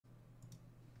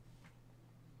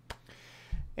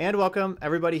And welcome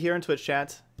everybody here in Twitch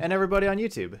chat and everybody on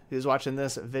YouTube who's watching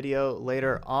this video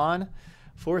later on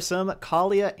for some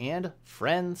Kaalia and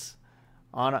Friends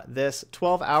on this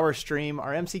 12-hour stream.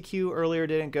 Our MCQ earlier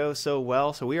didn't go so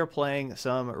well, so we are playing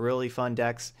some really fun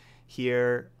decks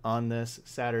here on this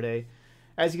Saturday.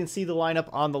 As you can see the lineup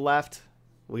on the left,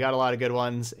 we got a lot of good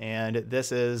ones, and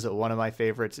this is one of my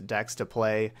favorite decks to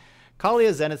play.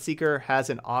 Kaalia Zenith Seeker has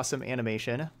an awesome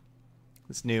animation.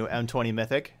 This new M20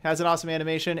 Mythic has an awesome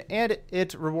animation, and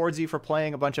it rewards you for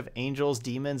playing a bunch of Angels,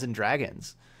 Demons, and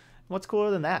Dragons. What's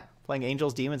cooler than that? Playing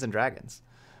Angels, Demons, and Dragons.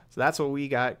 So that's what we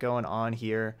got going on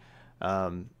here.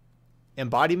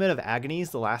 Embodiment of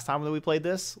Agonies, the last time that we played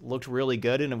this, looked really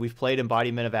good, and we've played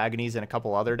Embodiment of Agonies in a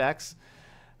couple other decks.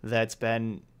 That's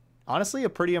been, honestly, a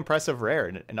pretty impressive rare,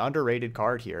 an underrated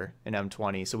card here in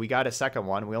M20. So we got a second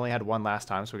one. We only had one last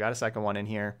time, so we got a second one in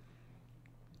here.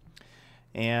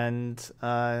 And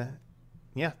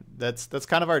yeah, that's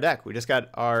kind of our deck. We just got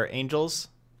our Angels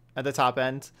at the top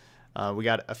end. We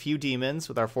got a few Demons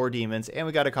with our 4 Demons, and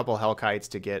we got a couple Hellkites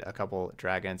to get a couple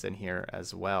Dragons in here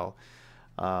as well.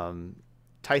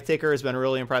 Tithe Taker has been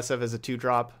really impressive as a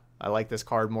 2-drop. I like this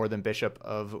card more than Bishop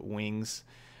of Wings.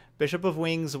 Bishop of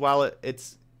Wings, while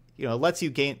it's, you know, lets you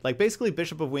gain, like, basically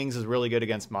Bishop of Wings is really good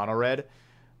against mono red,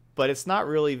 but it's not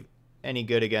really any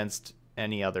good against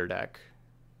any other deck.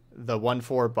 The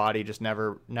 1/4 body just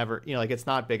never, you know, like, it's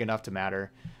not big enough to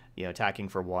matter. You know, attacking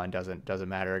for 1 doesn't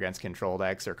matter against control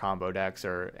decks or combo decks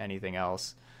or anything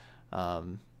else.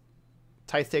 Tithe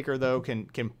Taker, though,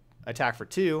 can attack for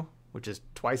 2, which is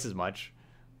twice as much,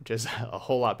 which is a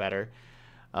whole lot better.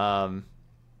 And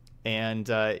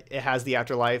it has the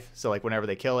Afterlife, so like whenever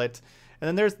they kill it.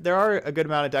 And then there are a good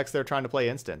amount of decks that are trying to play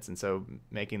instants, and so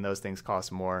making those things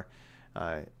cost more.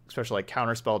 Especially like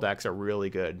counterspell decks are really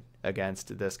good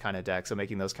against this kind of deck, so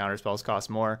making those counterspells cost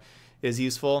more is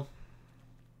useful.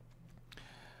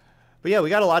 But yeah, we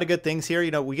got a lot of good things here.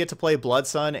 You know, we get to play Blood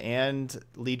Sun and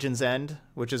Legion's End,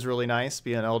 which is really nice,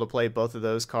 being able to play both of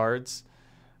those cards.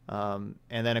 And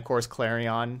then of course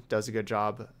Clarion does a good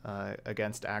job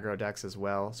against aggro decks as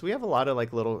well. So we have a lot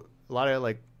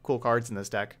of cool cards in this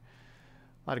deck.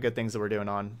 A lot of good things that we're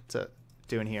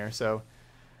doing here. So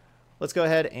let's go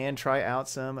ahead and try out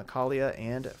some Kaalia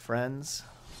and Friends.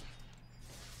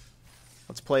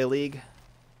 Let's play a league.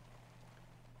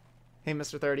 Hey,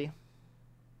 Mr. 30.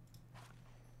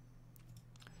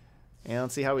 And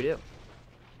let's see how we do.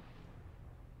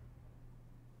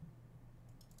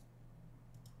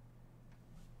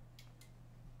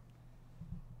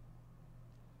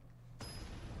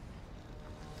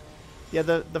 Yeah,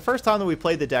 the first time that we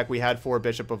played the deck, we had 4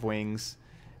 Bishop of Wings.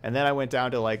 And then I went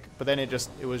down to like, but then it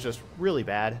was just really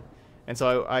bad. And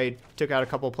so I took out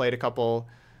played a couple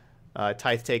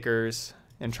Tithe Takers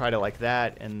and tried it like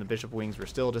that. And the Bishop of Wings were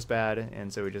still just bad.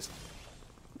 And so we just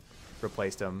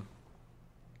replaced them.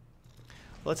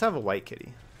 Let's have a white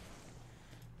kitty.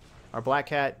 Our black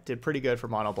cat did pretty good for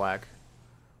mono black.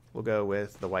 We'll go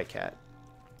with the white cat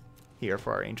here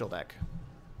for our angel deck.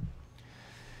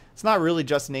 It's not really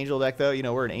just an angel deck, though. You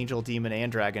know, we're an angel, demon,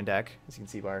 and dragon deck, as you can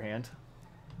see by our hand.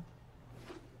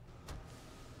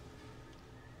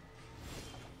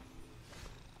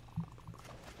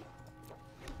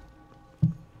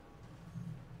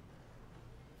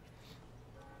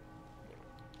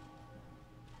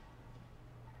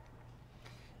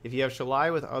 If you have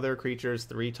Shalai with other creatures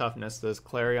 3 toughness, does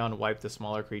Clarion wipe the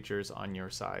smaller creatures on your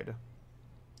side?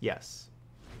 Yes.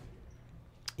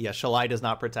 Yes, Shalai does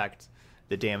not protect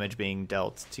the damage being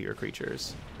dealt to your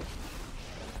creatures.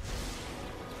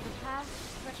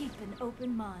 Keep an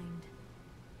open mind.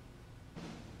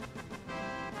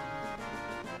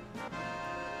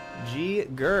 G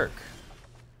Gurk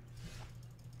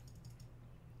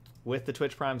with the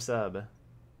Twitch Prime sub.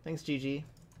 Thanks, GG.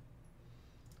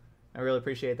 I really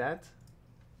appreciate that.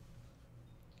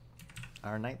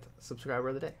 Our 9th subscriber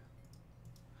of the day.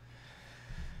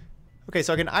 Okay,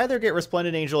 so I can either get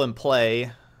Resplendent Angel in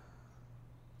play,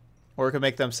 or I can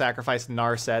make them sacrifice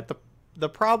Narset. The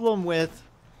problem with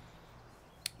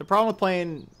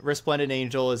playing Resplendent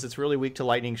Angel is it's really weak to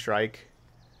Lightning Strike,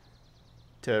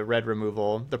 to red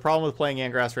removal. The problem with playing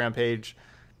Yangrass Rampage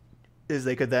is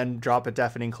they could then drop a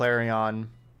Deafening Clarion.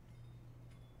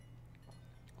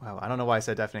 Wow, I don't know why I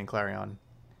said Deafening Clarion.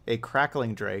 A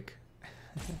Crackling Drake.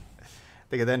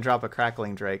 They could then drop a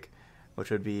Crackling Drake,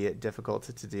 which would be difficult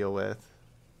to deal with.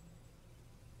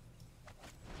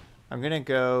 I'm going to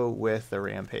go with the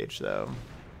Rampage, though.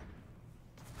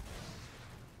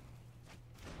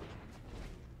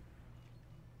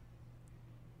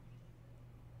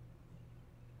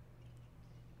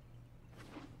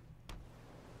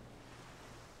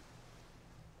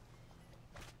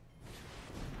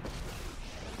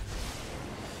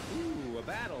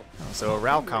 So a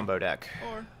Rao combo deck.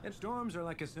 Or storms are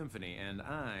like a symphony, and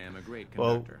I am a great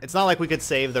Well, conductor. it's not like we could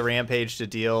save the Rampage to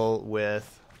deal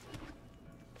with...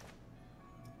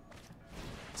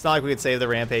 It's not like we could save the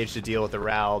Rampage to deal with the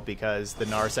Rao, because the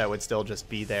Narset would still just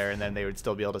be there, and then they would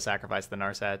still be able to sacrifice the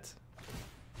Narset.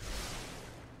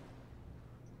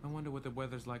 I wonder what the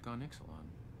weather's like on Ixalan.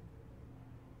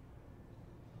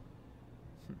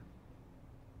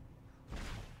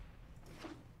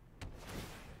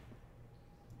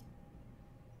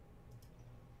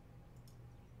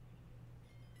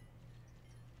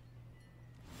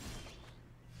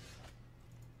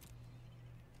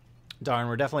 Darn,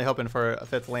 we're definitely hoping for a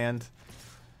 5th land.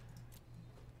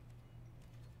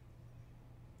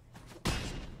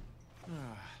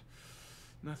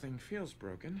 Nothing feels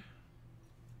broken.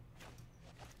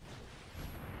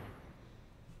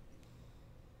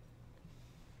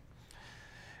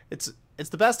 It's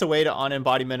the best way to on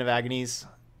Embodiment of Agonies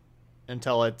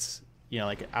until it's, you know,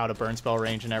 like out of burn spell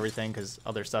range and everything, because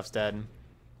other stuff's dead.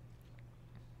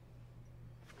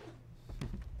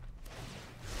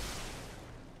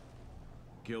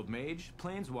 Guild Mage,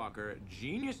 Planeswalker,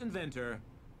 Genius Inventor.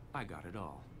 I got it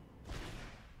all.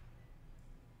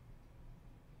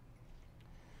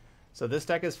 So this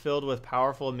deck is filled with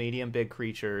powerful medium big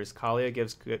creatures. Kaalia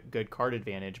gives good card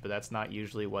advantage, but that's not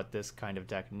usually what this kind of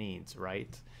deck needs,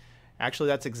 right? Actually,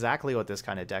 that's exactly what this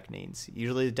kind of deck needs.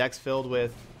 Usually the deck's filled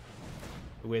with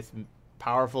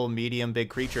powerful medium big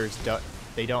creatures.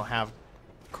 They don't have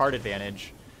card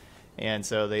advantage, and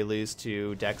so they lose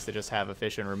to decks that just have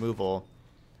efficient removal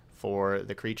for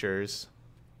the creatures.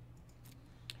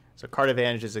 So card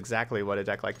advantage is exactly what a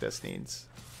deck like this needs.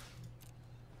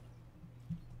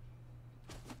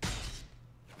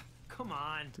 Come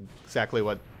on. Exactly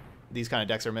what these kind of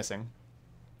decks are missing.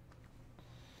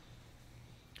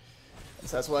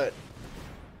 So that's what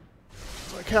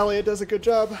Kaalia does a good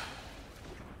job.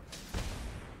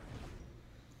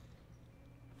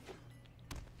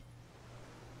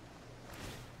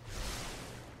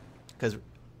 Because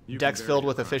decks filled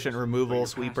with efficient removal,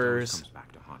 sweepers.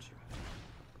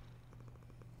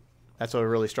 That's what it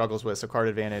really struggles with. So card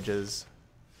advantage is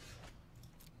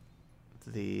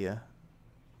the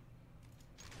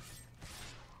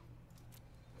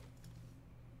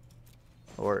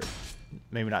or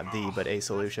maybe not the, but a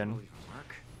solution.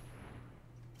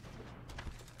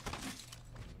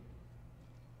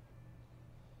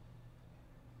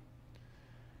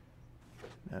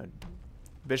 No,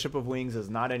 Bishop of Wings is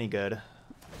not any good.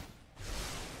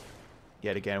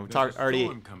 Yet again, we talked already.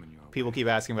 People keep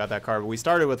asking about that card, but we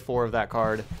started with 4 of that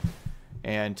card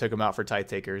and took them out for Tithe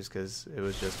Takers because it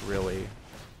was just really,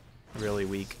 really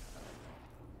weak.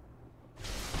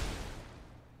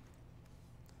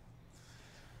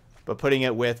 But putting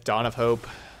it with Dawn of Hope,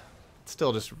 it's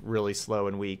still just really slow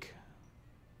and weak.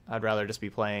 I'd rather just be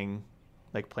playing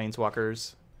like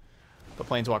Planeswalkers. But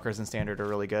Planeswalkers in Standard are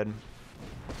really good.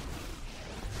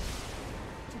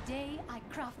 Today I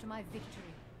craft my victory.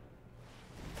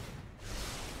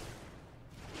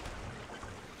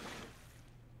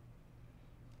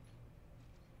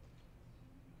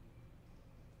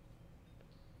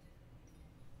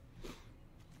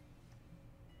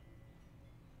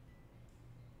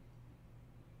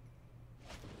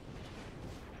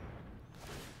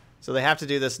 So they have to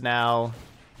do this now,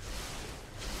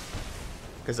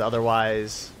 because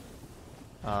otherwise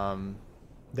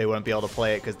they wouldn't be able to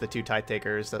play it, because the 2 Tithe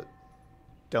Takers that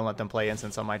don't let them play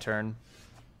instants on my turn.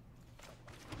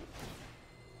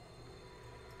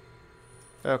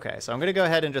 Okay, so I'm going to go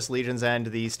ahead and just Legion's End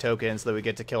these tokens so that we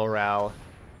get to kill Rao.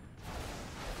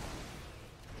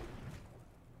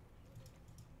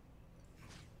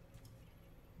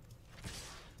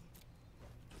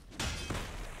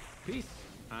 Peace.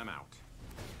 I'm out.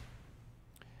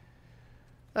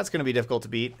 That's going to be difficult to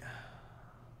beat.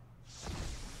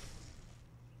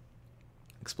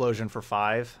 Explosion for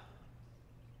 5.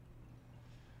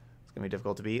 It's going to be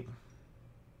difficult to beat.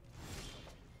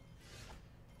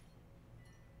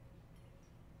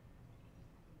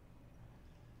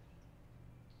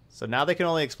 So now they can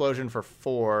only explosion for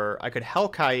 4. I could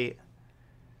Hellkite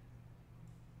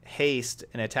haste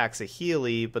and attack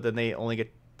Saheeli, but then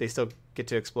they still get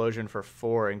to explosion for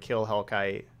 4 and kill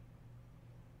Hellkite.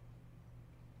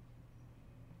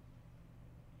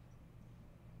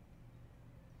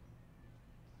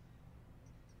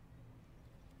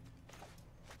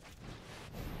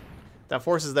 That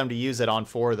forces them to use it on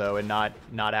 4 though, and not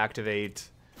activate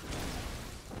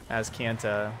as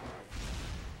Kanta.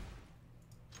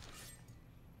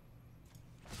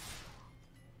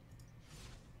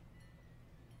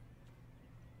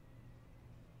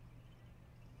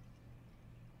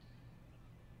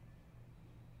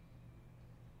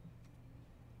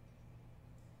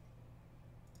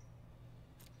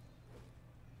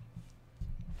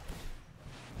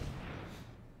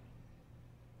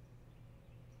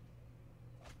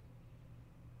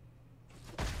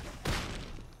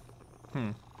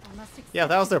 I must Yeah, if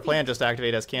that was their plan, accept just to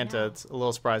activate Kanta. Now. It's a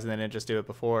little surprising they didn't just do it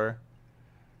before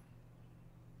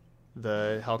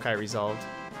the Hellkite resolved.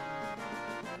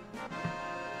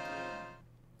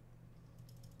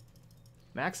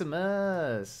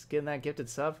 Maximus getting that gifted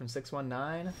sub from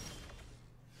 619.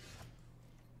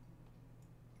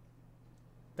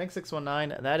 Thanks,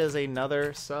 619. That is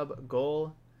another sub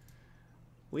goal.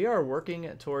 We are working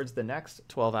towards the next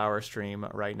 12-hour stream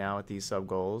right now at these sub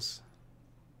goals.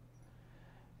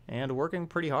 And working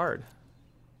pretty hard.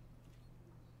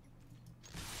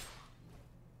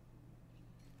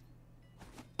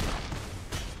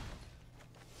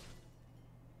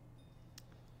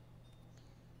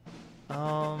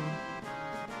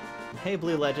 Hey,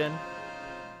 Blue Legend.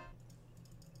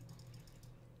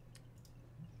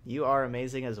 You are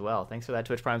amazing as well. Thanks for that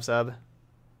Twitch Prime sub.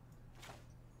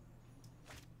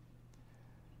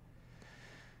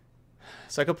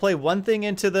 So I could play one thing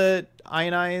into the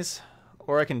Ionize,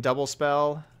 or I can double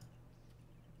spell.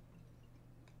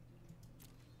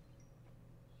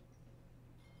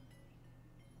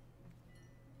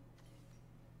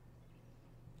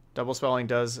 Double spelling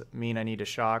does mean I need to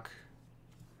shock.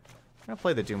 I'm going to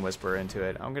play the Doom Whisperer into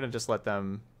it. I'm going to just let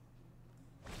them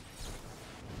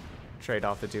trade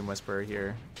off the Doom Whisperer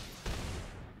here.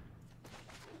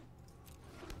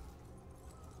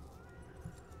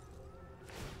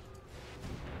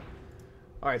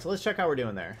 All right, so let's check how we're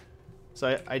doing there.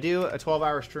 So I do a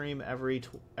 12-hour stream every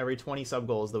 20 sub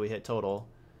goals that we hit total.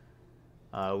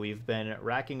 We've been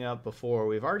racking up before.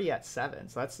 We've already at 7,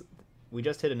 so we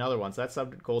just hit another one. So that's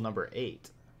sub goal number 8.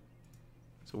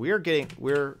 So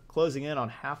we're closing in on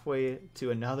halfway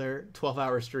to another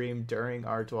 12-hour stream during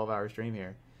our 12-hour stream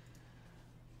here.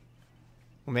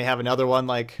 We may have another one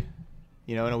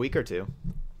in a week or two.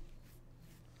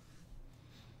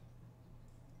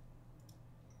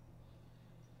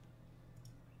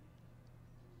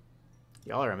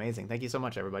 Y'all are amazing. Thank you so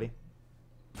much, everybody.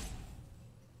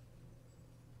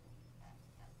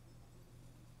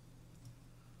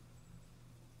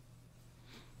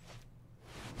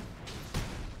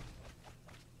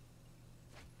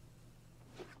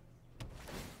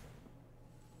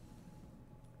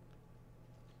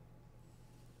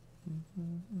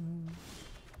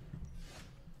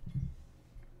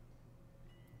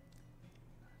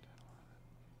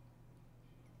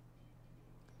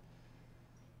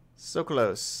 So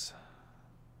close.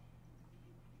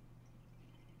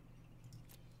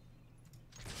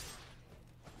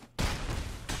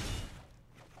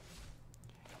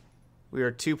 We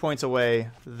are 2 points away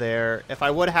there. If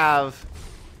I would have,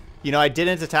 I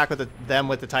didn't attack with them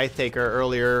with the Tithe Taker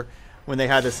earlier when they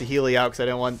had the Sahili out because I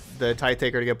didn't want the Tithe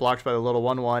Taker to get blocked by the little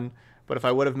 1/1. But if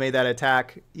I would have made that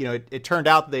attack, it turned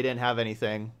out that they didn't have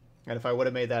anything. And if I would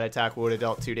have made that attack, we would have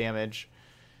dealt 2 damage.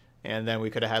 And then we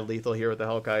could have had lethal here with the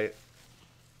Hellkite.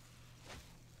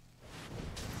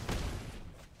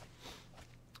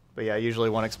 But yeah,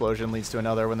 usually one explosion leads to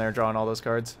another when they're drawing all those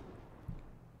cards.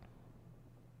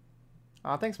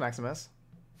 Aw, thanks, Maximus.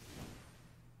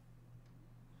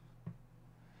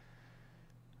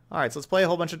 Alright, so let's play a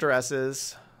whole bunch of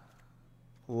Duresses.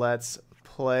 Let's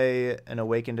play an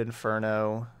Awakened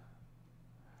Inferno.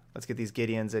 Let's get these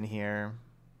Gideons in here.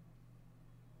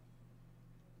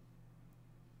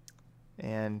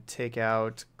 And take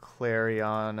out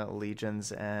Clarion,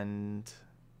 Legions, and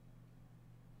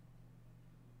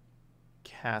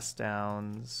Cast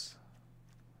Downs.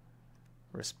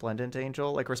 Resplendent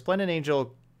Angel. Resplendent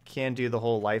Angel can do the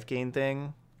whole life gain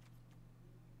thing.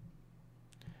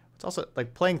 It's also,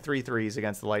 playing 3/3s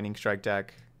against the Lightning Strike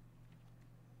deck.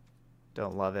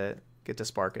 Don't love it. Get to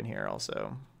Spark in here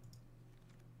also.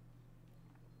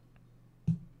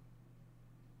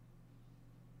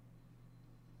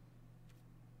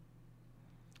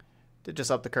 Did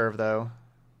just up the curve, though.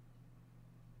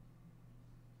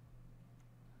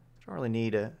 Don't really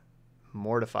need a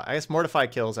Mortify. I guess Mortify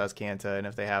kills as Kanta, and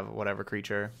if they have whatever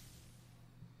creature.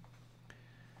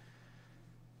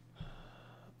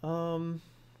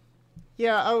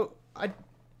 Yeah, I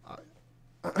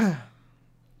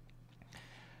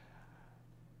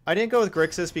didn't go with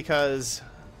Grixis because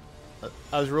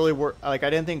I was really I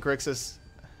didn't think Grixis.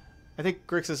 I think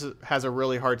Grixis has a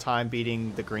really hard time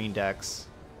beating the green decks.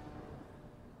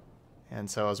 And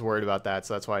so I was worried about that,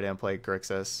 so that's why I didn't play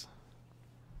Grixis.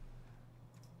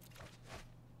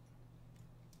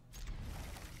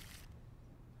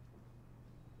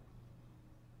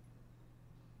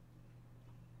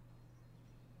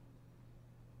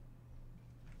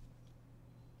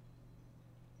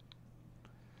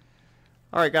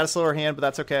 Alright, got a slower hand, but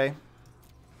that's okay.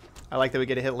 I like that we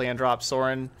get a hit land drop.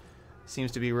 Sorin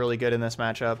seems to be really good in this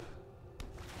matchup.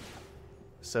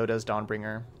 So does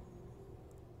Dawnbringer.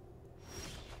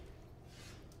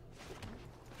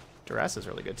 Duress is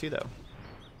really good too, though.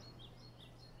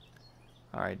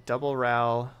 All right, double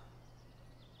Ral.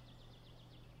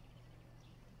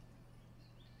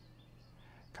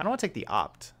 Kind of want to take the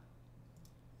Opt.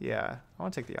 Yeah, I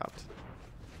want to take the Opt.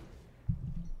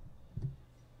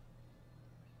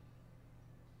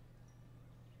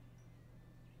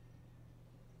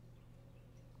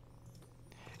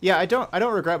 Yeah, I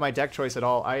don't regret my deck choice at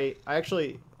all. I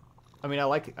actually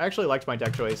liked my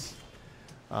deck choice.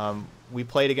 We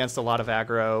played against a lot of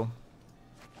aggro,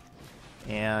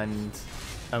 and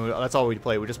I mean, that's all we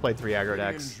played. We just played 3 aggro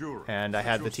decks, and I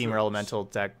had the Temur Elemental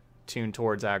deck tuned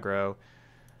towards aggro.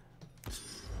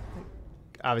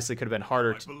 Obviously, could have been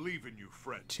harder to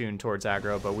tune towards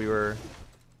aggro, but we were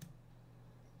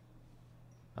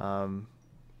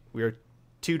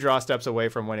 2 draw steps away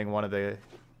from winning one of the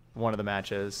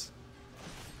matches.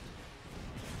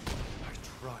 I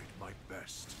tried my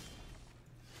best.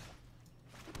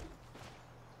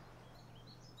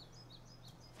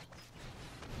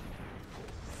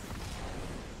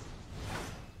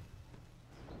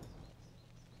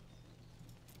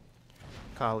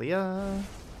 Kaalia.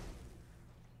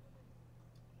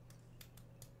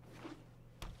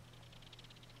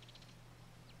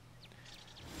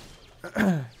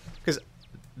 Because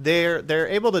they're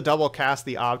able to double cast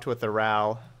the Opt with the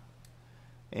Ral,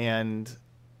 and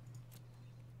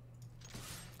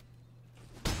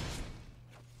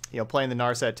playing the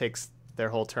Narset takes their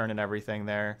whole turn and everything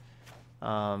there.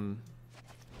 So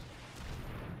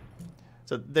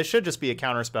this should just be a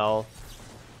counter spell.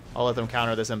 I'll let them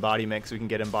counter this Embodiment so we can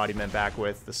get Embodiment back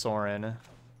with the Sorin.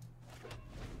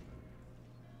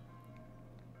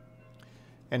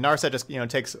 And Narset just,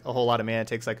 takes a whole lot of mana. It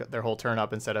takes like their whole turn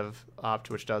up instead of Opt,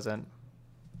 which doesn't.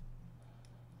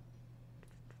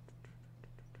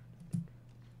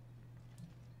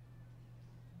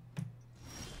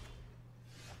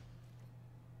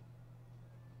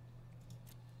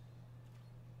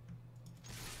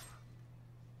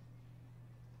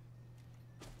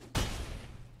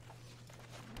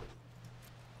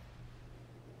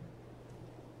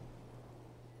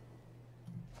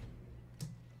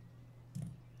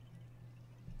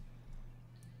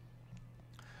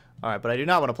 Alright, but I do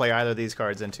not want to play either of these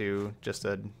cards into just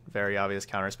a very obvious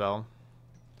counterspell.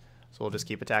 So we'll just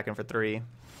keep attacking for 3.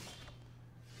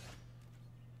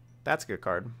 That's a good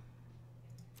card.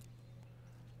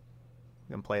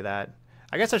 We can play that.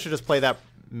 I guess I should just play that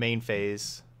main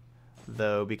phase,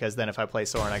 though, because then if I play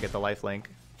Sorin, I get the lifelink.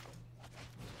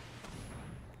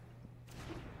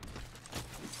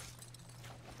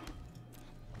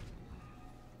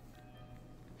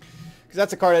 Because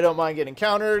that's a card I don't mind getting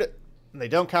countered. And they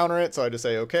don't counter it, so I just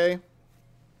say, okay.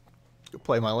 Go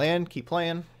play my land, keep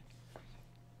playing.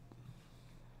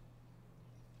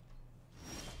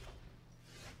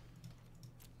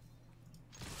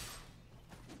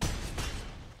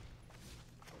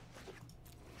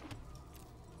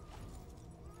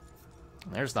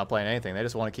 They're just not playing anything. They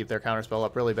just want to keep their counterspell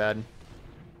up really bad.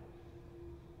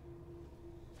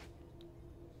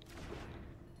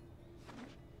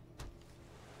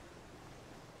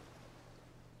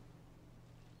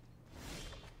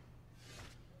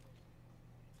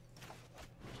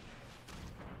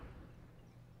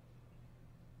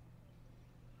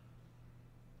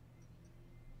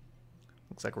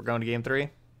 Looks like we're going to game 3.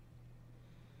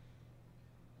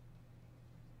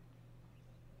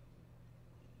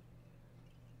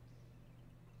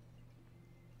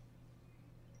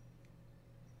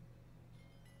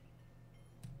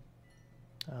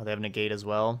 Oh, they have negate as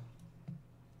well.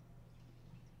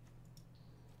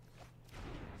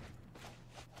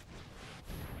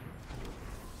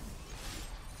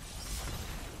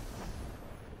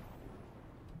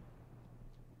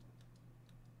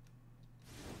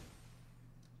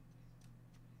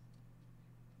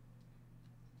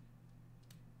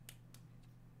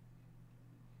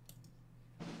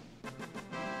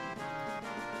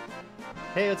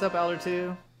 Hey, what's up, Elder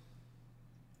 2?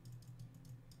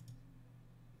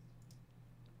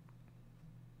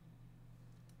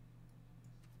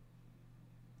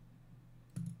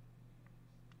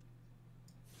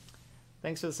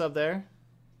 Thanks for the sub there.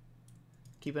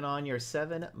 Keeping on your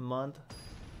 7-month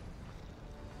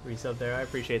resub there. I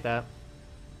appreciate that.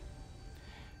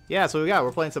 Yeah, so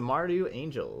we're playing some Mardu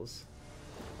Angels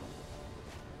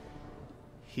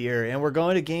here, and we're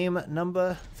going to game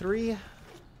number 3.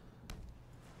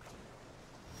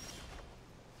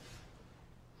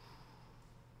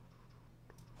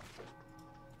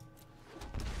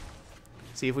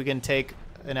 See if we can take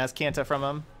an Azcanta from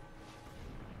him.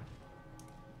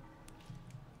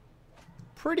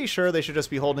 pretty sure they should just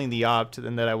be holding the opt,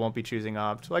 and that I won't be choosing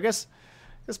opt. Well, I guess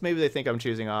maybe they think I'm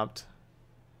choosing opt.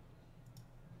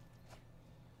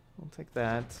 We'll take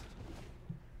that.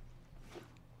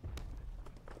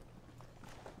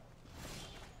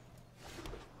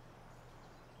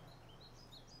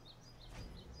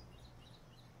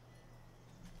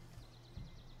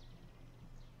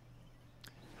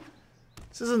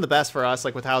 This isn't the best for us,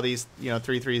 like with how these,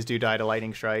 3/3s do die to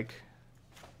Lightning Strike.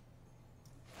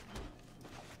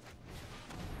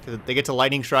 They get to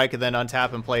Lightning Strike and then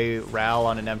untap and play Ral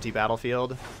on an empty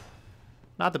battlefield.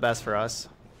 Not the best for us.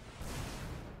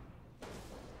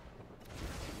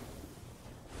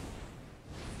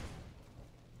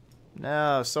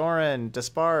 No, Sorin,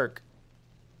 Despark,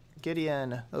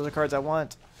 Gideon. Those are cards I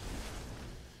want.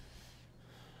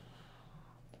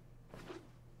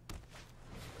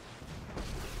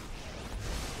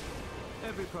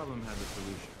 Every problem has a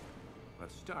solution.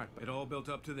 Let's start. It all built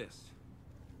up to this.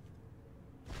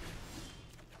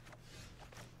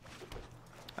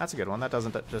 That's a good one. That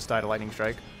doesn't just die to Lightning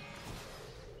Strike.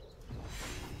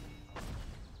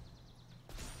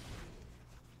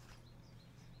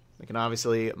 We can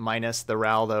obviously minus the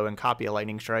Ral, though, and copy a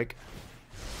Lightning Strike.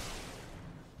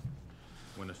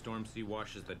 When a storm sea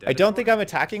washes the I don't think I'm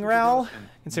attacking Ral,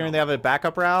 considering they have a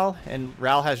backup Ral, and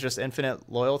Ral has just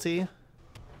infinite loyalty.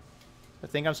 I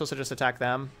think I'm supposed to just attack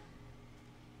them.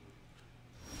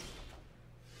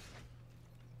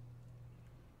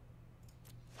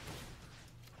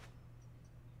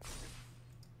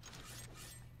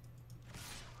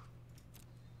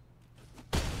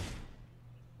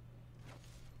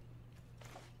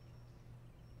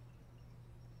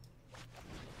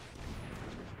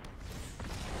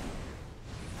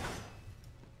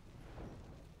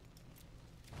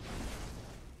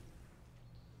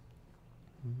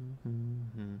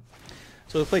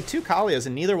 So we played 2 Kaalias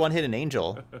and neither one hit an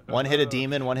angel. One hit a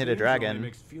demon, one hit a dragon.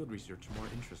 Makes field research more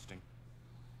interesting.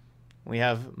 We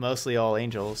have mostly all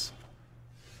angels.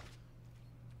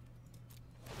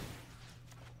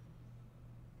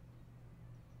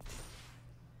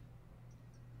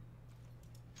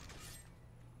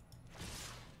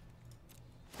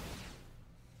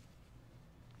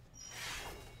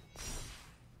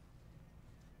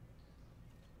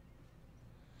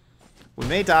 We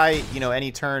may die,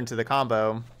 any turn to the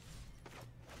combo.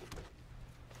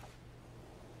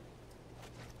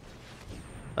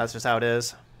 That's just how it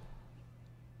is.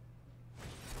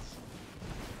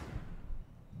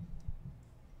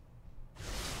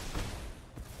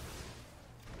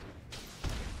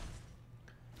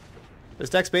 This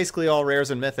deck's basically all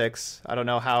rares and mythics. I don't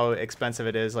know how expensive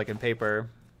it is, like in paper,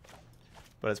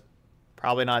 but it's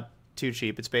probably not too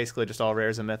cheap. It's basically just all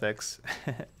rares and mythics.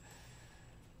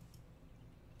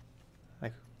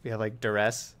 Like we have like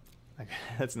Duress. Like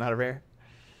that's not a rare.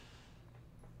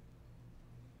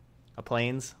 A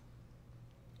Plains.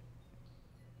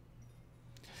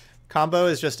 Combo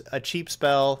is just a cheap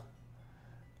spell,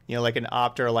 like an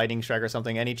Opt or a Lightning Strike or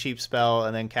something. Any cheap spell,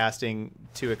 and then casting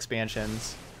 2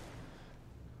 expansions.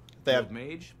 If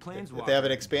they have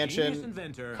an expansion,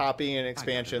 copying an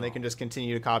expansion, they can just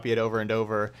continue to copy it over and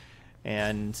over.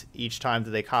 And each time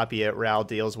that they copy it, Ral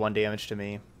deals 1 damage to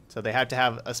me. So they have to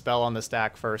have a spell on the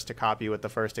stack first to copy with the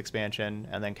first expansion,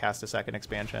 and then cast a second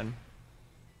expansion.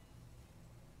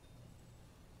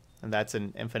 And that's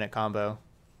an infinite combo.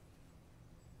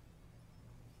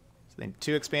 So they need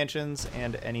 2 expansions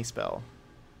and any spell.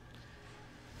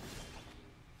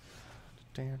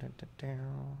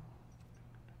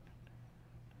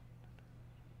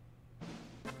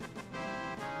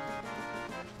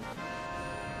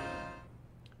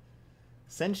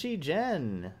 Senshi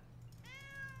Jen,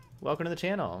 welcome to the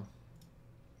channel.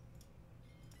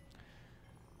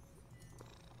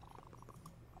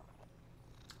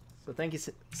 So thank you,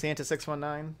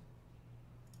 Santa619.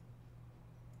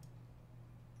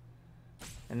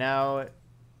 And now,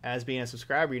 as being a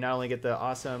subscriber, you not only get the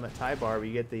awesome tie bar, but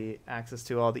you get the access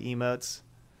to all the emotes,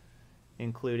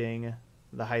 including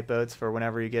the hype-oats for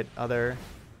whenever you get other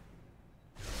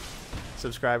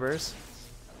subscribers.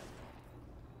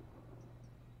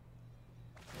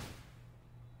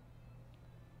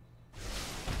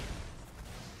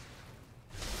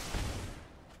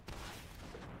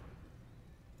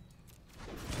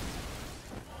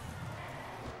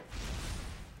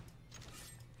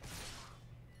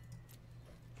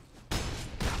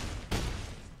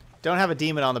 Don't have a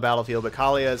demon on the battlefield, but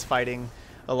Kaalia is fighting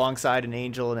alongside an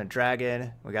angel and a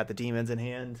dragon. We got the demons in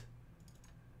hand.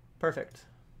 Perfect.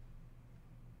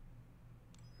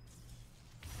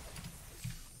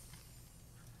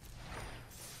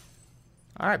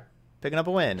 All right, picking up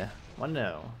a win.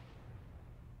 1-0.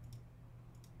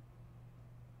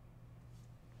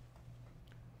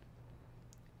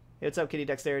 Hey, what's up, Kitty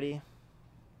Dexterity?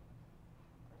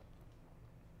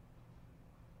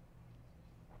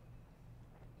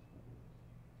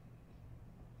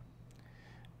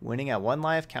 Winning at 1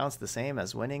 life counts the same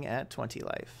as winning at 20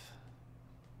 life.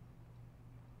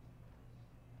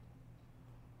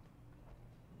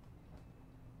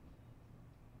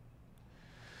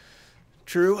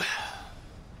 True.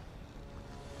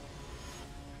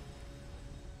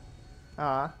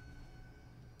 Ah.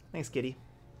 Thanks, Kitty.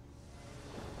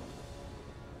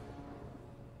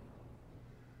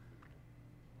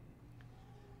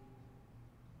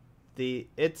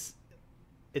 It's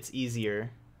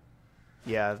easier.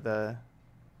 Yeah,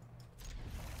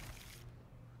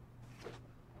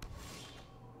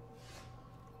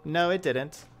 No, it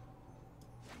didn't.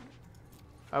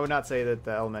 I would not say that the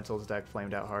Elementals deck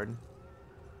flamed out hard.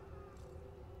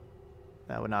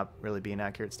 That would not really be an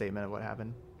accurate statement of what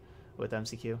happened with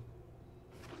MCQ.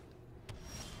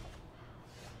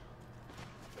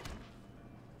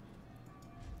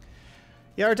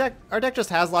 Yeah, our deck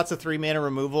just has lots of 3-mana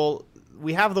removal.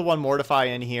 We have the one Mortify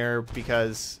in here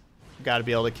because we got to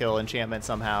be able to kill enchantment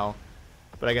somehow.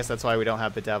 But I guess that's why we don't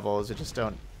have Bedevils. We just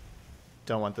don't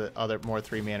want the other more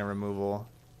 3-mana removal.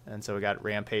 And so we got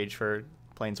Rampage for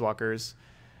Planeswalkers.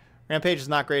 Rampage is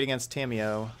not great against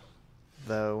Tameo,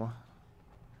 though.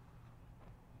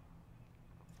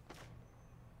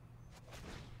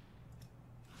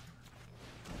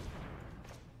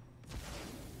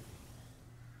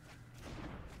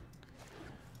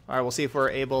 All right, we'll see if we're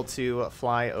able to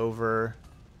fly over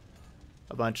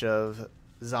a bunch of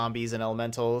zombies and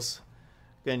elementals.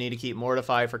 Gonna need to keep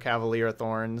Mortify for Cavalier of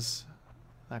Thorns.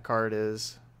 That card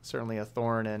is certainly a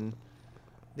thorn in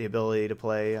the ability to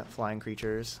play flying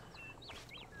creatures.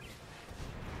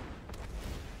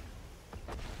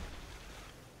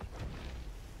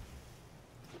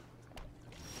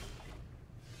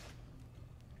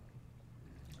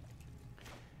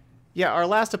 Yeah, our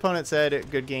last opponent said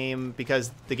good game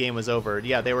because the game was over.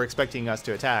 Yeah, they were expecting us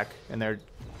to attack, and they're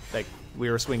like,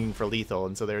 we were swinging for lethal,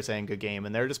 and so they were saying good game,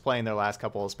 and they're just playing their last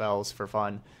couple of spells for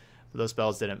fun. But those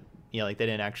spells didn't, like they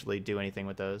didn't actually do anything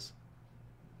with those.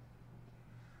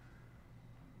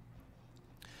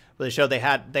 But they showed they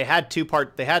had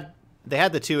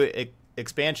the two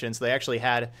expansions. So they actually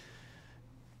had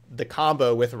the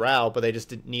combo with Ral, but they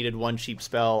just needed one cheap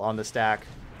spell on the stack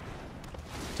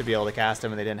to be able to cast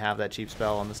him, and they didn't have that cheap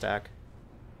spell on the stack.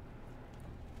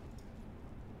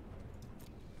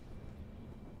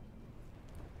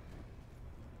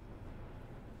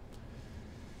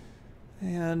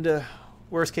 And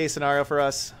worst case scenario for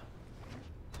us,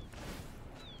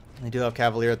 they do have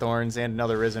Cavalier Thorns and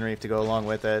another Risen Reef to go along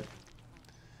with it.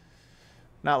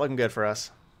 Not looking good for us.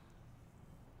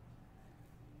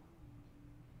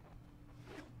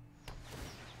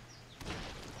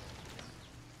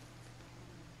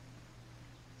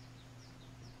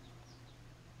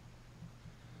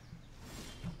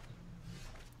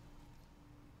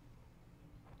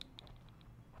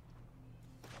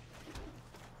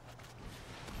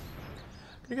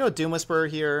 Gonna go Doom Whisperer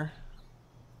here.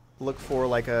 Look for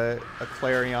like a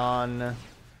Clarion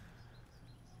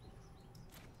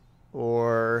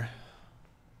or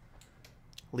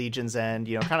Legion's End,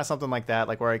 kind of something like that,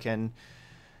 like where I can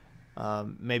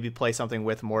maybe play something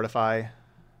with Mortify.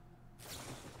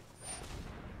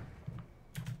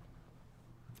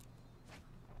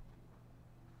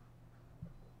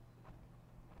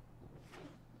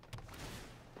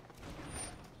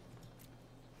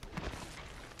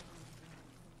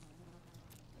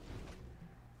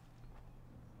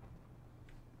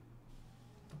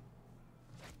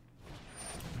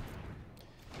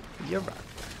 You're right.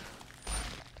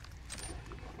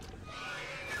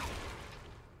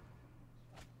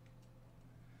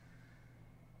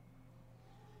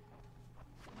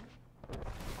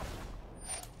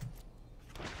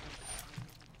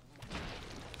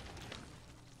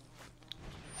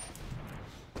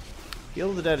 Field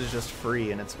of the Dead is just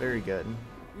free, and it's very good.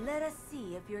 Let us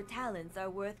see if your talents are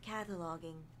worth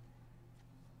cataloging.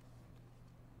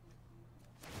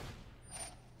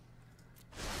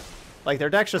 Like,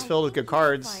 their deck's just filled with good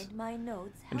cards. And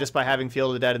And just by having Field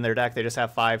of the Dead in their deck, they just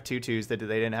have 5 2/2s that they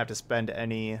didn't have to spend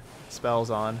any spells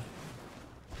on.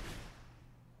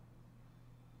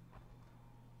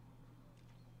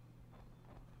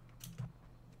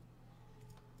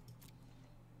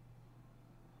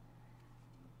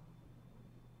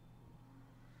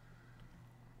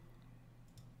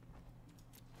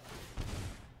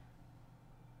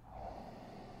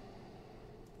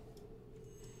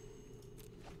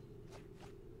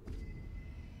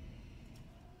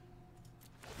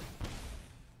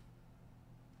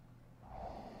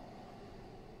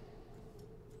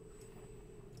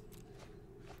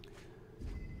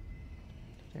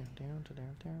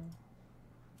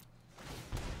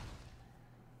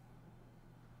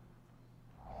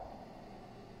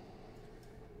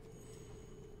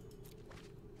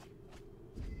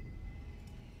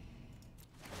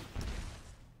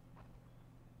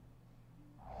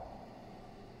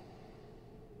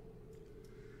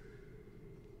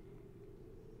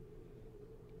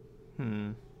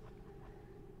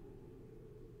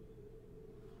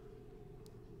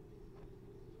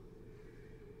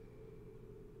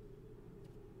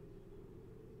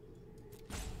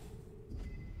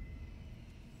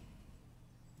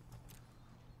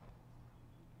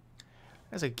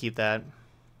 I guess I could keep that.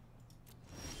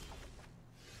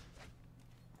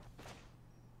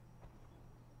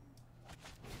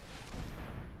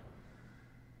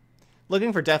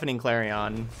 Looking for Deafening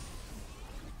Clarion.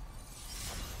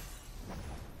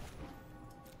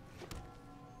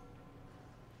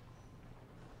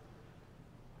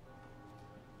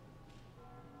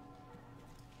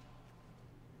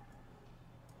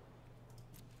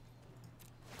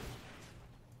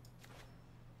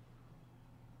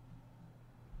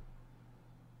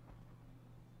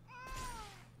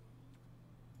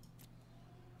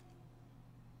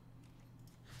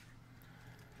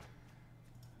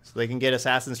 So they can get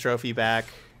Assassin's Trophy back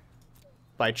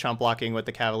by chump blocking with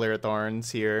the Cavalier of Thorns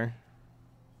here.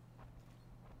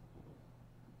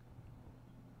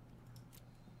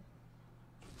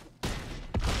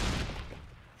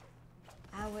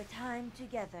 Our time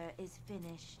together is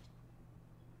finished.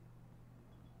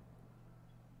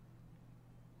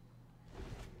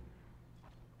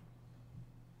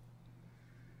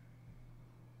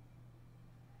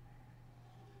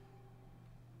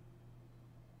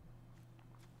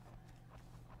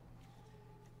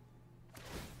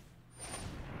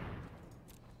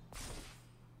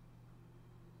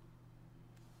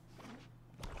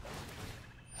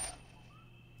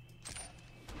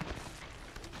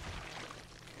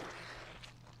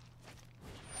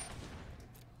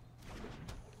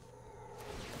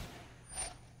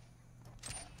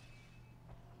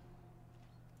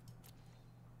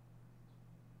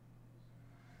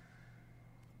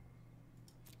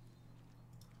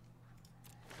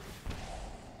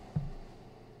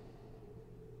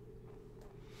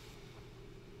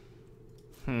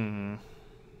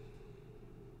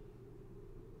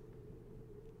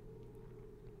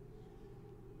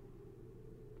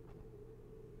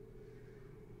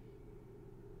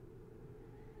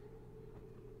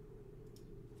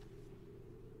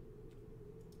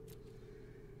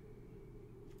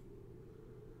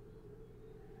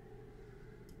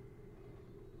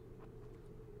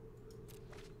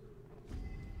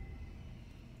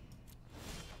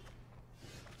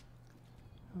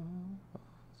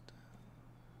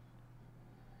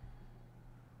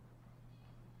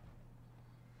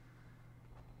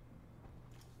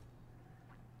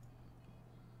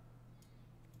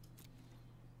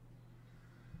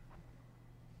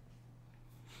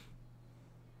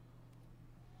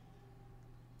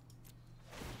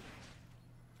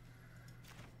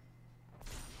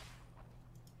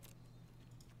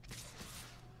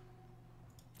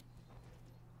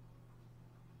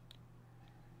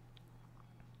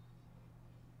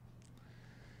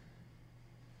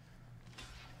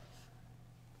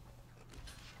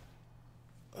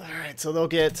 Alright, so they'll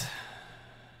get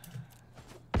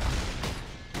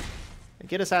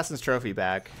Assassin's Trophy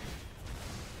back,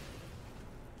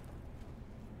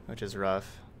 which is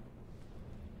rough.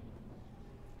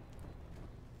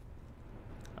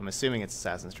 I'm assuming it's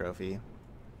Assassin's Trophy.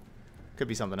 Could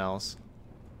be something else,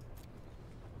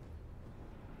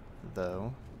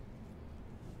 though.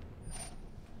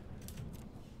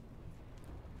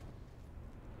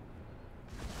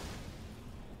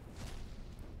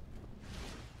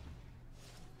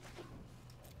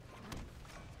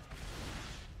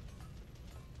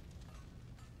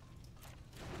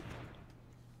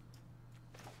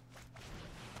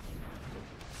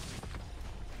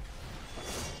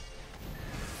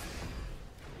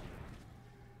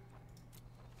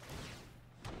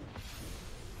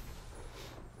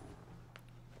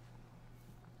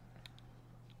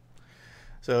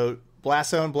 So Blast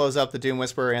Zone blows up the Doom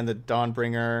Whisperer and the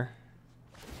Dawnbringer.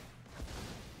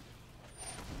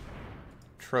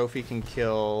 Trophy can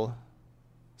kill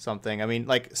something. I mean,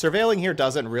 like, surveilling here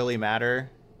doesn't really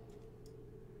matter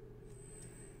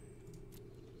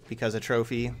because a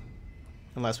trophy,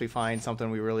 unless we find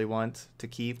something we really want to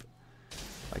keep.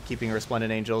 Like keeping a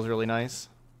Resplendent Angel is really nice.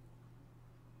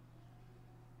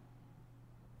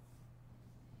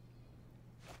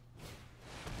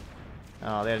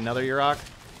 Oh, they had another Yurok.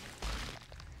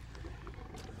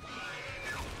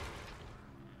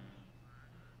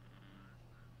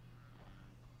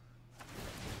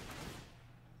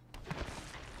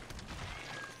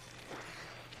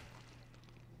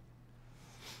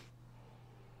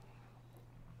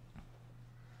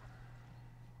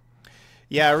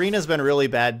 Yeah, Arena's been really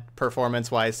bad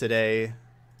performance-wise today.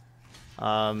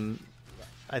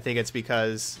 I think it's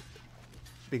because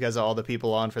of all the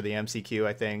people on for the MCQ,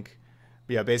 I think.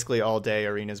 But yeah, basically all day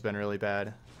Arena's been really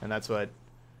bad. And that's what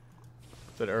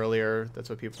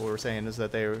people were saying, is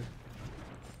that they were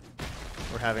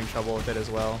having trouble with it as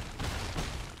well.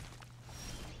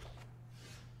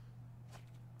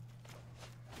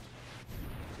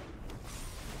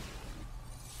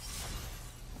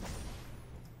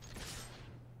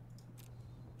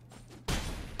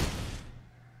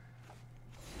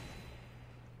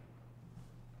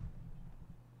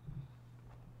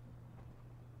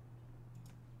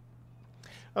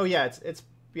 Oh yeah, it's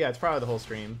probably the whole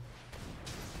stream.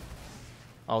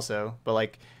 Also, but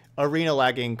like Arena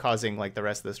lagging causing like the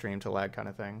rest of the stream to lag kind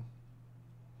of thing.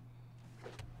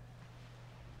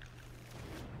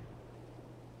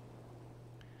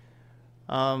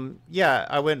 Yeah,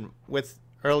 I went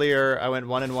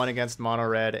 1-1 against Mono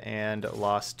Red and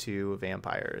lost to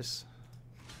Vampires.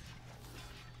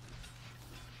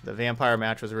 The Vampire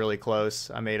match was really close.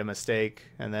 I made a mistake,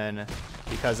 and then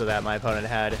because of that, my opponent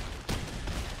had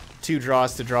 2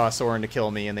 draws to draw a Sorin to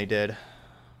kill me, and they did.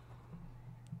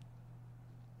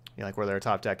 You know, like where they're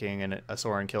top decking and a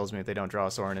Sorin kills me. If they don't draw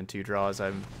a Sorin in 2 draws,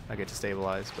 I get to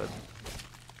stabilize, but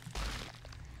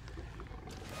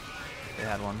they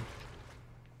had one.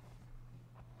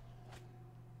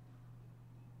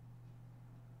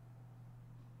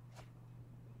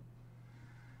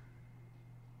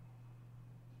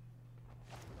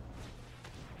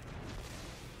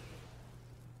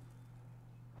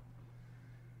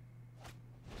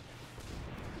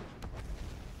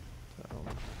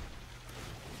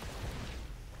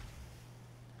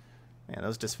 Man,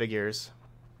 those disfigures.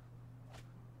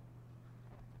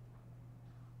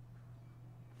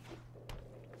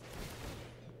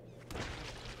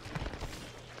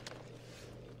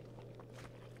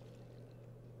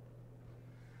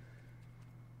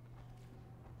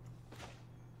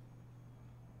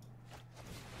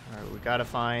 Alright, we gotta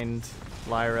find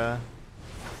Lyra.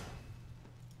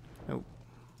 Nope.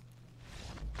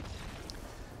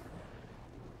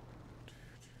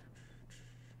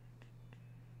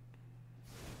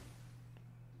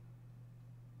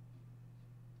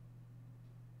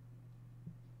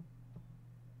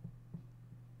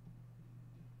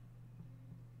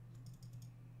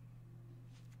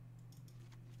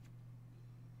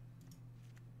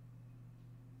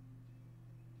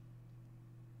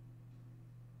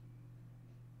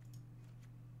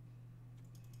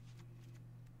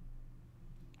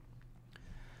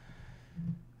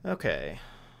 Okay.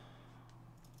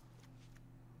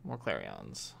 More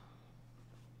Clarions.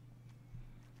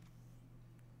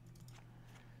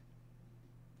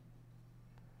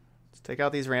 Let's take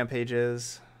out these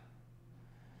Rampages.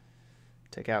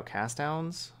 Take out Cast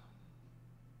Downs.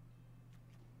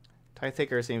 Tithe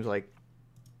Taker seems like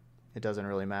it doesn't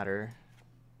really matter.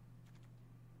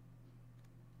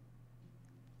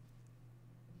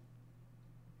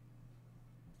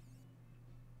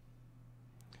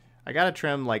 I gotta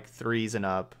trim like 3s and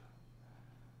up.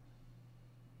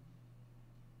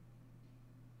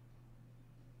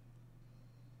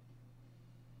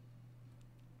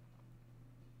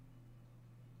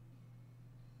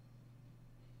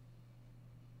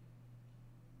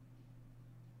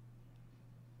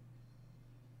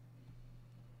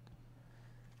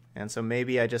 And so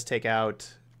maybe I just take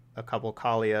out a couple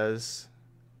Kaalias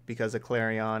because of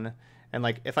Clarion. And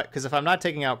like because if I'm not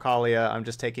taking out Kaalia, I'm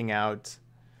just taking out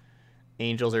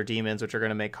Angels or Demons, which are going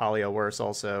to make Kaalia worse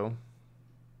also.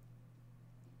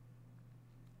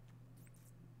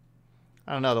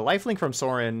 I don't know. The lifelink from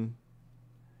Sorin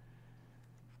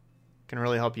can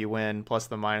really help you win, plus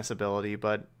the minus ability,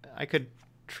 but I could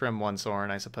trim 1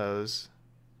 Sorin, I suppose.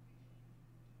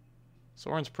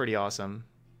 Sorin's pretty awesome.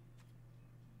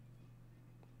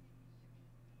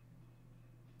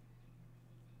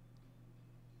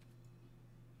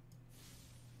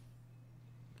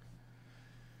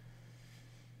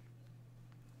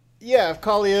 Yeah, if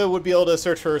Kaalia would be able to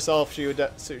search for herself, she would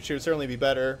certainly be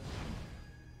better.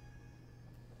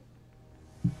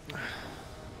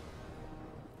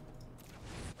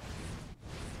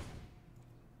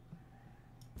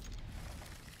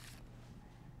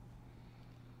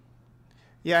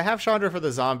 Yeah, I have Chandra for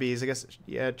the zombies. I guess,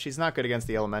 yeah, she's not good against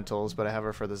the elementals, but I have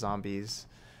her for the zombies.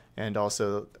 And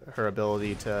also her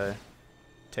ability to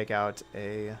take out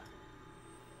a...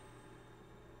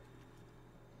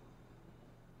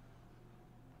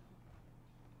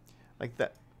 like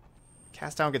that.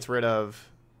 Cast Down gets rid of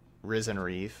Risen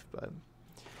Reef, but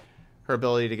her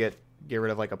ability to get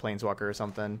rid of like a Planeswalker or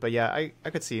something. But yeah, I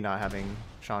could see not having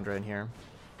Chandra in here.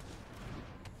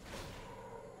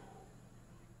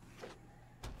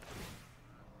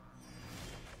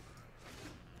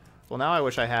 Well, now I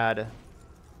wish I had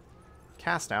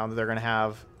Cast Down that they're going to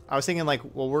have. I was thinking, like,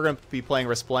 well, we're going to be playing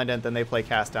Resplendent, then they play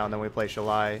Cast Down, then we play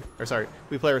Shalai. Or, sorry,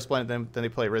 we play Resplendent, then they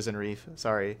play Risen Reef.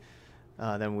 Sorry.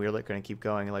 Then we're like, going to keep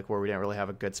going, like, where we didn't really have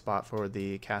a good spot for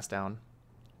the Cast Down.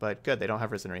 But good, they don't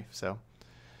have Risen Reef, so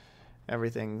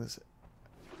everything's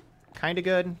kind of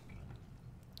good.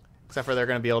 Except for they're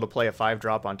going to be able to play a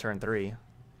 5-drop on turn 3.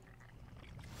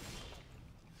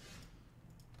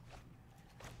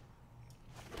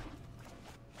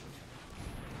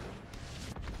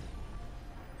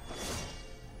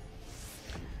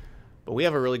 But we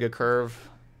have a really good curve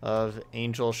of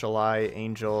Angel, Shalai,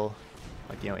 Angel,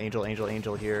 like, you know, Angel, Angel,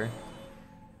 Angel here.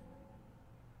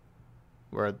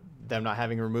 Where them not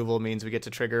having removal means we get to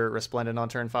trigger Resplendent on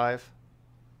turn 5.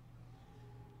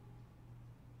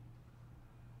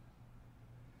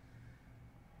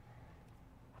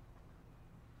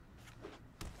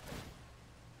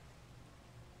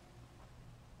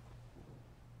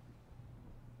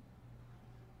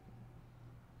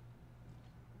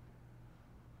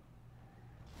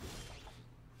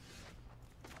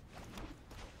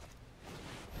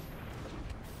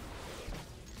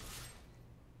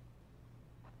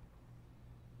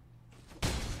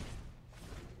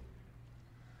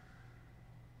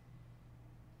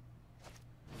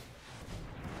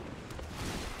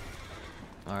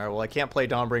 Alright, well, I can't play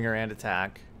Dawnbringer and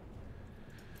attack.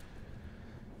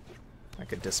 I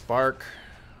could Disbark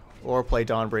or play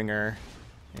Dawnbringer.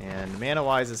 And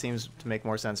mana-wise, it seems to make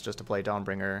more sense just to play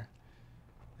Dawnbringer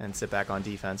and sit back on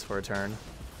defense for a turn.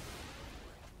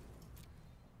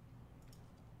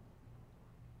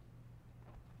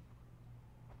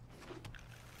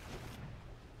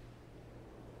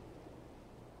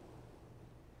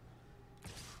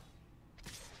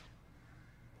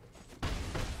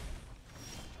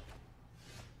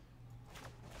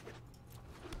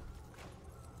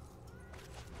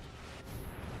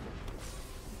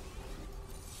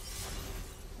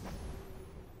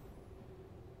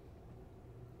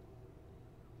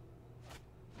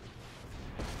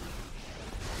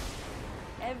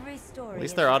 At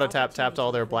least their auto tap tapped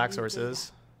all their black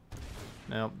sources.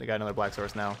 Nope, they got another black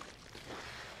source now.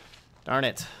 Darn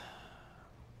it.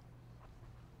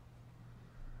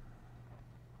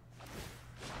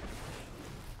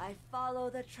 I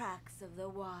follow the tracks of the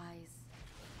wise.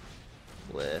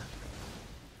 Bleh.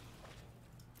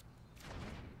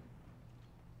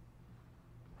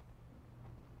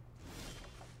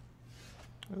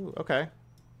 Ooh, okay.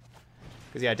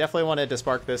 Because, yeah, I definitely wanted to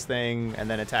spark this thing and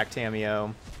then attack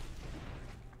Tamio.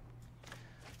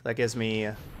 That gives me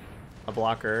a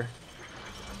blocker.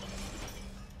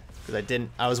 Because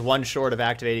I was one short of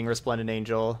activating Resplendent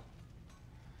Angel.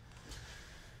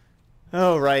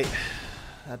 Oh, right.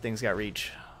 That thing's got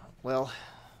reach. Well,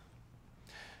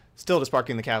 still just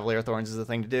sparking the Cavalier Thorns is the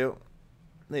thing to do.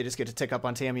 They just get to tick up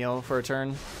on Tamio for a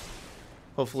turn.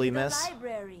 Hopefully miss.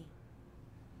 Library.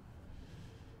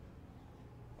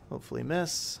 Hopefully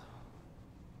miss.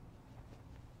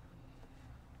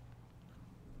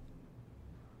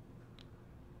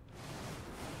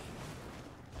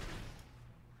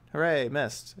 Hooray,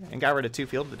 missed. And got rid of 2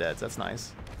 Field of the Deads. That's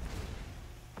nice.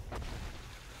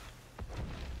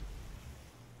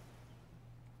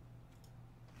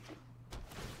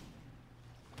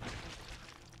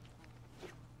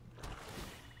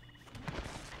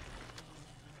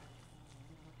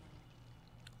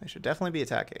 They should definitely be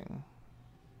attacking.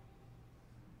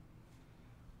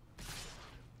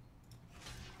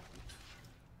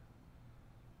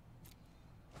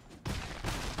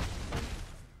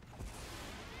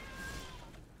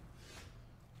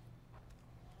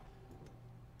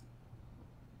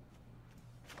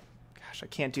 I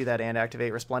can't do that and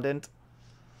activate Resplendent.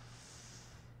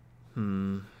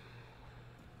 I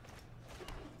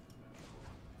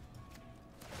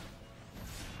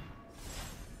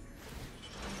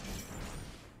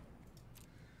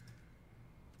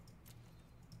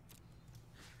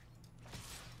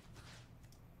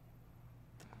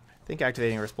think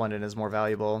activating Resplendent is more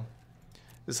valuable.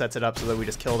 This sets it up so that we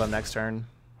just kill them next turn.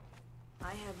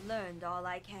 I have learned all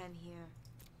I can here.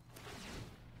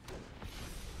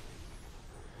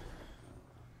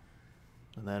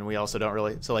 And then we also don't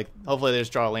really... So, like, hopefully they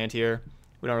just draw a land here.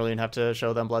 We don't really even have to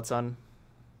show them Blood Sun.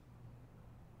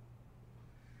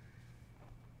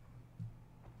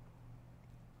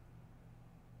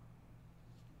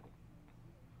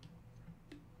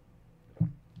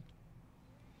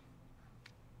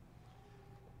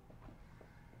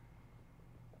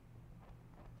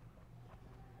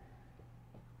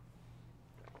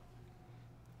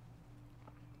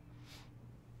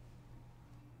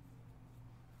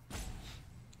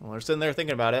 Well, we're sitting there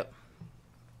thinking about it.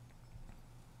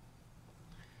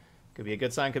 Could be a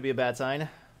good sign, could be a bad sign.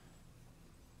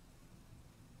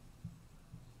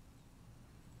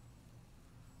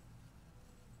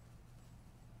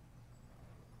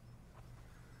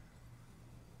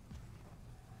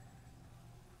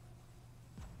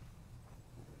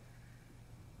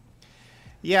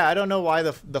 Yeah, I don't know why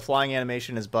the flying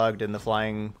animation is bugged and the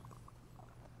flying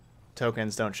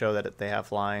tokens don't show that they have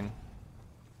flying.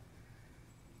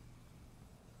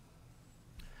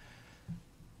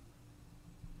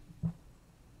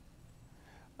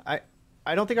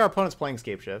 I don't think our opponent's playing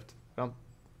Scapeshift. I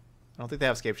don't think they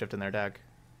have Scapeshift in their deck.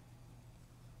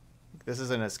 This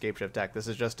isn't a Scapeshift deck. This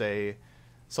is just a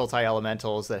Sultai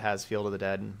Elementals that has Field of the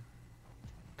Dead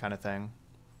kind of thing,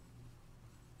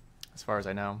 as far as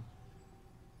I know.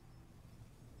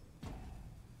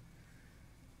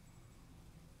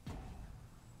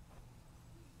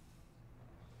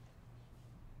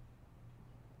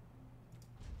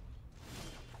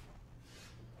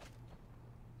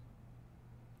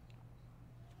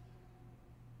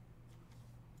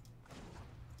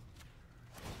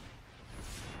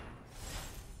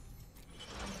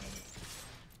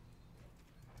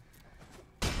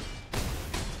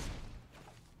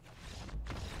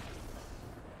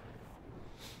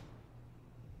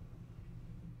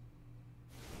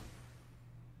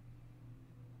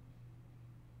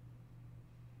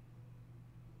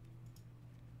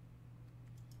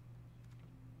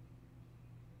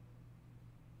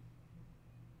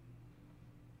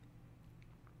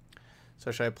 So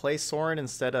should I play Sorin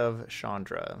instead of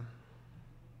Chandra?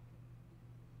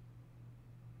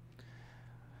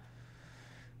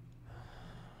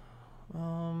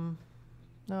 No,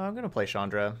 I'm going to play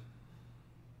Chandra.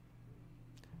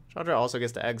 Chandra also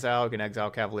gets to exile. You can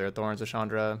exile Cavalier of Thorns with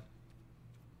Chandra.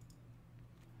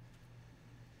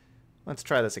 Let's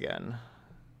try this again.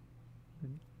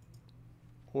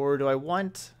 Or do I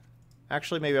want...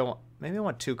 Actually, maybe I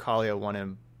want 2 Kaalia,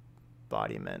 1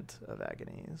 Embodiment of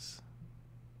Agonies.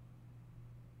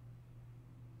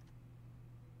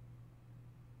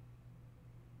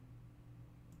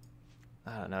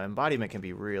 I don't know. Embodiment can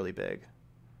be really big.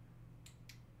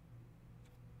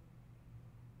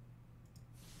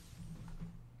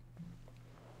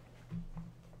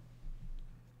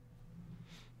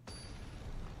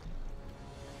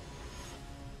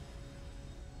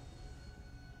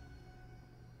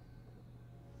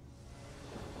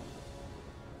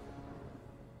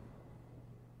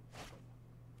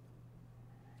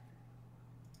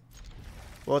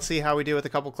 Well, let's see how we do with a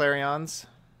couple Clarions.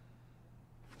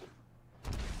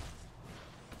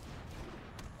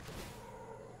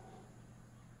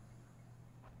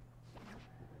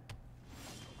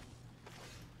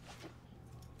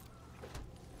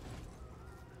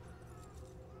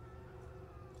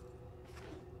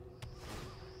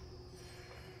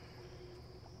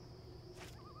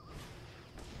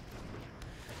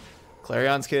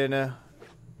 Clarions can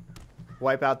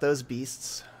wipe out those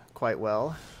beasts quite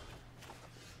well.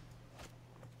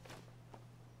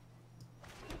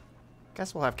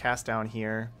 Guess we'll have Cast Down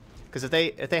here, because if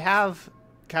they have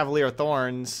Cavalier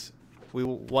Thorns, we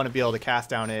want to be able to cast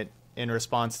down it in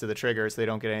response to the trigger, so they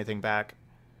don't get anything back.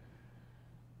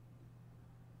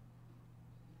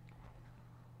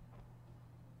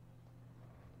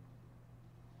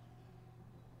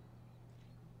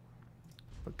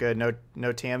 But good, no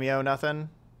Tameo, nothing.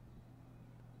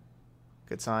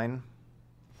 Good sign.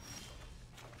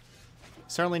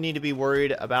 Certainly need to be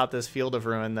worried about this Field of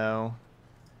Ruin, though.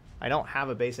 I don't have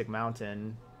a basic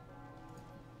mountain.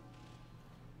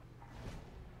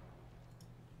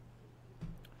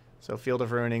 So Field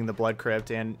of Ruining the Blood Crypt,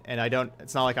 and I don't...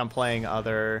 It's not like I'm playing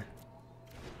other...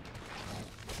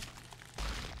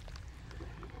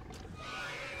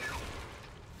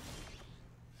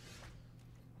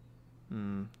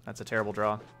 That's a terrible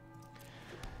draw.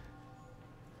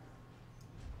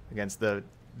 Against the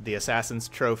Assassin's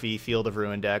Trophy Field of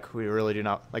Ruin deck, we really do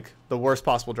not... Like, the worst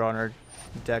possible draw in our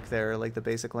deck there, like the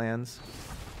basic lands.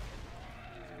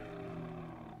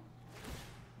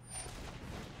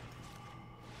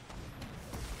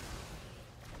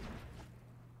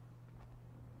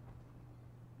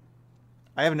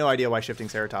 I have no idea why Shifting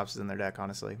Ceratops is in their deck,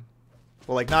 honestly.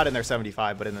 Well, like, not in their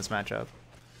 75, but in this matchup.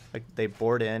 Like, they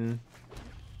board in...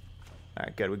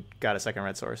 Alright, good. We got a second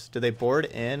red source. Did they board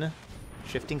in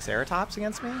Shifting Ceratops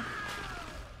against me?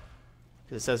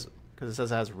 Because it says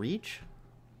it has reach?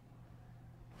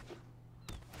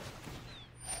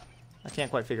 I can't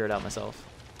quite figure it out myself.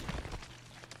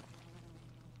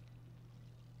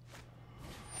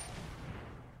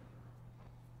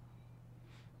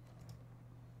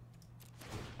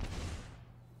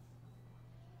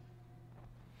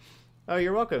 Oh,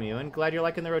 you're welcome, Ewan. Glad you're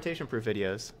liking the rotation proof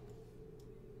videos.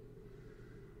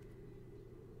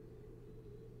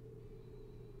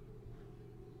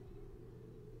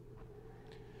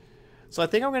 So I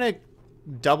think I'm going to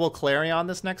double Clarion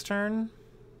this next turn.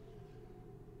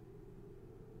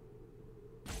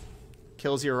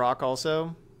 Kills your rock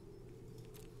also.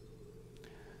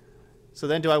 So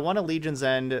then do I want a Legion's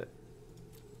End?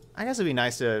 I guess it'd be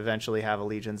nice to eventually have a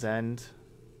Legion's End.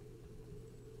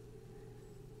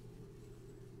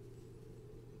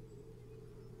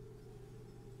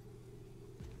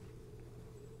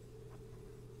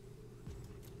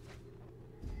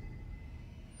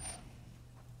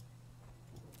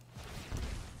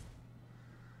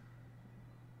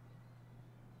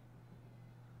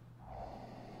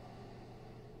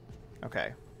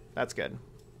 Okay, that's good.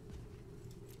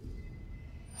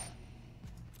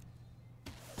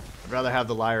 I'd rather have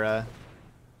the Lyra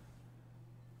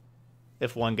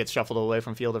if one gets shuffled away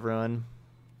from Field of Ruin.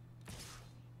 Of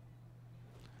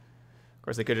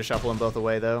course, they could just shuffle them both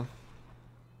away, though.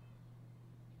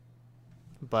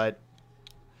 But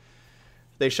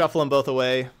they shuffle them both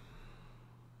away.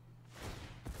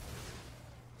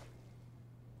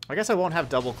 I guess I won't have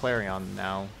double Clarion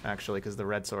now, actually, because of the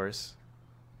red source.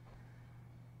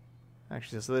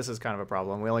 Actually, so this is kind of a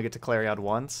problem. We only get to Clarion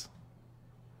once.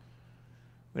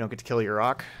 We don't get to kill your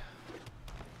rock.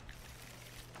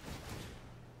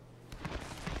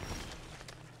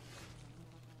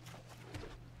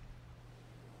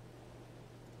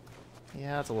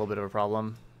 Yeah, that's a little bit of a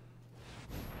problem.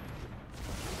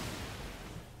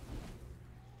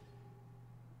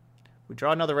 We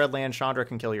draw another red land, Chandra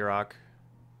can kill your rock.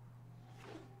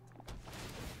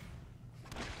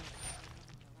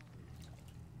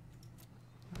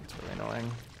 That's really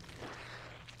annoying.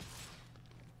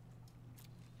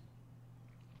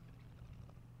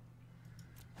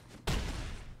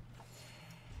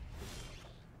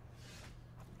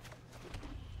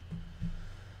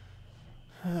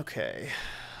 Okay.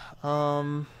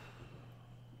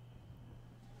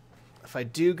 If I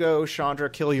do go Chandra,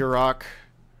 kill your rock.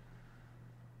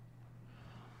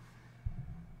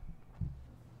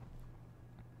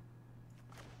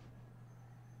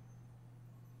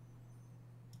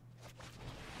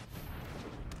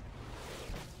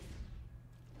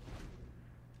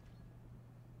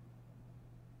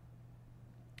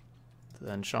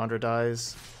 Then Chandra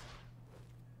dies.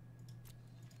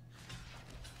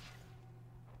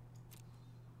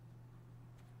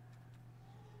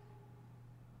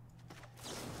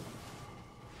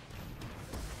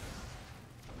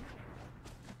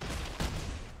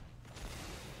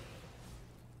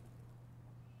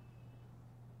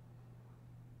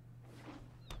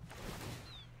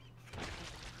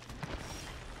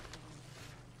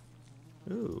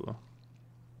 Ooh.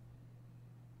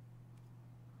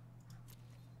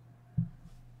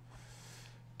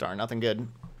 Darn, nothing good.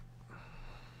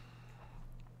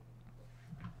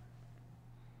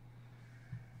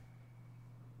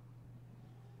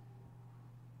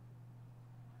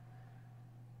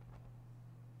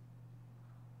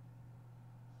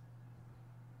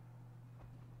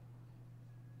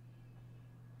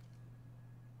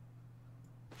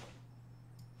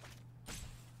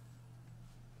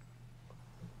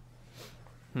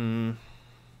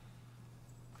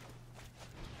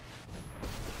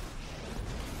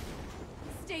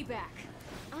 Stay back.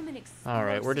 I'm an All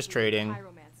right, we're just explosive trading.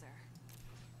 pyromancer.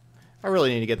 I really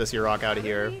need to get this Yurok out of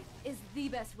here. Hurry is the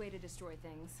best way to destroy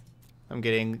things. I'm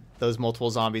getting those multiple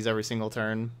zombies every single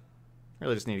turn.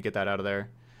 Really just need to get that out of there.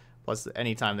 Plus,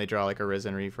 anytime they draw like a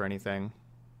Risen Reef or anything.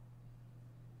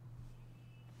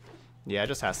 Yeah, it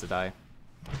just has to die.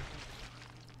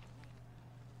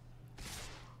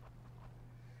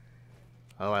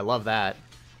 Oh, I love that.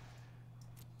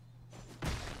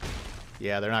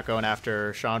 Yeah, they're not going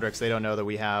after Chandrix. They don't know that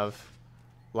we have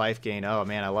life gain. Oh,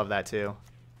 man, I love that too.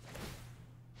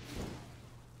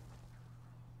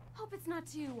 Hope it's not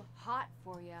too hot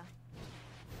for you.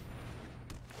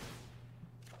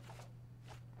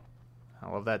 I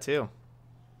love that too.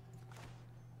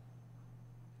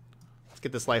 Let's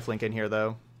get this lifelink in here,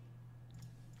 though.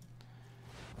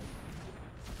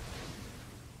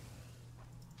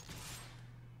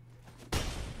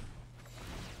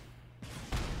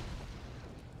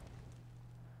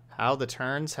 How the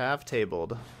turns have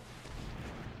tabled.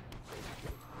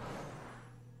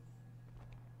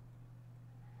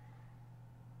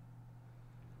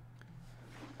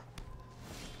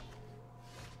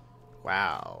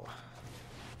 Wow.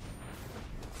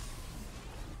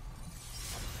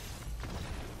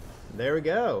 There we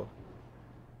go.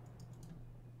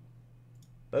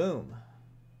 Boom.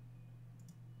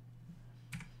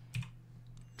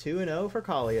 2-0 for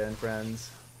Kaalia and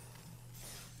Friends.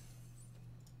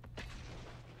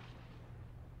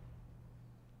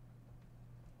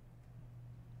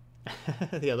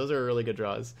 Yeah, those are really good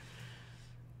draws.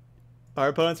 Our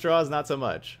opponent's draws, not so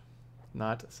much.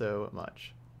 Not so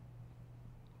much.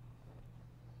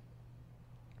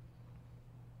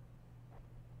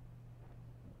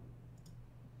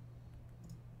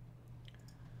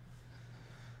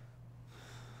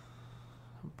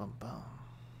 Bum, bum.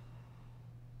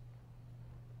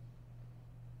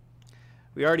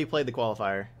 We already played the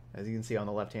qualifier, as you can see on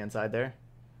the left-hand side there.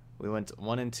 We went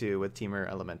 1 and 2 with Teamer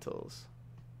Elementals.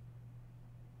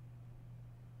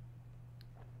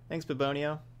 Thanks,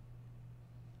 Bibonio.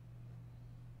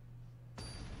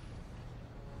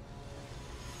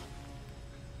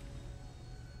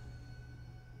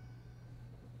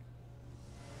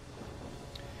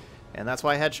 And that's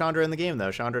why I had Chandra in the game,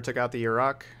 though. Chandra took out the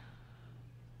Yurok.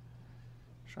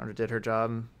 Chandra did her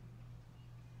job.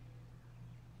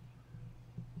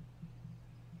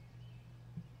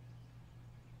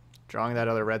 Drawing that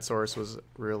other red source was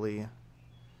really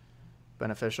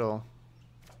beneficial.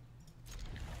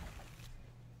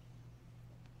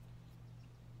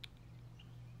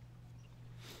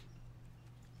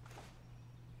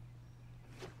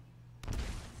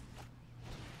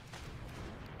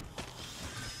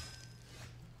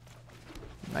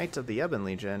 Knight of the Ebon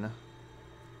Legion.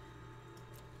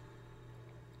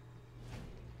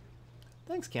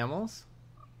 Thanks, Camels.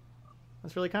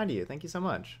 That's really kind of you. Thank you so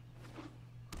much.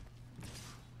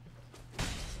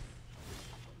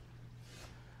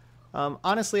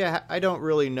 Honestly, I don't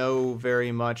really know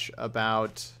very much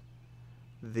about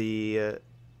the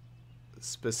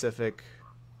specific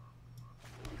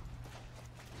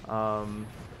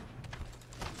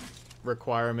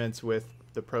requirements with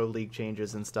the Pro League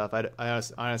changes and stuff. I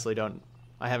honestly don't.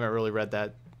 I haven't really read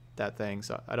that thing,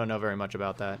 so I don't know very much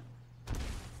about that.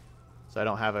 So I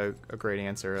don't have a great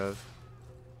answer of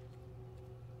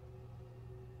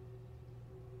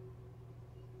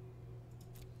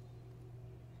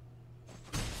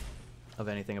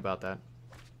anything about that.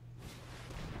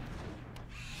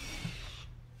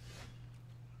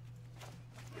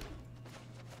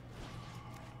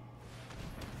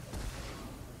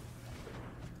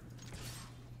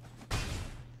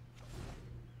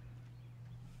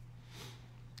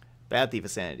 Bad Thief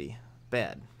of Sanity.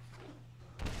 Bad.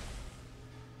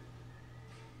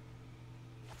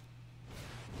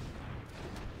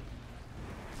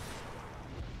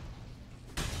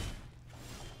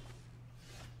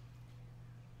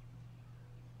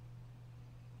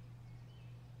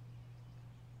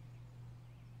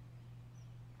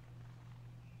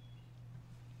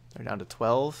 They're down to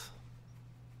 12.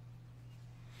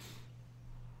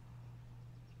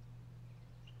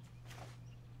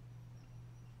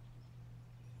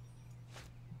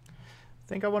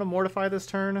 Think I want to mortify this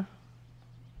turn.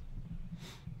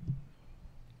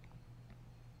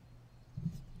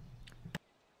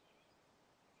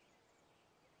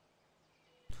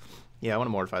 Yeah, I want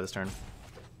to mortify this turn.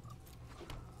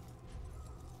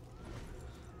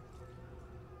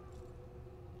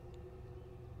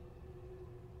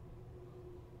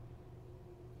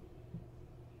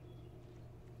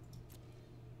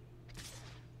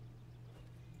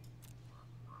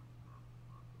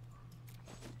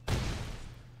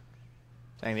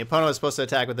 Dang, the opponent was supposed to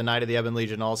attack with the Knight of the Ebon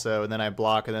Legion also, and then I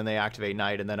block, and then they activate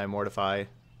Knight, and then I mortify.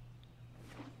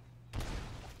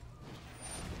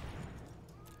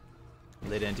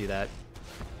 They didn't do that.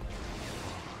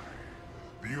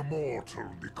 The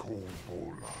immortal Nicole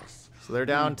Bolas. So they're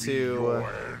down to... Your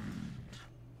end.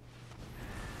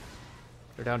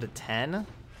 They're down to 10. Your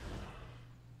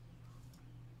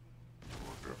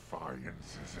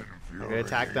defiance is I'm going to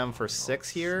attack them for 6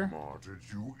 here. smarted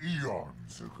you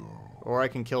eons ago. Or I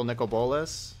can kill Nicol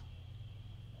Bolas.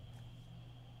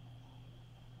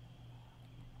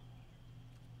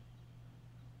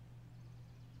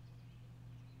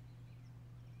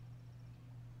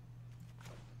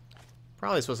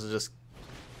 Probably supposed to just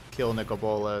kill Nicol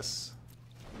Bolas.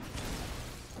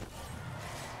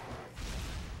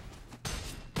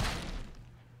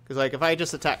 Because like if I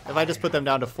just put them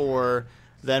down to 4,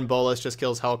 then Bolas just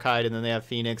kills Hellkite, and then they have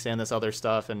Phoenix and this other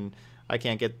stuff, and I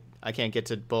can't get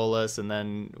to Bolas, and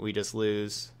then we just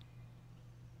lose.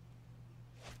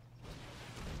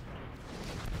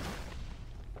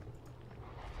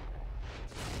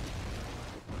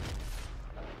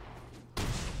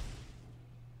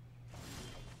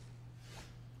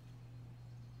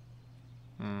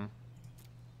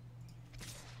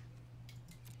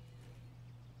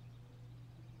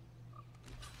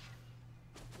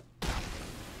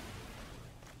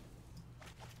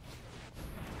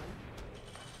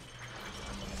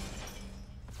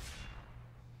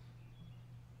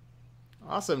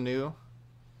 Awesome, New.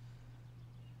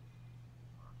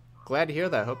 Glad to hear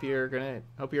that. Hope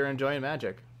you're enjoying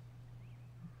Magic.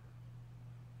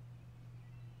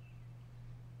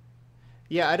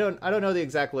 Yeah, I don't know the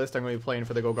exact list I'm going to be playing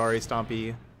for the Golgari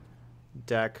Stompy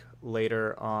deck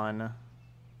later on.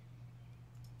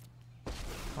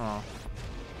 Oh.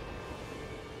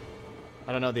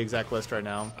 I don't know the exact list right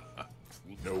now.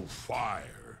 No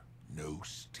fire, no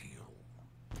steel.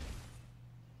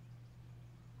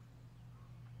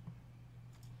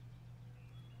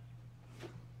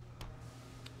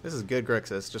 This is good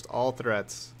Grixis, just all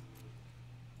threats.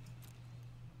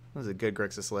 This is a good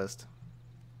Grixis list.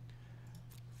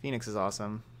 Phoenix is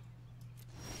awesome.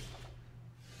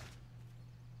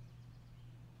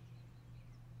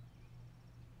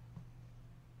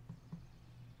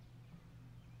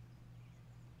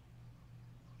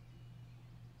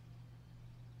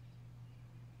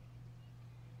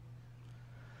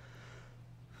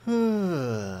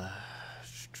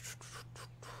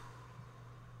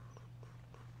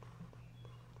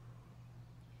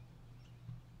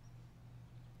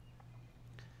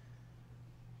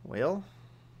 Well,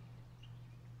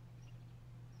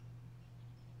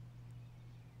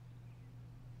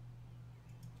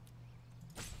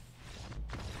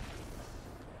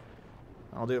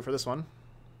 I'll do it for this one.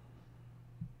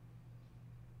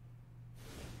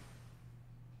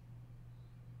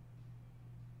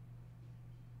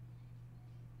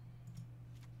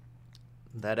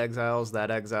 That exiles, that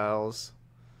exiles.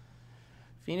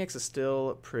 Phoenix is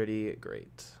still pretty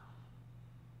great.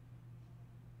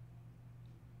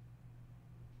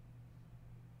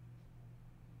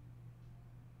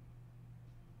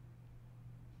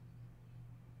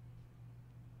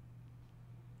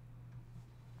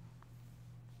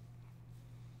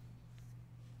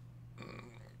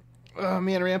 Oh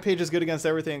man, Rampage is good against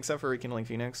everything except for Rekindling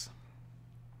Phoenix.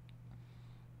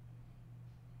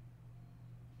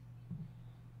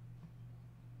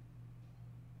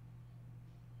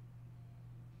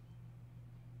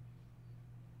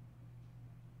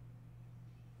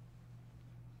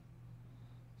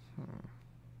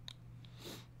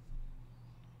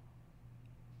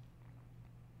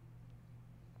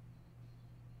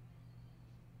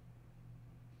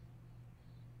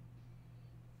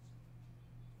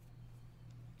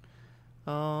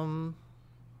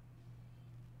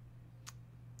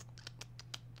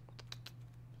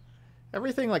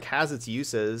 Everything like has its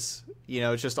uses, you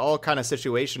know. It's just all kind of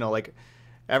situational. Like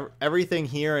everything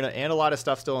here and a lot of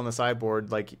stuff still on the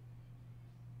sideboard. Like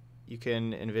you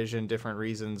can envision different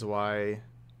reasons why,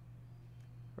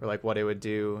 or like what it would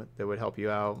do that would help you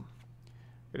out.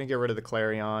 We're gonna get rid of the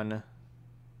Clarion,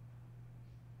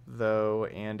 though,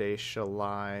 and a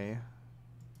Shalai.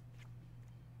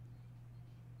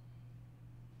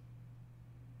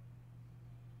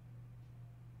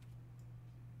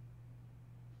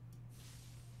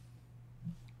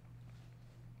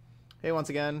 Hey, once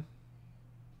again.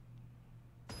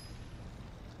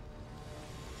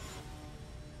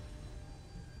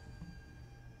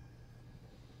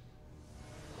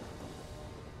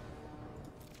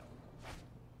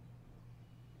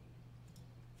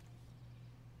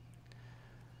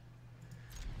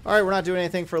 All right, we're not doing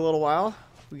anything for a little while.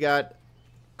 We got a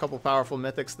couple powerful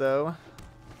mythics, though,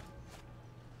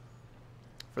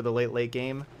 for the late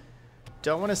game.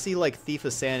 Don't want to see, like, Thief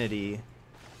of Sanity.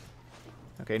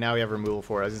 Okay, now we have removal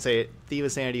for it. I was going to say, Thief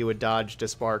of Sanity would dodge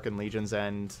Dispark and Legion's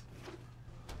End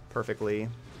perfectly.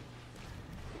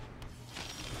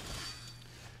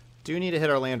 Do need to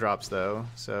hit our land drops, though,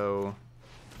 so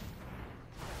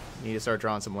need to start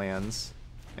drawing some lands.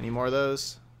 Any more of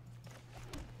those?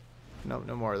 Nope,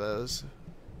 no more of those.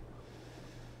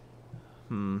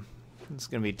 It's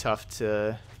going to be tough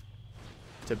to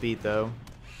beat, though.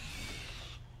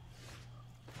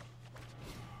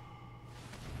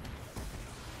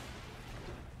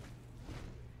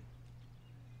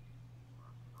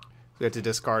 We have to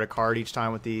discard a card each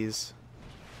time with these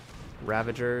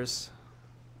Ravagers.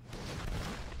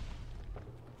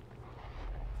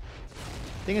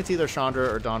 I think it's either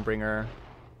Chandra or Dawnbringer.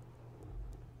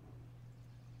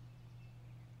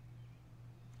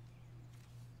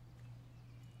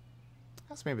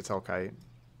 Guess maybe it's Hellkite.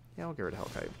 Yeah, I'll get rid of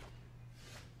Hellkite.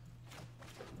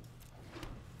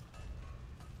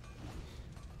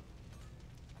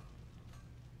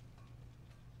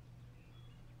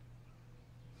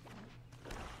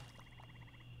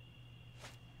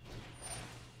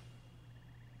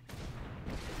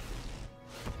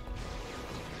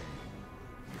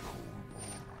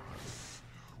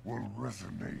 Will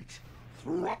resonate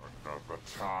throughout another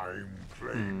time,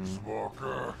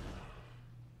 Planeswalker.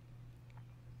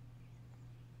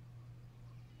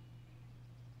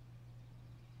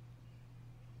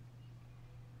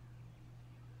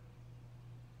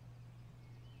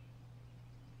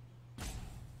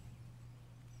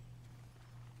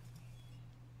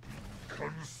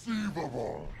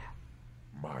 Inconceivable!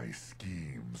 My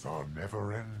schemes are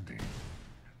never ending.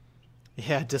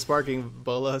 Yeah, disbarking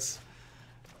Bolos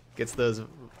gets those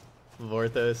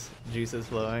Vorthos juices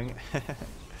flowing.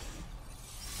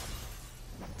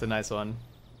 It's a nice one.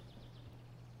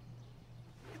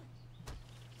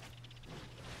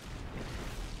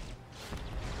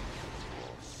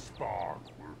 Spark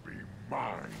will be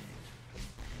mine.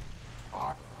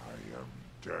 I am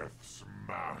Death's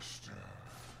master.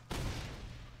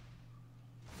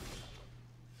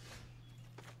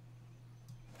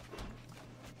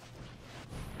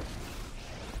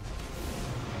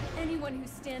 Anyone who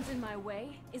stands in my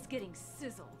way is getting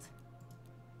sizzled.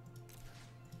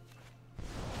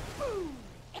 Boom!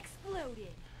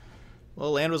 Exploded.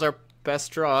 Well, land was our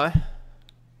best draw. I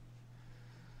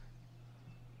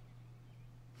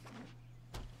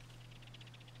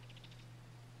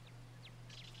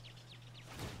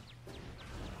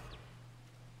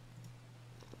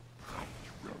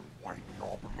will wipe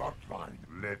your bloodline.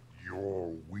 Let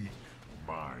your weak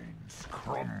minds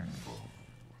crumble.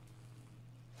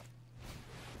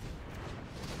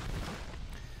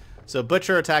 So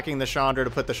Butcher attacking the Chandra to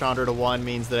put the Chandra to 1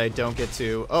 means that I don't get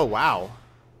to... Oh, wow.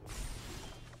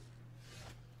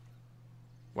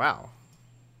 Wow.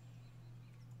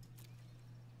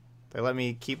 They let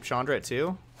me keep Chandra at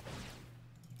 2?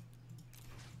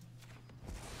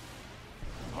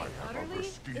 I have Utterly other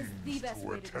is schemes the best to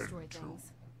way to attend destroy to.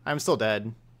 things. I'm still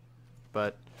dead.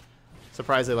 But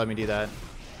surprised they let me do that.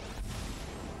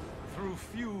 Through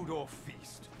feud or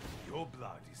feast, your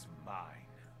blood is mine.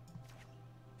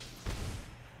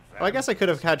 Oh, I guess I could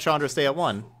have had Chandra stay at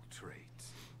 1.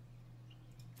 Traits.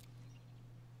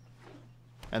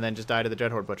 And then just die to the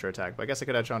Dreadhorde Butcher attack. But I guess I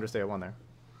could have Chandra stay at 1 there.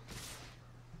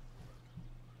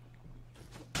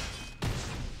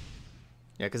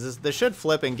 Yeah, because this should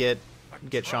flip and get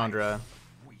Chandra.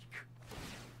 Weak.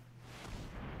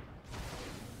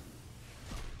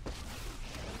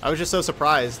 I was just so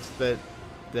surprised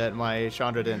that my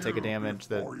Chandra didn't take a damage,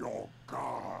 that For your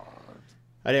god.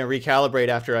 I didn't recalibrate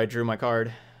after I drew my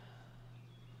card.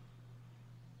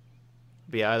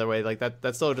 But yeah, either way, like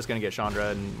that's still just gonna get Chandra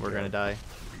and we're gonna die.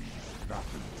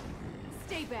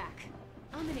 Stay back.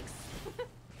 I'm an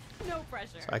no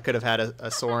pressure. I could have had a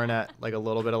Sorin at like a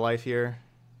little bit of life here.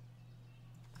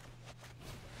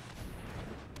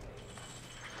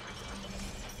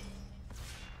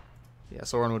 Yeah,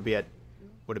 Sorin would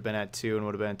have been at 2 and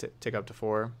would have been tick up to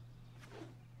 4.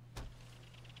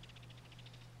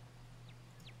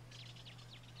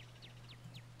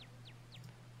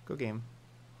 Good game.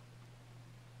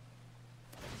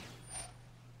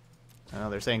 I know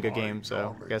they're saying good game,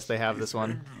 so I guess they have this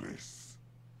one. Endless.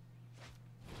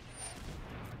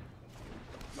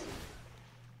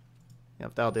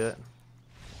 Yep, that'll do it.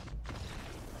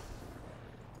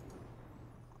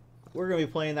 We're going to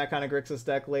be playing that kind of Grixis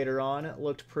deck later on. It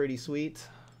looked pretty sweet.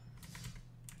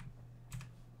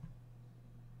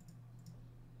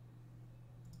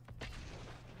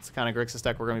 It's the kind of Grixis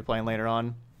deck we're going to be playing later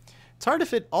on. It's hard to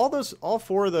fit all those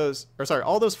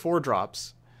 4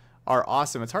 drops are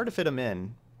awesome. It's hard to fit them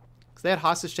in. Because they had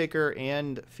Hostage Taker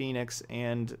and Phoenix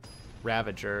and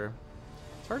Ravager.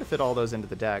 It's hard to fit all those into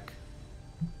the deck.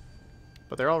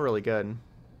 But they're all really good.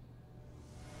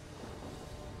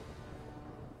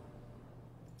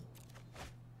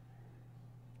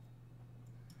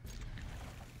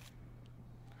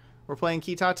 We're playing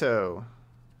Kitato.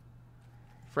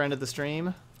 Friend of the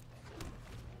stream.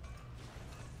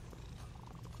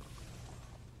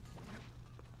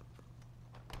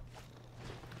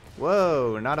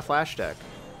 Whoa, not a flash deck.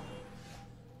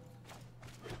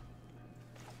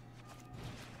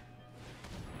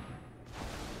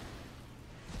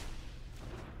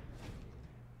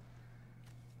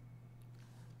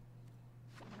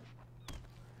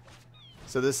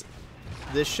 So this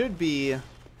should be...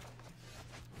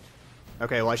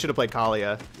 Okay, well I should have played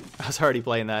Kaalia. I was already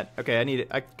playing that. Okay,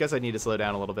 I guess I need to slow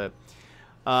down a little bit.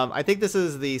 I think this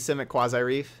is the Simic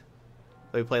Quasi-Reef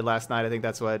that we played last night. I think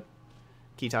that's what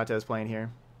Kitato is playing here.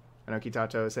 I know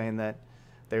Kitato is saying that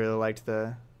they really liked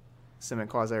the Simic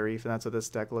Quasi-Reef, and that's what this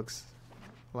deck looks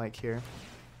like here.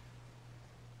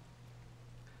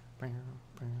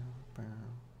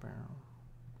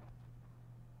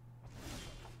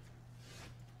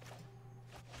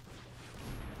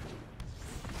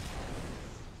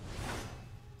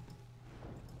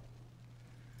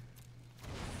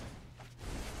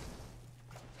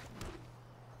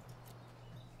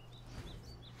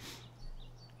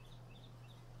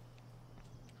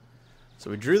 So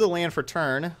we drew the land for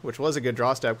turn, which was a good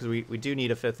draw step because we do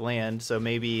need a 5th land. So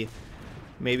maybe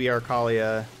our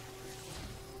Kaalia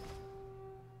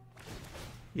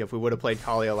if we would have played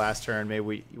Kaalia last turn,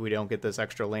 maybe we don't get this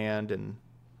extra land, and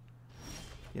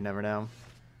you never know.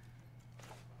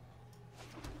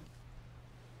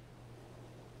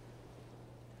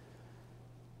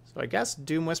 So I guess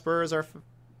Doom Whisperer is our...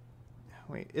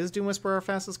 Wait, is Doom Whisperer our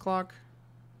fastest clock?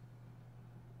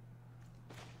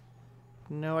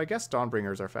 No, I guess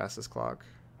Dawnbringer is our fastest clock.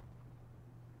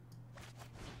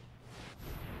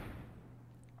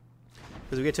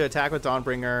 Because we get to attack with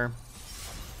Dawnbringer,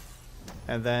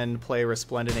 and then play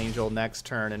Resplendent Angel next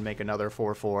turn and make another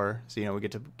 4/4. So, we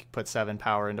get to put 7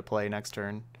 power into play next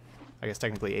turn. I guess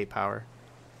technically 8 power.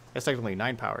 I guess technically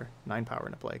 9 power. 9 power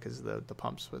into play because of the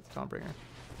pumps with Dawnbringer.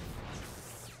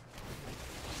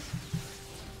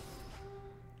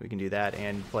 We can do that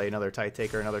and play another Tithe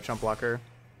Taker, another Chump Blocker.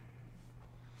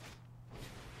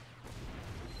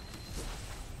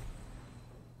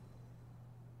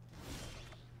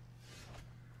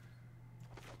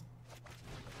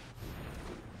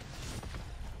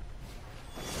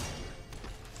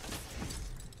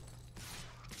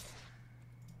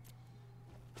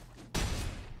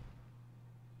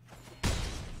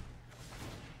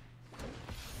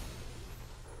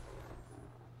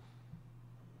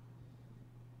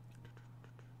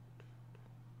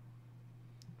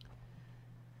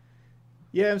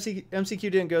 Yeah, MCQ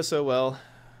didn't go so well.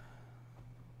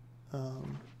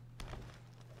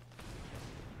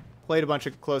 Played a bunch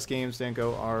of close games, didn't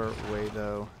go our way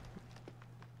though.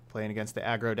 Playing against the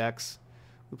aggro decks.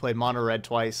 We played Mono Red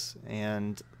twice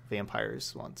and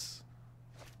Vampires once.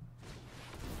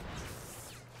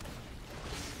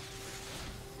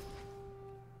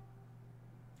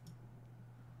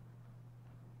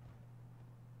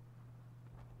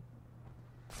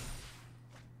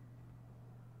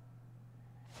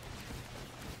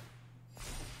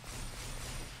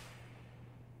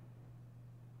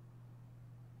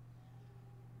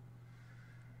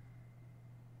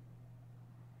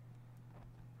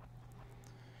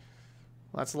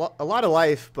 Well, that's a lot of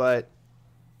life, but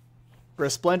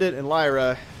Resplendent and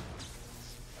Lyra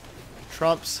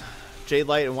trumps Jade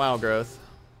Light and Wild Growth.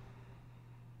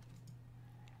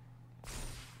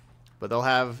 But they'll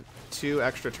have 2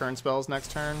 extra turn spells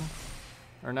next turn,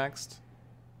 or next.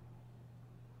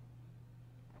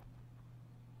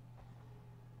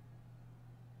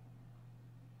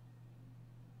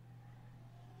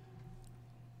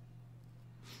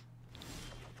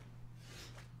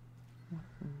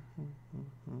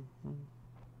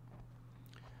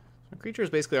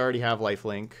 Creatures basically already have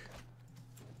lifelink.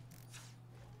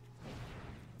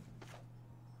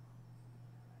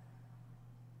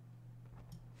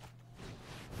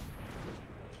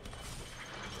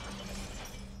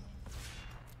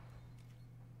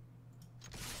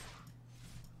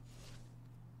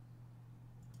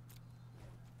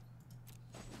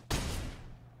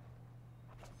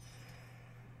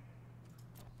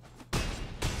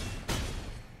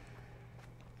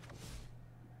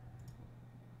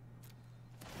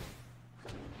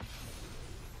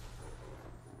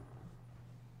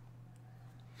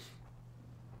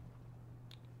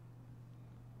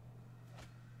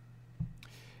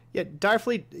 Yeah,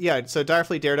 Direfleet. Yeah, so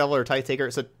Direfleet, Daredevil, or Tithe Taker.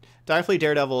 So Direfleet,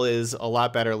 Daredevil is a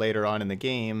lot better later on in the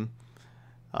game,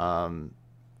 and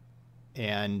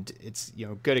it's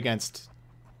good against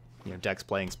decks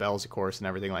playing spells, of course, and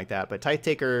everything like that. But Tithe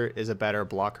Taker is a better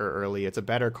blocker early. It's a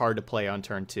better card to play on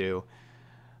turn 2.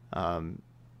 I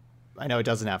know it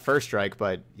doesn't have First Strike,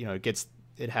 but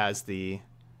it has the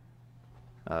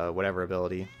whatever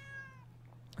ability,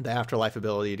 the Afterlife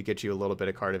ability to get you a little bit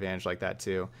of card advantage like that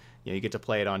too. You get to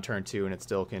play it on turn 2, and it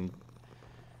still can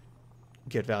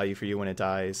get value for you when it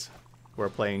dies. Where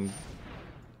playing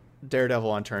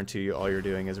Daredevil on turn 2, all you're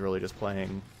doing is really just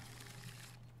playing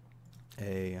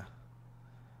a...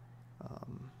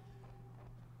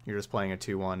 you're just playing a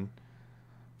 2/1.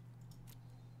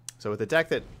 So with a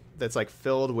deck that's like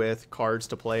filled with cards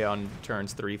to play on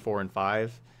turns 3, 4, and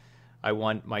 5, I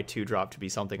want my 2-drop to be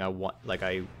something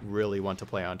I really want to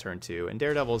play on turn 2. And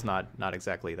Daredevil's not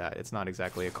exactly that. It's not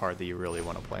exactly a card that you really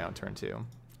want to play on turn 2.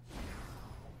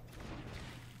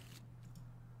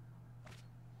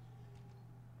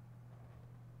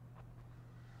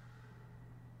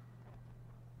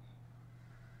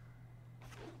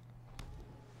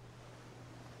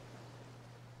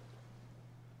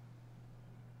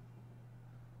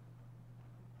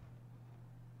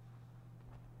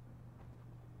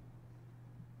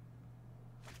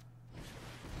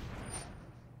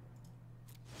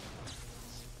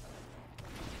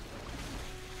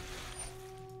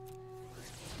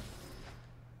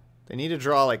 They need to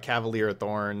draw like Cavalier of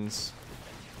Thorns.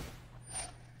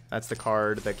 That's the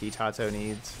card that Gitato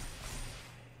needs.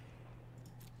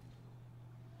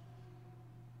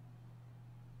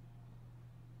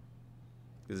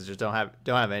 because just don't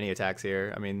have any attacks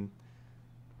here. I mean,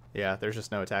 yeah, there's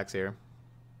just no attacks here.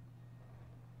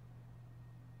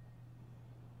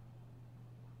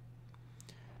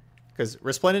 Because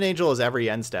Resplendent Angel is every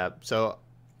end step, so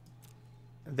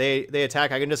they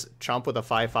attack. I can just chomp with a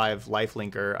 5/5 life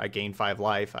linker. I gain 5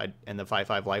 life, and the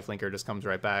 5/5 life linker just comes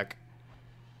right back.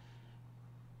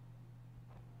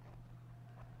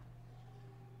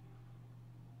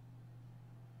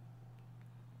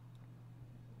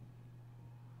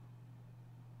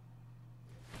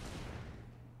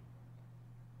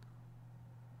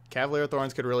 Cavalier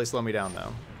Thorns could really slow me down,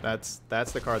 though.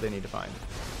 That's the card they need to find.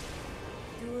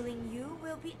 Dueling you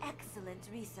will be excellent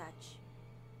research.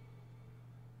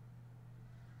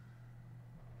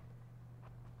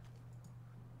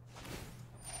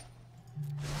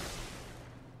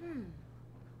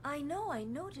 I know I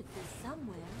noted this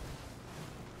somewhere.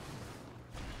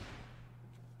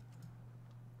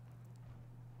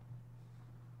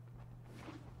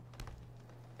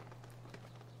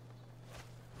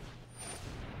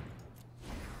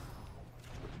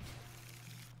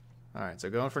 Alright, so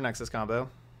going for Nexus combo.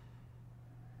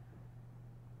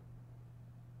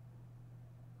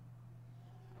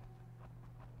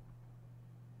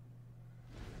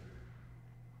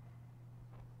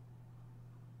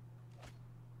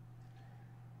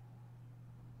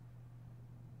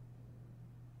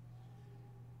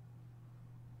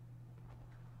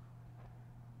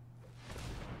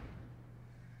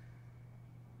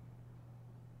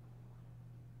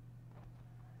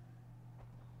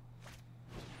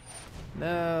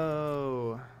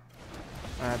 No.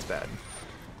 That's bad.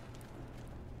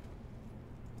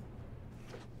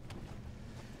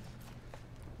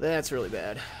 That's really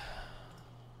bad.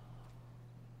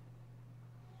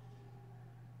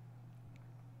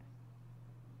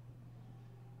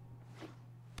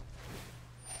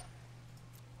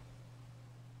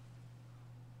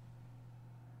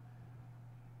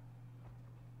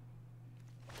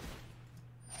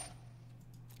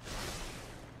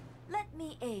 Let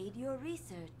me aid your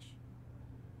research.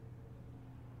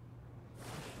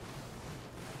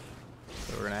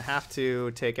 So we're gonna have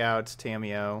to take out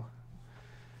Tamio.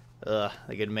 Ugh,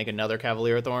 they could make another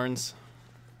Cavalier of Thorns.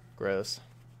 Gross.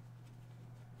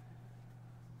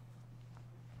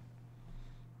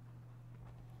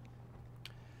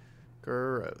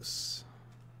 Gross.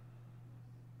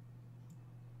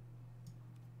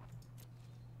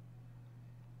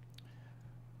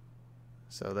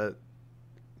 So that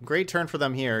great turn for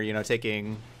them here, you know,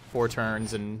 taking 4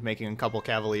 turns and making a couple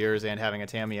Cavaliers and having a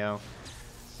Tamio.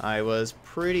 I was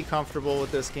pretty comfortable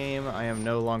with this game. I am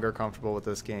no longer comfortable with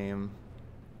this game.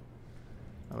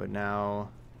 I would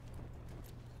now...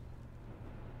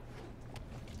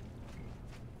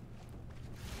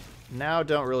 Now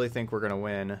don't really think we're going to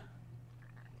win.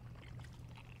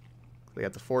 We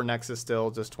got the 4 Nexus still,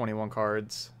 just 21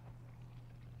 cards.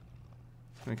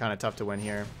 It's been kind of tough to win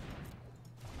here.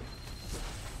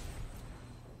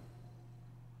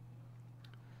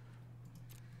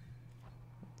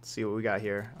 See what we got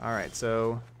here. All right,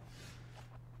 so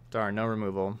darn, no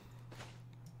removal.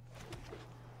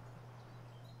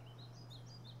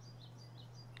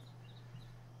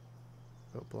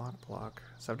 Go block.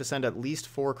 So I have to send at least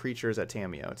 4 creatures at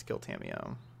Tamio to kill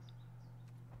Tamio.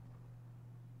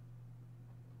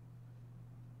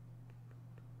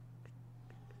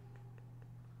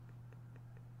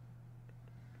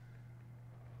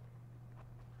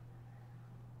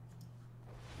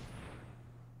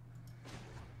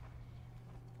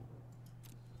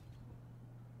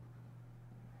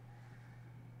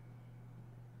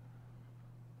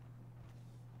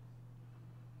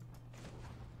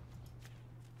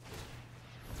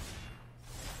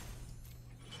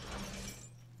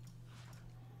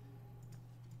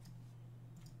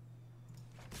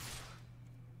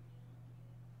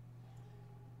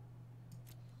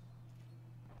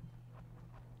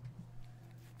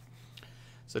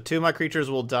 So 2 of my creatures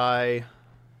will die,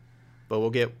 but we'll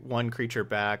get 1 creature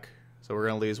back. So we're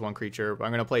going to lose 1 creature. But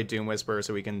I'm going to play Doom Whisper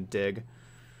so we can dig.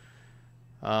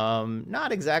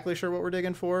 Not exactly sure what we're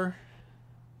digging for.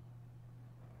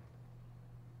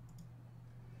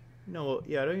 No,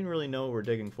 yeah, I don't even really know what we're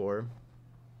digging for.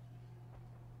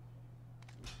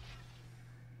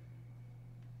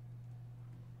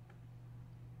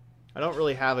 I don't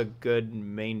really have a good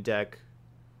main deck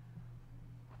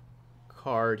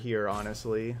card here,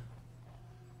 honestly,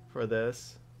 for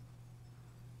this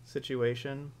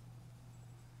situation.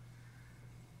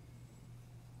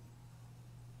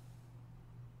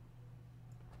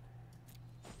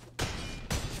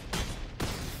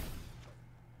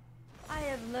 I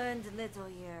have learned little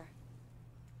here.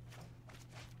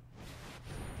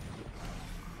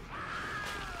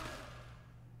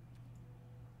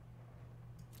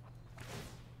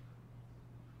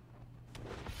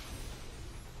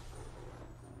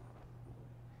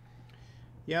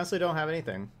 you honestly don't have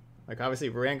anything. Like, obviously,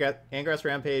 Angrass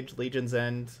Rampage, Legion's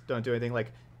End don't do anything.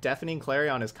 Like, Deafening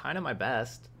Clarion is kind of my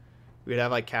best. We'd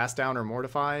have, like, Cast Down or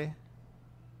Mortify,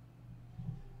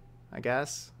 I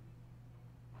guess.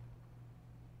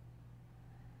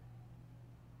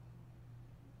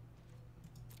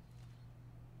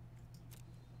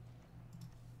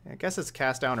 I guess it's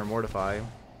Cast Down or Mortify.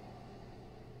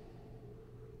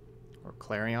 Or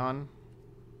Clarion.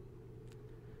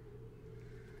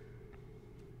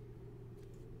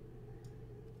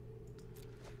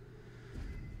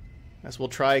 Guess we'll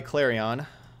try Clarion.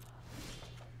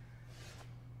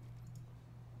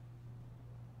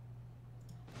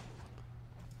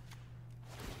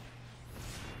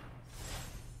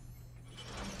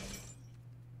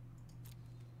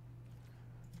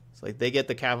 It's like they get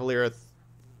the Cavalier.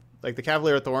 Like the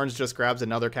Cavalier of Thorns just grabs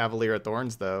another Cavalier of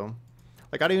Thorns though.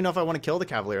 Like I don't even know if I want to kill the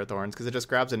Cavalier of Thorns because it just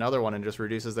grabs another one and just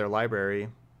reduces their library.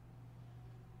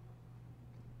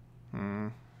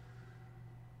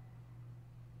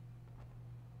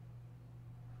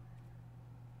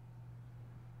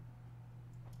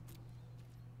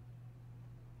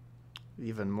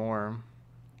 Even more.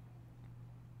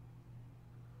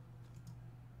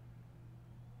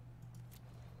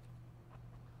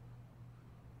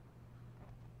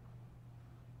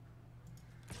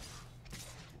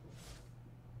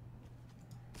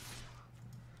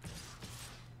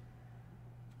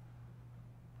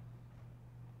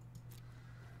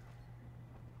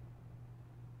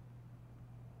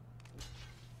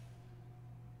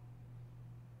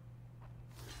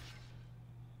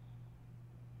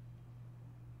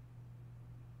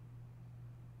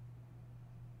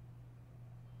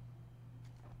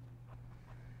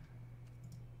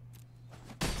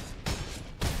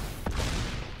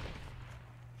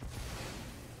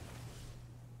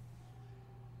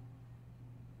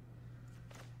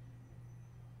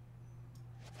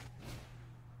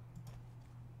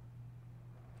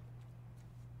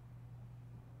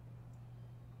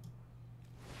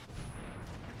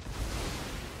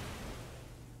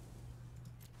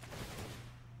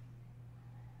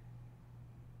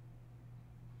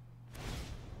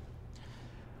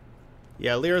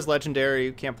 Yeah, Lyra's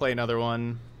legendary. Can't play another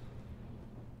one.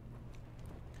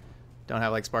 Don't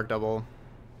have like Spark Double.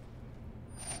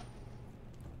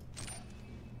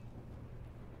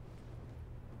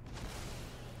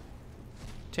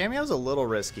 Tamiyo's a little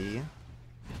risky.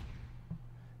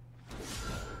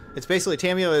 It's basically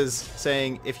Tamiyo is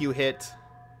saying if you hit,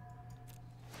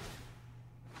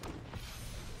 you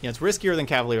know, it's riskier than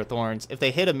Cavalier Thorns. If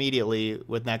they hit immediately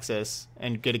with Nexus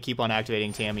and get to keep on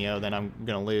activating Tamiyo, then I'm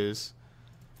gonna lose.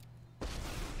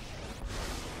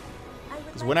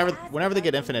 Because whenever they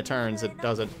get infinite turns, it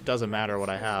doesn't matter what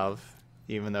I have,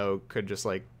 even though it could just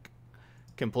like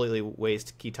completely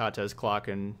waste Kitata's clock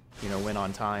and, you know, win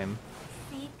on time.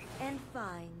 Seek and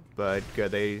find. But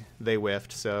good, they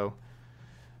whiffed, so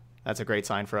that's a great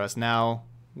sign for us. Now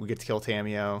we get to kill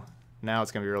Tamiyo. Now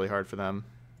it's gonna be really hard for them.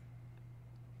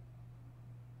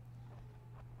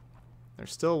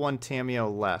 There's still one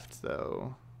Tamiyo left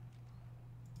though,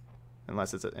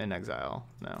 unless it's in exile.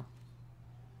 No.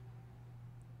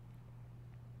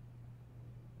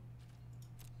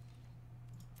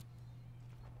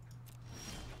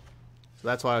 So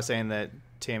that's why I was saying that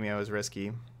Tamiyo is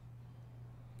risky.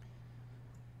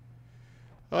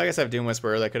 Well, I guess I have Doom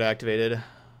Whisperer that could have activated.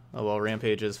 Oh well,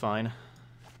 Rampage is fine.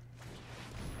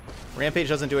 Rampage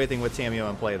doesn't do anything with Tamiyo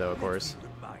in play though, of course.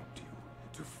 Let me remind you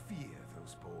to fear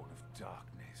those born of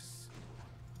darkness.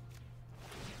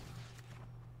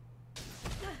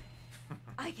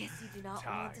 I guess you do not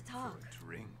Time want to talk. for a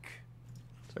drink.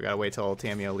 So I gotta wait till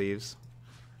Tamiyo leaves.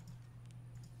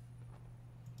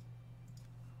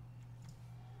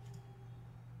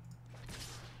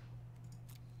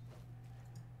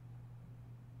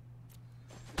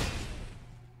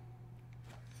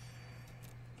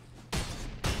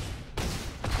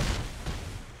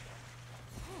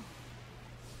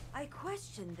 I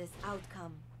question this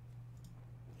outcome.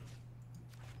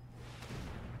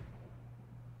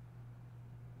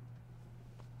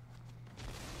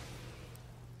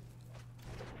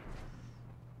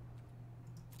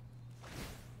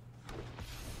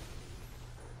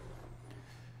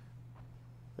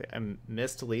 Wait, I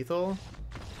missed lethal?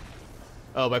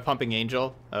 Oh, by pumping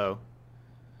Angel? Oh.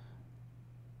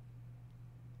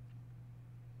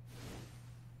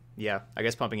 Yeah, I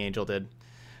guess pumping Angel did.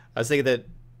 I was thinking that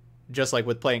just like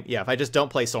with playing, yeah, if I just don't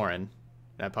play Sorin,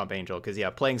 and I pump Angel, because yeah,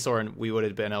 playing Sorin, we would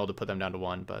have been able to put them down to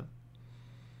 1, but.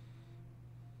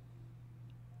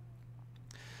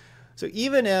 So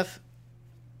even if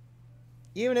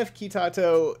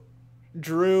Kitato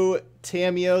drew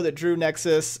Tamio, that drew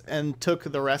Nexus, and took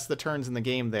the rest of the turns in the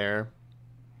game there.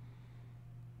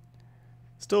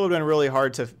 Still would have been really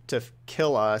hard to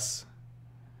kill us.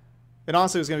 And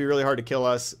also it was going to be really hard to kill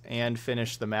us and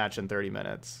finish the match in 30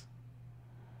 minutes.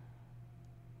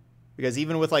 Because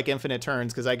even with like infinite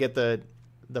turns, because I get the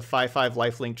 5/5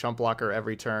 lifelink chump blocker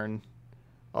every turn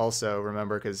also,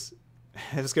 remember, because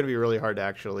it's going to be really hard to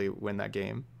actually win that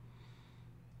game.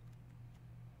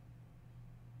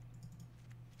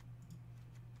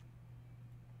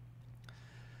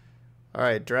 All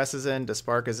right, Dress is in,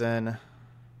 Despark is in,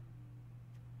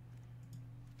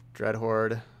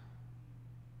 Dreadhorde,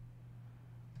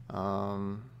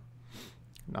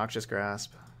 Noxious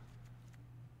Grasp.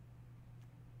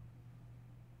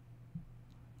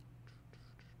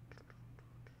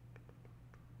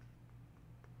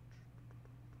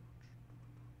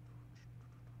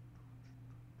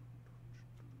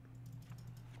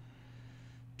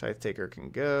 Tithe Taker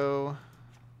can go.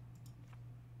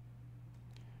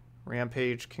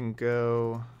 Rampage can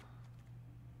go.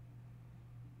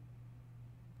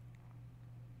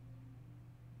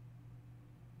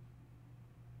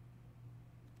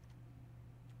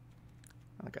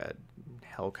 Like a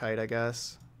Hellkite, I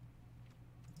guess.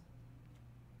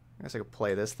 I guess I could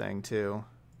play this thing too.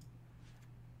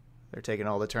 They're taking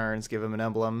all the turns, give him an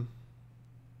emblem.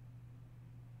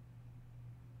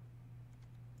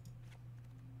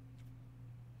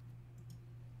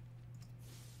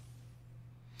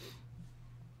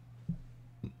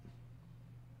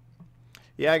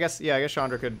 Yeah, I guess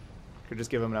Chandra could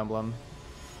just give him an emblem.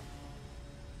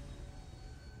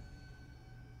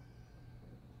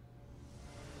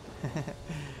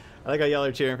 I like how y'all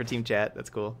are cheering for Team Chat. That's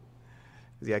cool.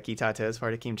 Yeah, Kitata is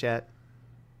part of Team Chat.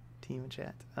 Team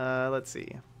Chat. Let's see.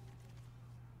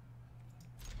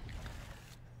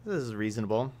 This is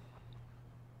reasonable.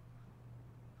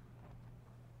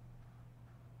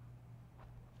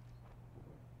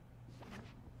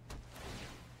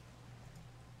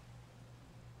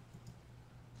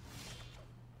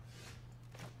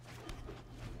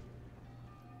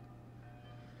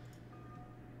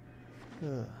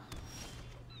 Ugh.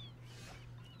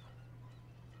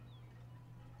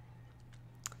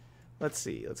 Let's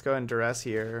see. Let's go and duress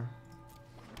here.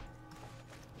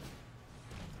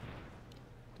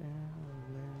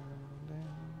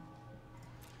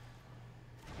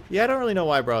 Yeah, I don't really know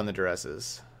why I brought in the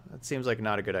duresses. That seems like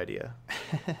not a good idea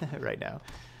right now.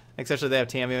 Especially they have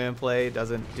Tamio in play.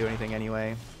 Doesn't do anything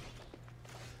anyway.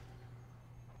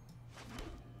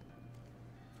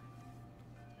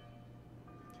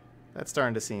 That's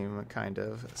starting to seem kind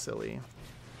of silly.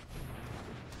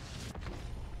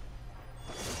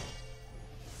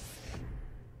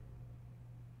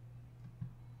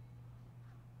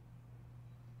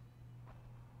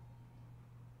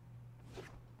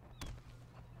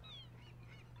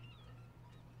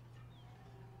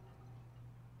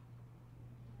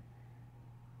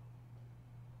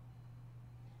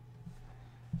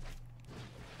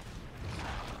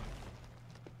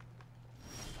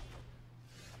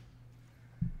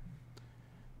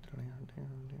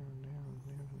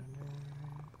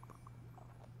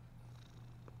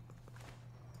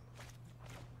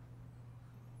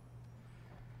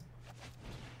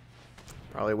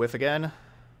 Probably whiff again.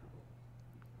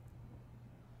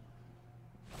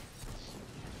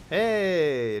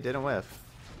 Hey, didn't whiff.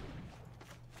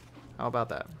 How about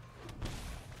that?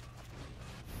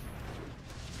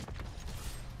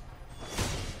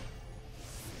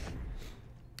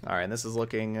 All right, and this is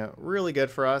looking really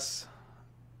good for us.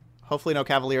 Hopefully no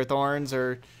Cavalier Thorns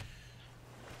or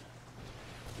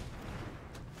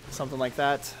something like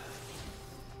that.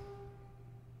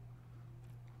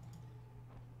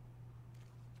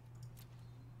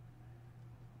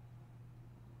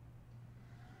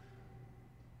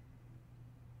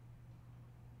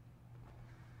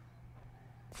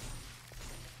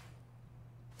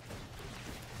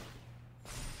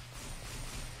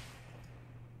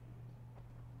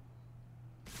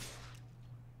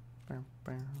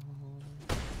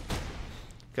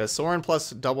 Because Soren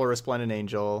plus double Resplendent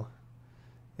Angel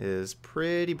is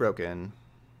pretty broken.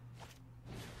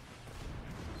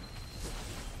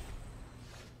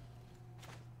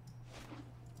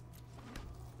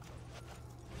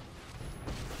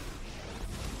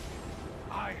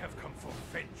 I have come for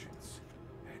vengeance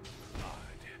and blood.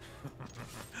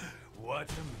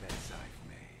 What a mess I've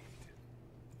made.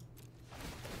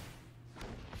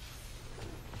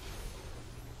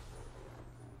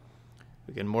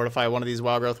 We can mortify one of these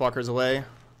Wild Growth Walkers away. Of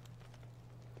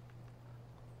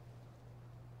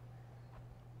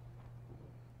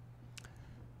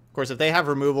course, if they have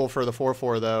removal for the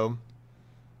 4/4, though,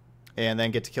 and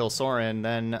then get to kill Soren,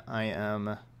 then I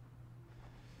am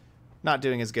not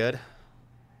doing as good,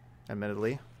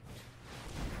 admittedly.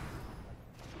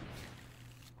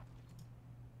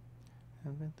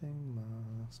 Everything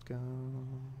must go.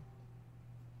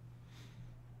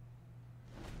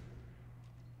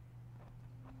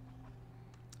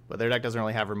 But their deck doesn't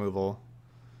really have removal,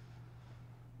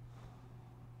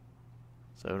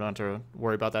 so don't have to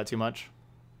worry about that too much.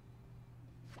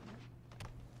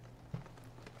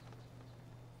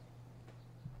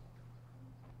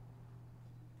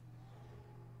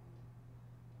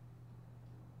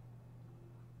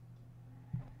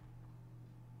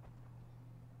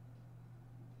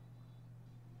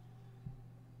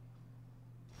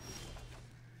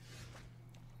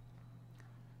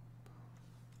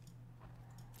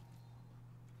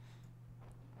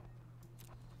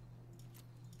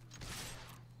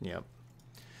 Yep.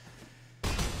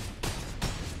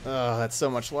 Oh, that's so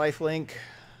much lifelink.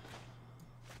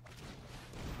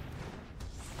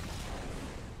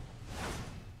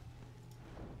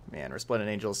 Man, Resplendent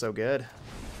Angel is so good.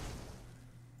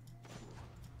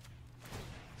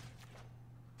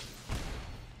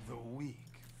 The weak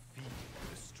feed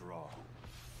the strong.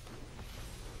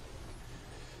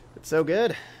 It's so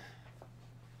good.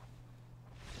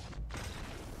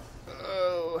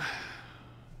 Oh.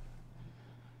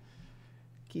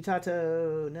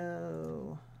 Kitato,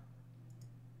 no.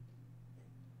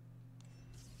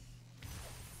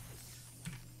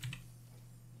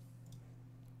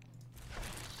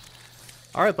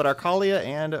 All right, but our Kaalia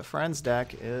and Friends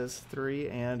deck is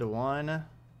 3-1.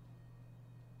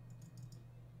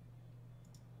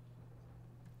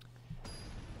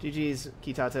 GG's,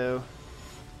 Kitato.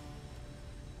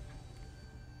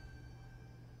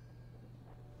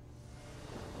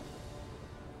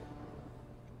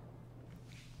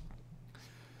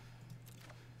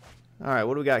 All right,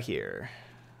 what do we got here?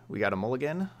 We got a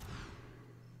mulligan.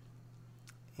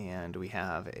 And we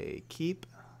have a keep.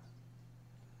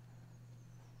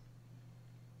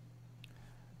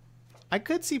 I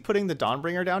could see putting the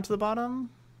Dawnbringer down to the bottom.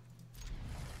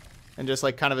 And just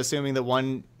like kind of assuming that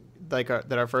one, like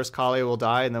that our first Kaalia will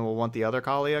die and then we'll want the other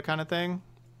Kaalia kind of thing.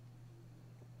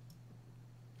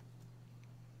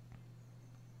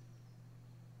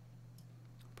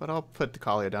 But I'll put the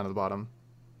Kaalia down to the bottom.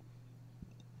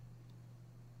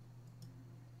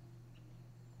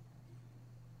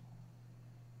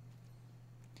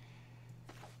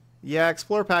 Yeah,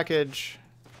 Explore package.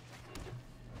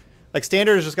 Like,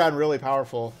 Standard has just gotten really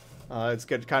powerful. It's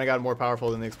kind of gotten more powerful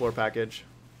than the Explore package.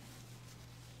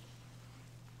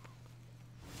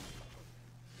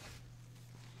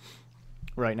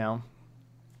 Right now.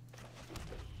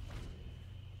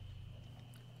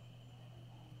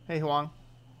 Hey, Huang.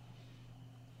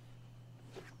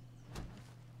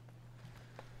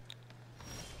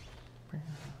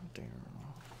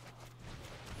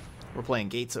 We're playing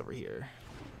Gates over here.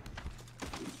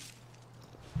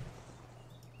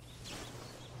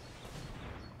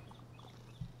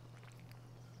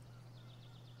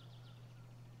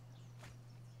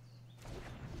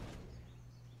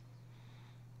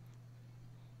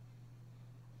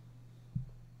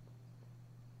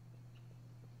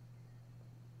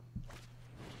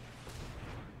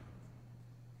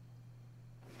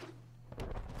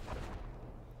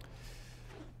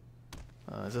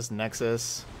 Is this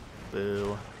Nexus?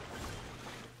 Boo.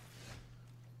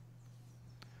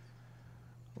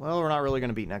 Well, we're not really going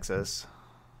to beat Nexus.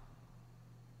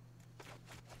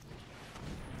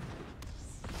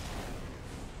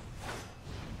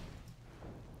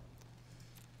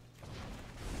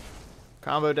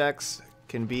 Combo decks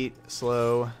can beat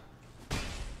slow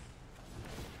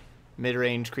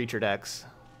mid-range creature decks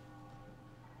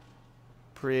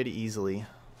pretty easily.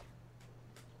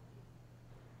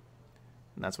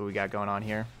 And that's what we got going on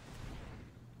here.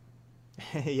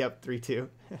 Yep, 3-2.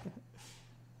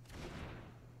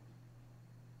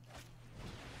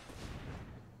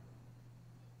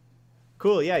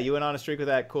 Cool, yeah, you went on a streak with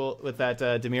that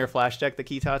Dimir flash deck that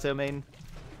Kitato made.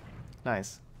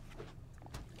 Nice.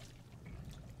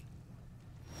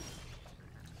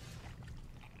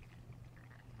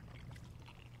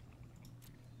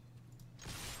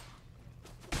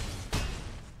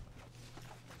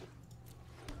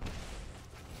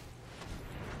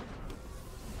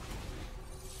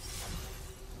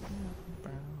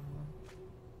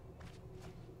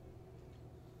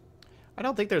 I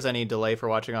don't think there's any delay for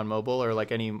watching on mobile, or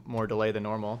like any more delay than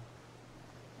normal.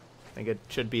 I think it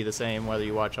should be the same whether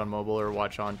you watch on mobile or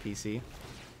watch on PC.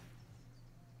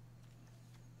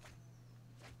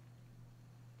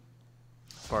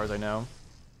 As far as I know.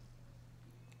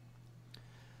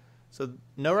 So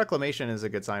no reclamation is a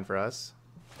good sign for us.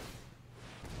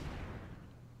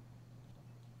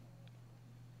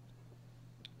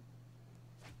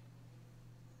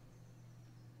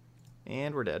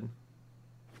 And we're dead.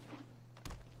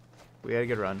 We had a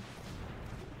good run.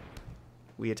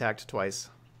 We attacked twice.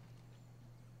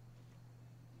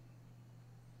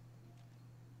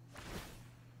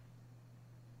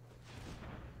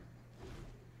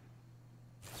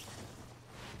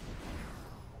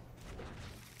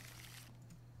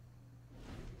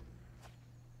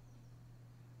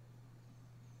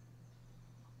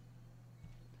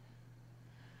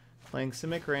 Playing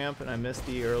Simic Ramp, and I missed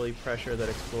the early pressure that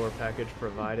Explorer package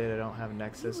provided. I don't have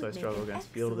Nexus, so I struggle against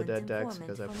Field of the Dead decks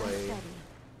because I play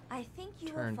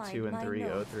turn 2 and 3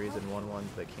 O3s and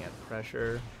 1/1s that can't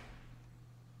pressure.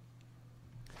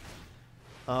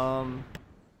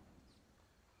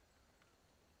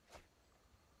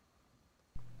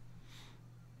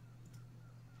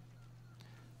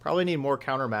 Probably need more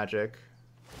counter magic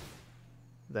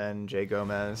than Jay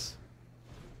Gomez.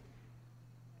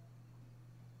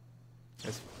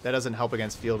 That doesn't help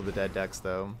against Field of the Dead decks,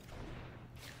 though.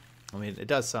 I mean, it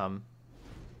does some.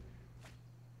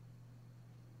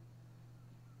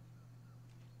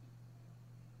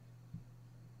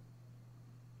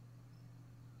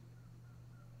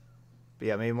 But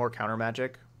yeah, maybe more counter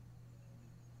magic.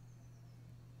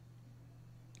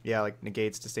 Yeah, like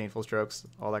negates, disdainful strokes,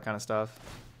 all that kind of stuff.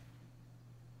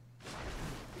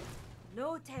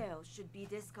 No tail should be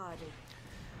discarded.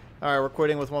 Alright, we're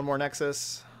quitting with one more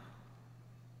Nexus.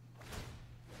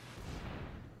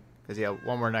 Because, yeah,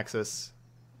 one more Nexus.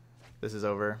 This is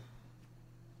over.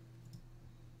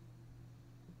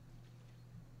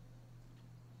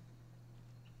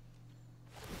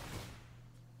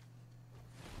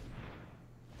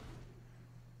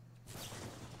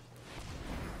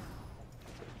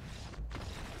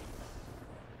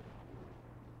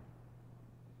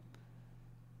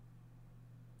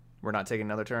 We're not taking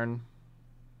another turn.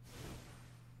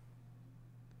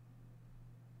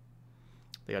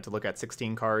 They got to look at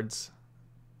 16 cards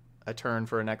a turn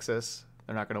for a Nexus.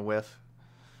 They're not going to whiff.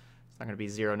 It's not going to be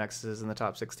 0 Nexuses in the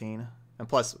top 16. And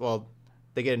plus, well,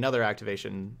 they get another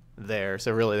activation there.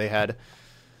 So really they had...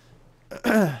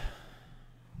 They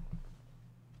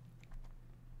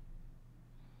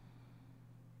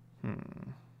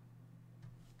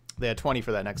had 20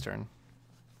 for that next turn.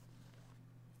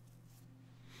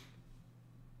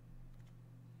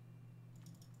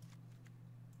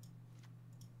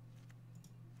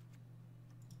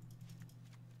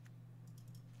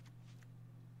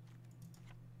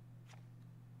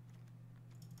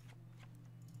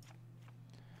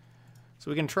 So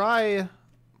we can try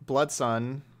Blood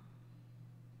Sun.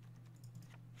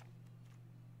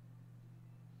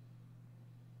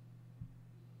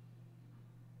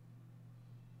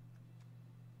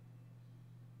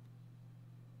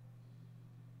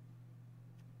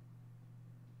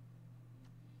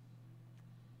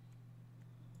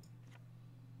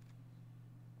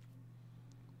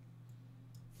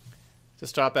 To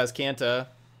stop as Kanta.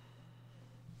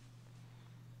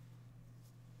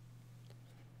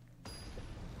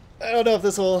 I don't know if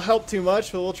this will help too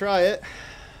much, but we'll try it.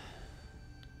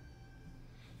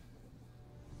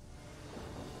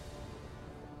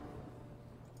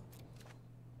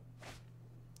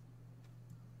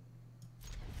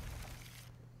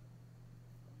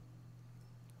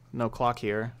 No clock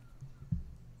here.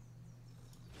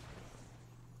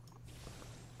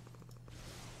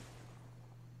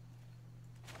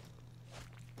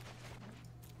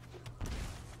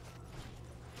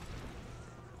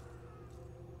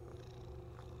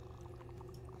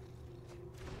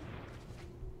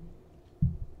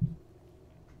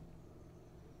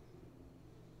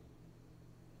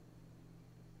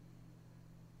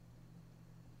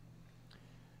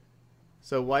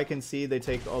 So Y can see they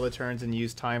take all the turns and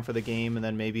use time for the game, and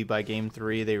then maybe by game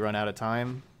 3 they run out of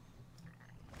time.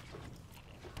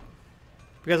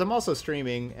 Because I'm also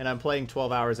streaming and I'm playing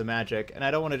 12 hours of Magic, and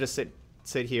I don't want to just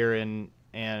sit here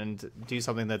and do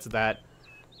something that's that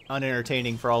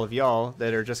unentertaining for all of y'all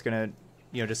that are just gonna,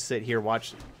 you know, just sit here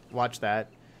watch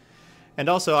that. And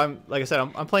also, like I said,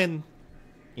 I'm playing,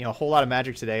 you know, a whole lot of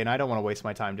Magic today, and I don't want to waste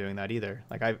my time doing that either.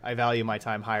 Like, I value my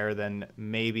time higher than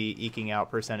maybe eking out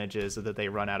percentages so that they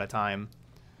run out of time.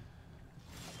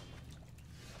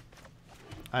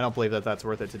 I don't believe that that's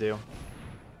worth it to do.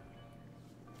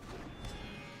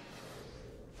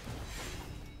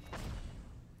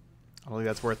 I don't think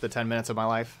that's worth the 10 minutes of my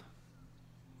life.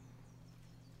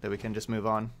 That we can just move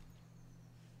on.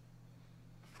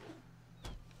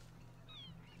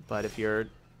 But if you're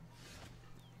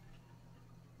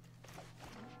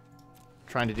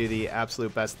trying to do the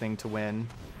absolute best thing to win,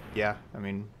 yeah, I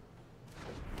mean,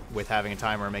 with having a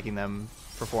timer, making them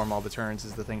perform all the turns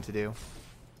is the thing to do.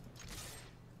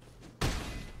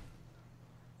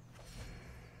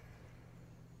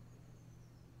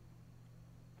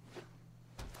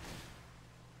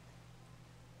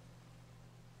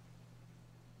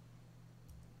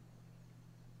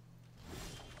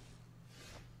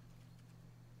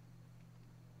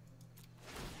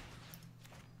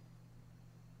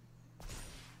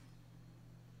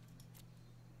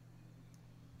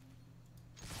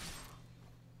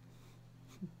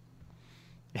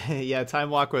 Yeah, Time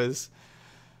Walk was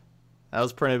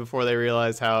printed before they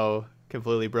realized how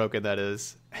completely broken that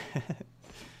is.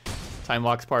 Time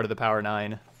Walk's part of the Power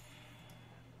 9.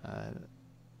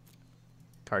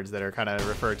 Cards that are kind of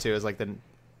referred to as like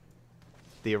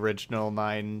the original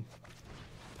 9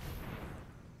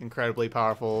 incredibly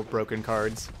powerful broken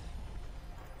cards.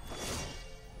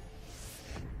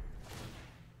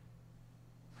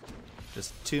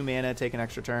 Just 2 mana, take an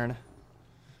extra turn.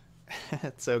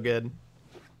 It's so good.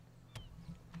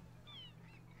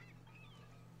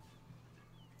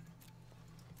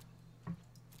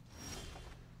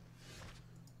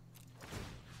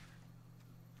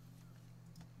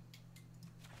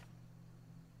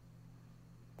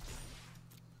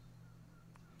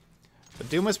 The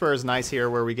Doom Whisperer is nice here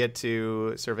where we get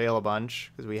to surveil a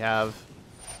bunch because we have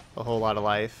a whole lot of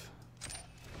life.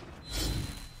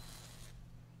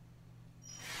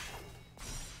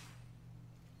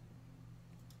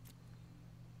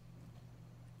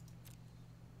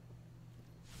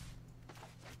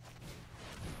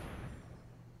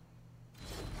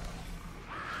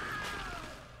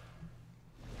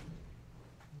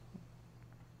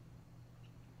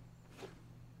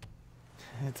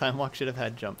 Time Walk should have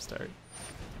had Jump Start.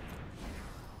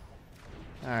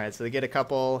 Alright, so they get a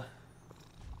couple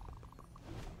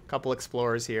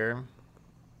explorers here.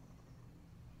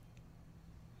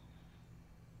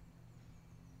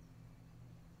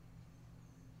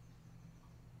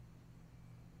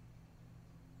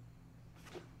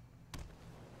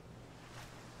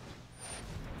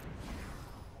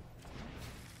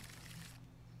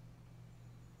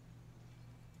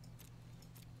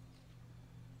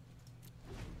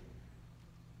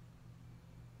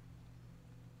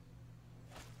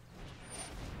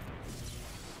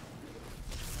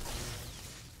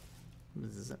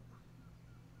 Zzz.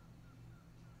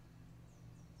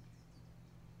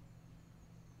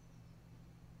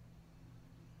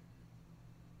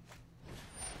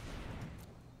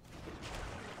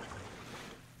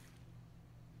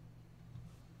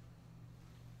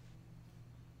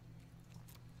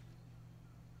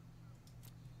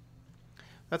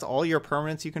 That's all your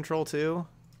permanents you control too?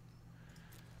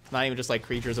 It's not even just like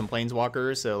creatures and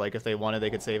planeswalkers, so like if they wanted they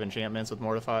could save enchantments with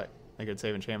Mortify. They could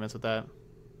save enchantments with that.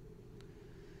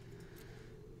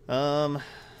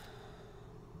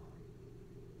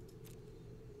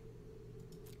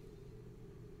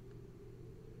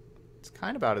 It's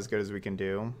kind of about as good as we can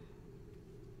do.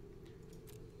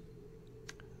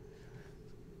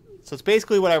 So it's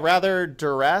basically, would I rather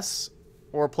Duress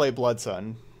or play Blood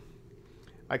Sun?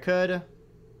 I could,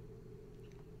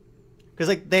 because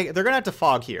like they're gonna have to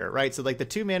Fog here, right? So like the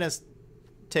 2 mana's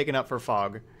taken up for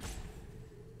Fog.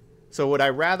 So would I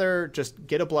rather just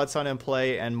get a Blood Sun in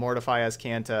play and Mortify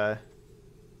Azcanta,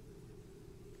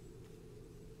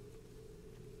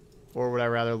 or would I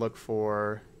rather look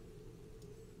for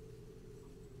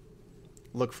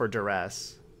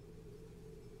Duress?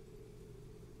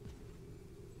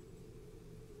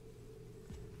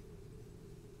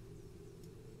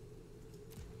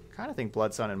 Kind of think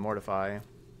Blood Sun and Mortify.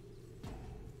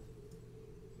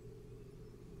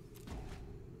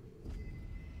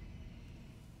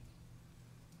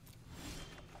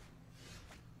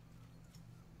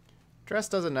 Dress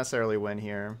doesn't necessarily win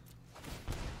here.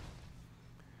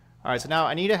 Alright, so now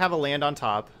I need to have a land on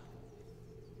top.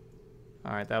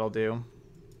 Alright, that'll do.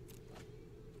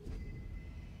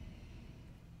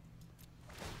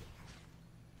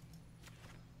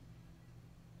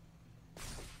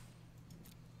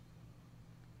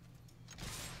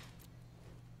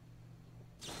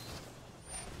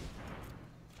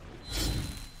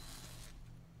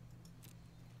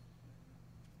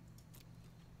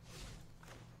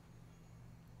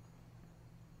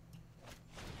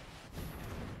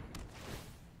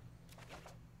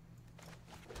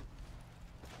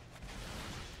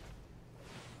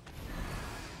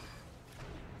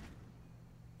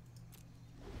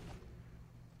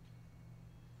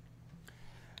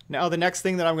 Now the next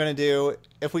thing that I'm going to do,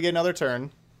 if we get another turn,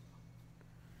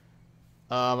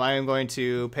 I am going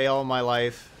to pay all my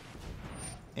life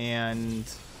and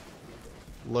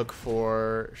look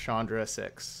for Chandra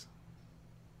 6.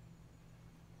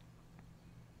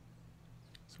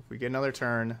 So if we get another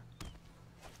turn,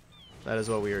 that is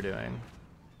what we are doing.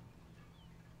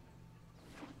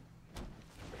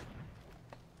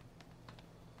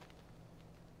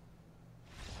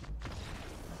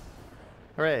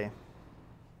 Hooray.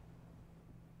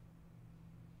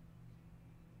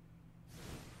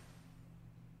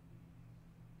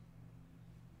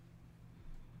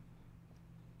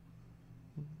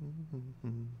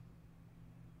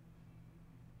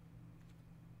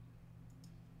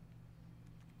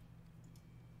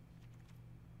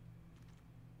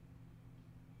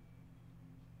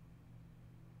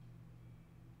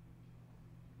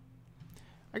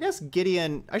 I guess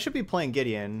Gideon... I should be playing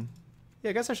Gideon. Yeah,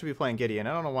 I guess I should be playing Gideon.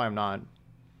 I don't know why I'm not.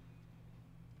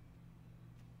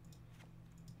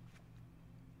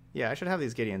 Yeah, I should have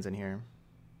these Gideons in here.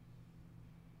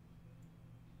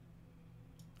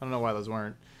 I don't know why those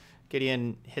weren't.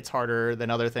 Gideon hits harder than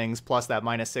other things, plus that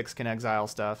 -6 can exile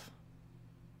stuff.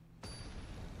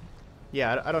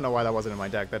 Yeah, I don't know why that wasn't in my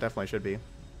deck. That definitely should be.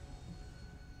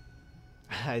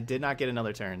 I did not get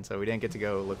another turn, so we didn't get to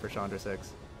go look for Chandra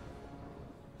 6.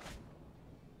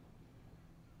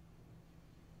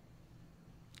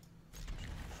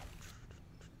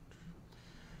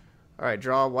 Alright,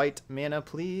 draw white mana,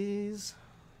 please.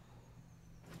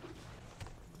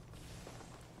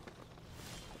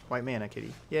 White mana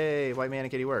kitty. Yay, white mana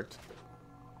kitty worked.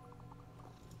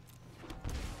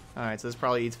 Alright, so this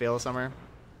probably eats Veil of Summer.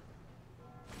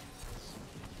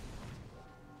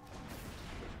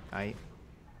 Aight.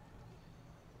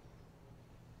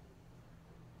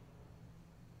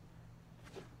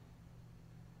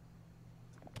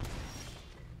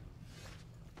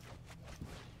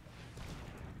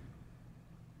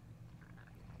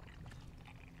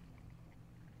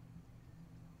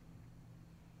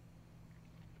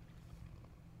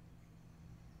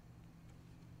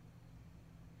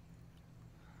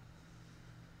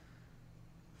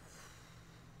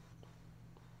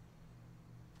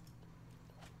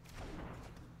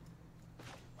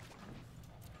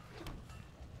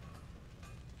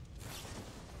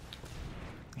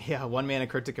 Yeah, 1 mana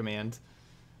Cryptic Command.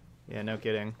 Yeah, no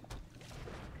kidding.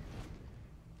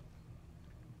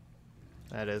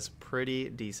 That is pretty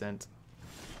decent.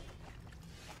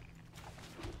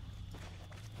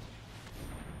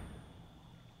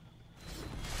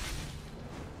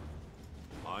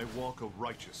 I walk a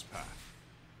righteous path.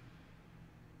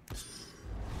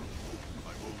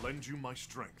 I will lend you my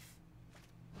strength.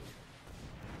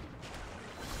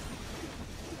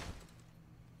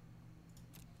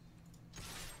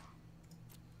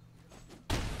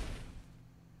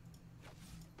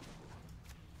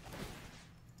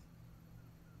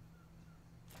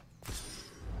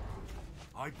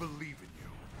 I believe in you.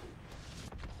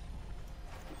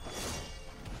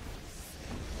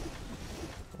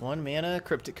 1 mana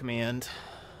Cryptic Command.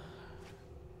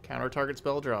 Counter target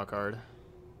spell, draw a card.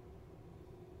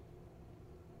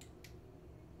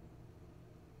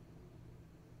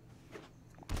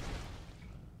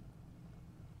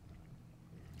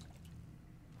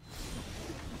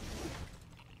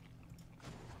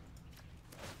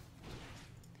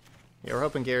 Yeah,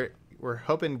 we're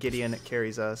hoping Gideon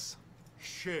carries us.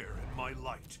 Share in my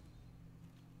light.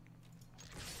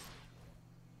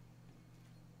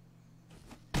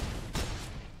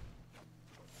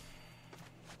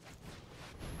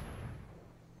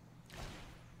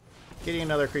 Getting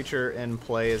another creature in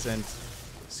play isn't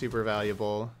super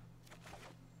valuable.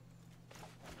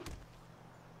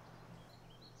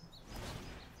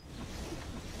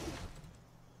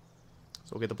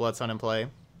 So we'll get the Blood Sun in play.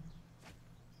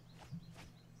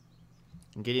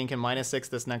 And Gideon can -6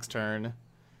 this next turn.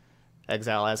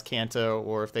 Exile as Kanto,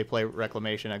 or if they play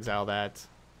Reclamation, exile that.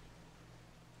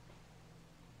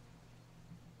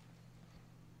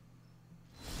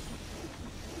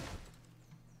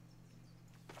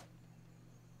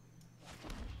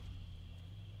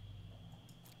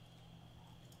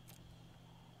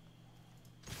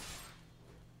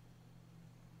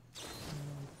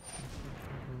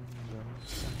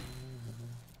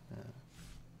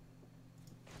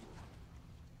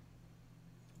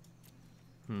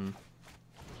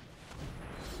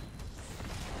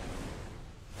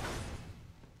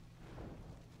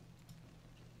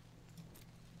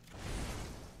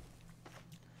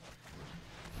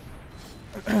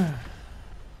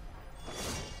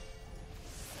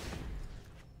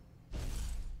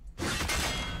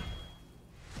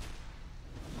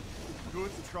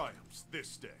 Good triumphs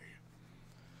this day.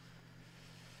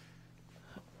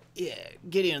 Yeah,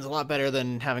 Gideon's a lot better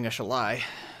than having a Shalai.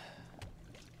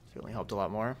 Certainly helped a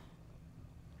lot more.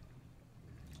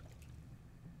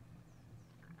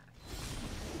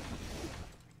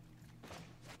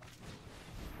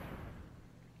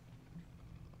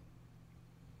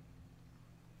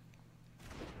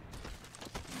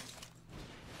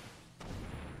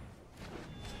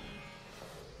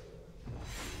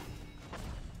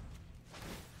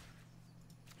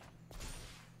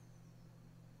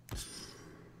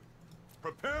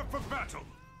 Prepare for battle.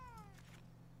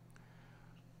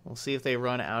 We'll see if they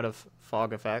run out of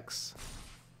fog effects.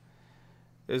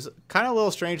 It was kind of a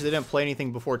little strange they didn't play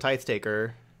anything before Tithe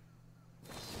Taker.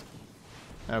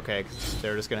 Okay, 'cause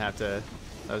they're just going to have to...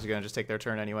 I was going to just take their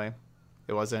turn anyway.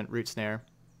 It wasn't Root Snare.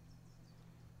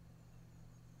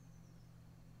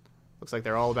 Looks like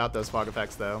they're all about those fog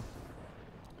effects, though.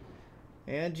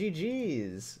 And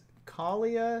GG's.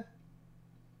 Kaalia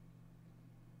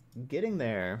getting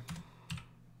there.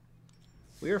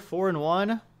 We are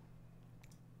 4-1.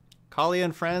 Kaalia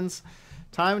and Friends.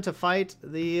 Time to fight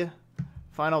the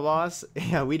final boss.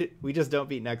 Yeah, we just don't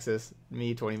beat Nexus.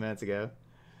 Me 20 minutes ago.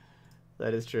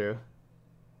 That is true.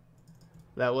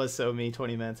 That was so me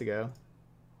 20 minutes ago.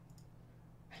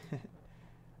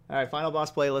 Alright, final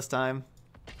boss playlist time.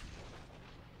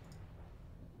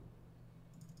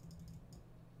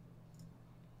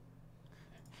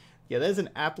 Yeah, that is an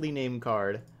aptly named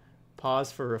card.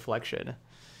 Pause for reflection.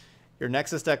 Your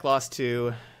Nexus deck lost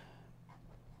to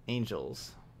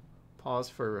Angels. Pause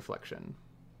for reflection.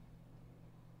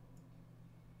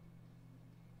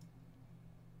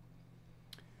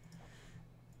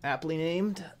 Aptly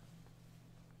named.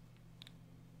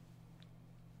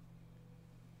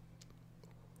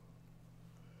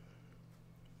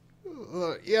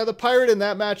 Yeah, the pirate in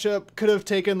that matchup could have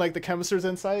taken like the Chemist's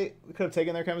Insight. Could have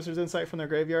taken their Chemist's Insight from their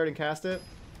graveyard and cast it.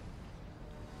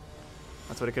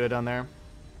 That's what it could have done there.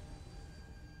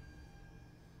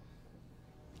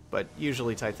 But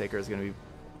usually Tide Taker is gonna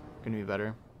be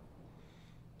better.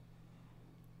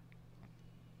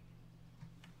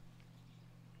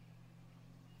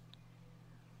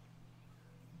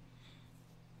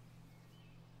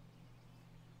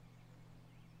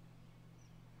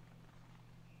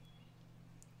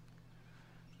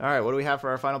 All right, what do we have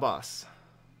for our final boss?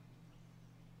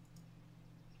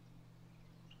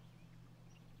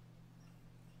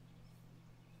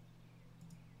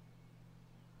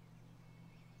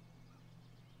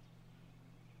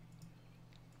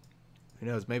 Who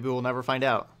knows? Maybe we'll never find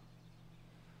out.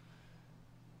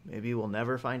 Maybe we'll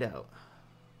never find out.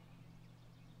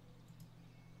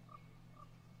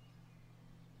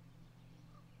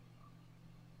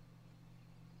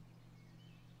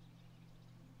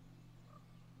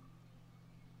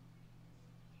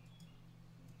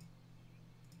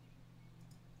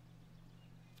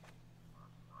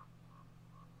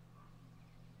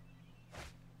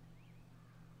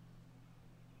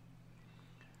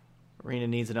 Arena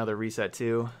needs another reset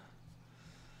too.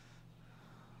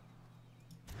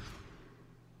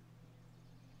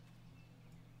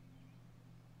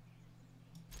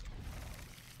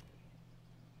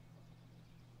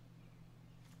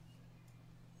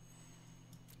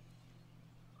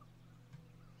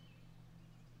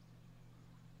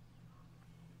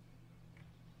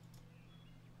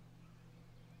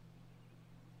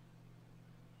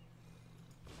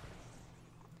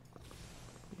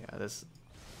 Yeah, this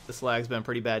lag's been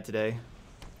pretty bad today.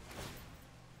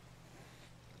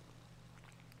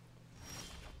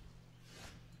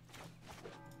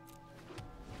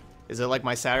 Is it like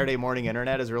my Saturday morning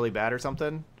internet is really bad or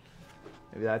something?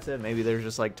 Maybe that's it. Maybe there's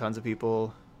just like tons of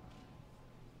people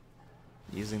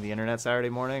using the internet Saturday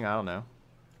morning. I don't know.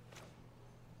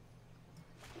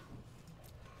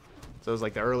 So it was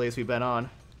like the earliest we've been on.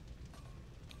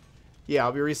 Yeah,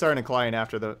 I'll be restarting a client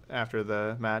after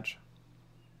the match.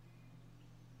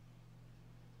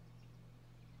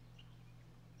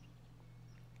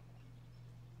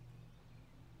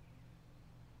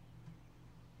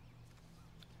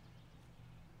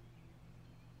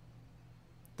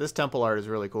 This temple art is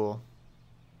really cool.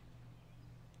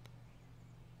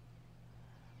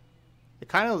 It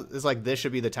kind of is like this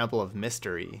should be the temple of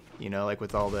mystery, you know, like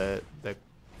with all the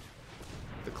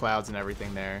clouds and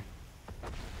everything there.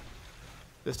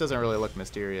 This doesn't really look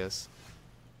mysterious.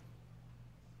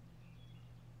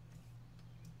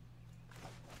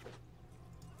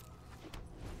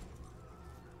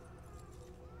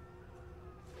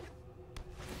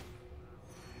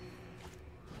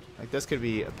 Like this could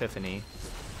be Epiphany.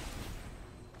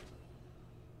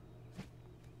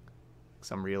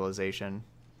 Some realization.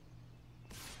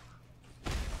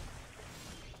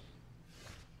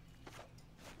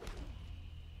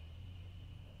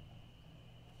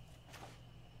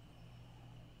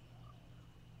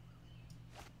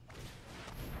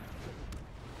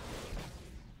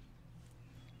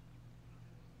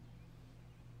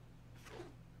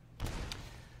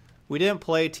 We didn't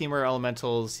play Teamer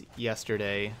Elementals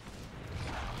yesterday.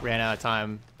 Ran out of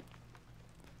time.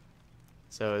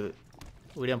 So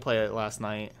we didn't play it last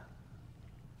night.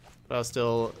 But I was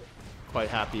still quite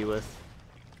happy with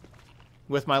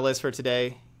my list for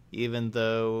today, even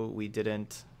though we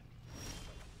didn't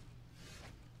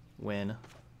win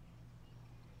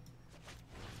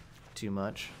too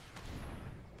much.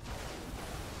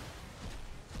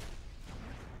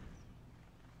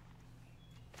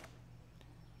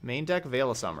 Main deck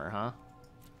Veil of Summer, huh?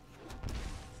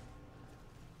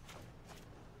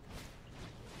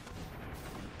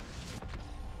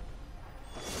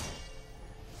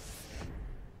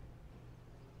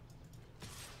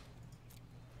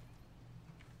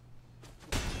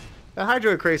 The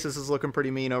Hydrocrisis is looking pretty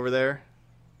mean over there.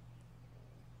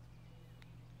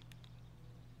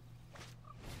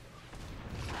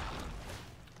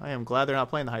 I am glad they're not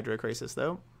playing the Hydrocrisis,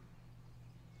 though.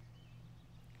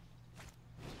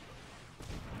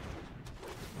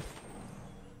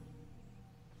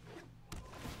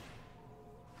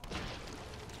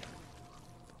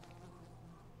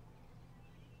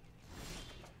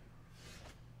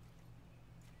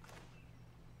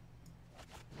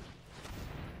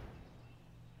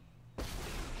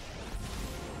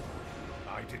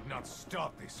 I did not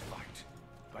start this fight,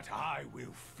 but I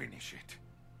will finish it.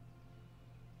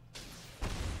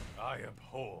 I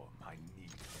abhor my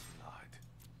need for blood.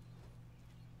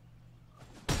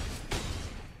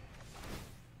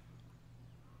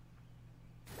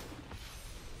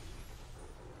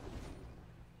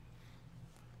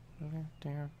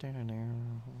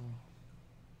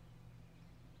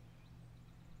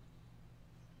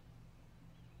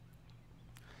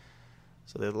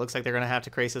 So it looks like they're going to have to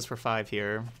Crisis for 5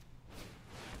 here.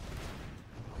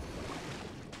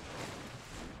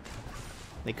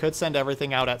 They could send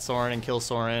everything out at Soren and kill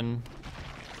Soren.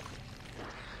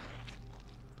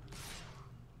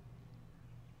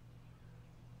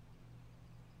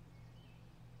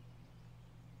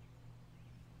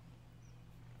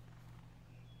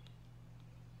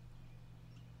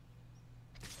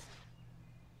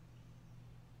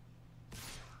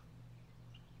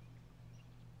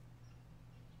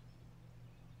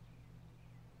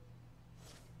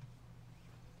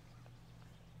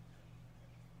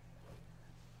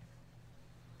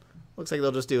 Looks like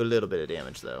they'll just do a little bit of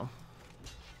damage, though.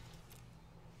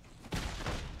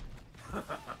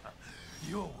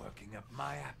 You're working up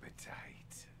my appetite.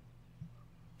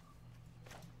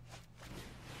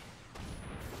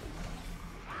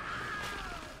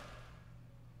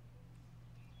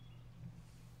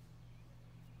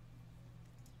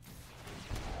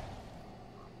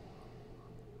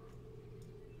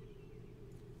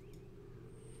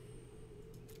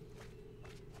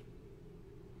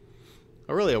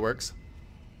 Aurelia works.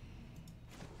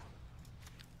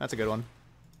 That's a good one.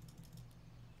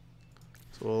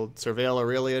 So we'll surveil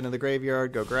Aurelia into the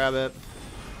graveyard, go grab it.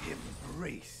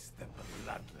 Embrace the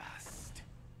bloodlust.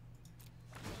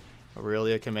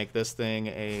 Aurelia can make this thing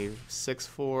a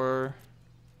 6/4.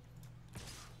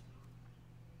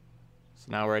 So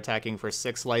now we're attacking for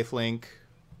 6 lifelink,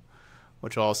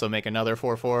 which will also make another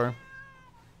 4/4.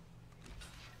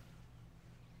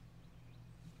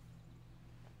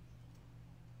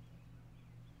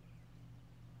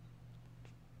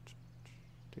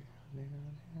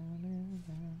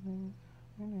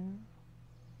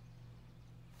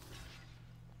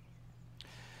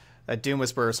 That Doom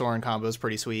Whisperer Soren combo is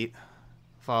pretty sweet.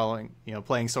 Following,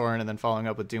 playing Soren and then following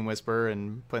up with Doom Whisperer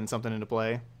and putting something into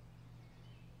play.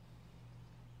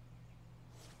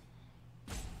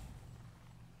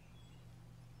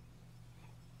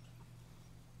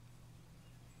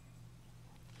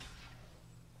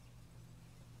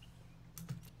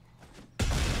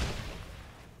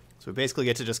 So we basically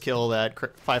get to just kill that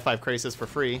 5/5 Crisis for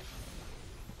free.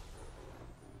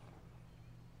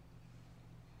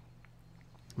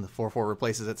 And the 4/4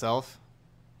 replaces itself.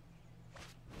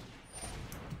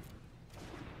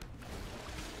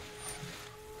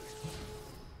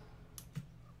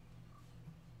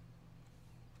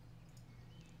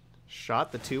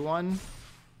 Shot the 2/1.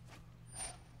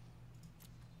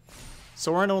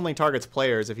 Soren only targets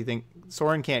players if you think...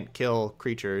 Soren can't kill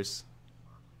creatures.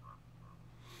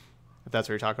 If that's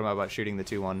what you're talking about shooting the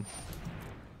 2/1.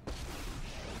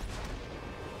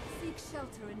 Seek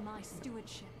shelter in my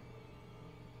stewardship.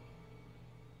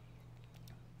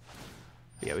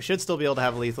 Yeah, we should still be able to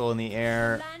have lethal in the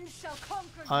air. Land shall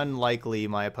conquer you. Unlikely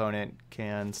my opponent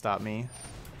can stop me.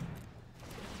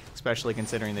 Especially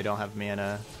considering they don't have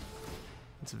mana.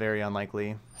 It's very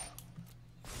unlikely.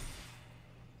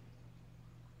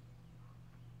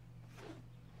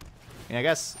 And I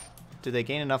guess, did they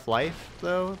gain enough life,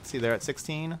 though? Let's see, they're at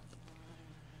 16.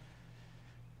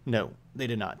 No, they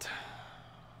did not.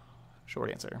 Short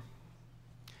answer.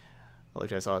 I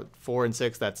looked, I saw 4 and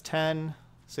 6, that's 10.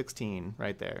 16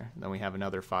 right there. And then we have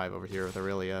another 5 over here with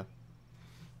Aurelia.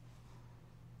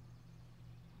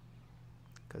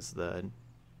 Because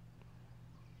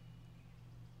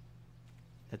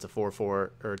it's a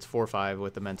 4/4, or it's 4/5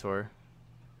 with the Mentor.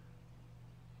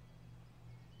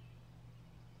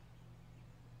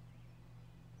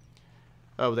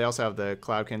 Oh, they also have the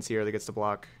Cloudkins here that gets to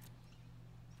block.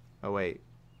 Oh, wait.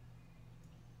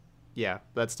 Yeah,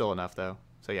 that's still enough, though.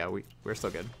 So yeah, we're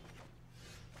still good.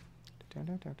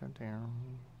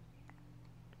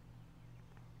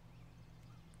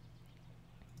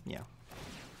 Yeah.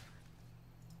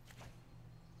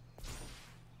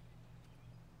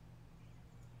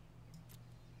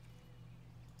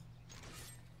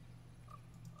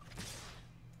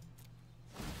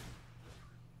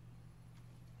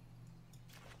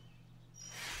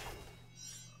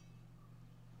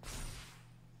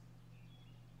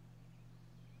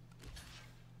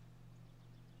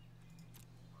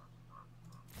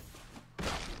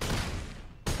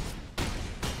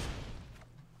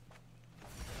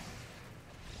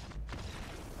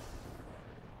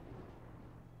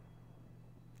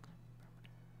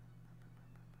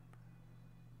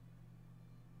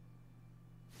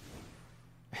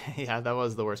 Yeah, that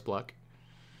was the worst block.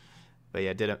 But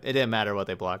yeah, it didn't matter what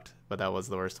they blocked, but that was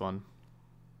the worst one.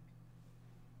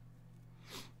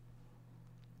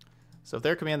 So if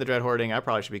they're Command the Dread Hoarding, I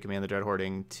probably should be Command the Dread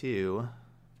Hoarding too.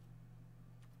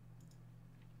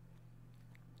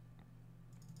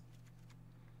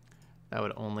 That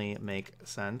would only make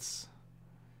sense.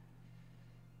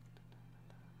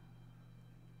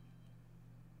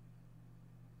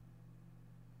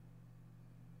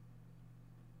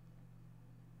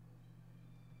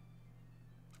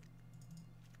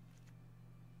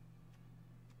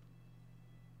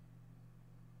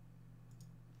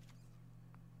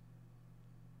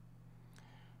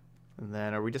 And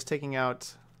then are we just taking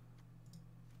out...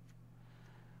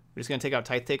 We're just going to take out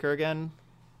Tithe Taker again?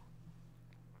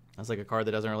 That's like a card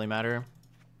that doesn't really matter.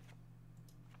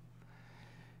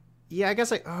 Yeah, I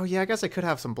guess I guess I could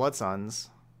have some Blood Suns.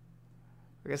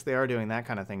 I guess they are doing that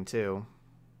kind of thing too.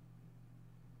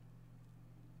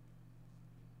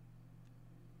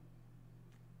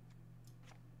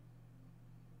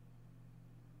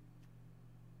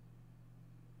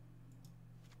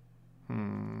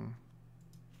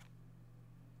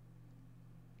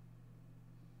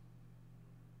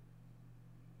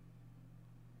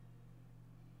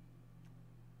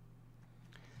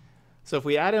 So if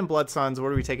we add in Blood Suns,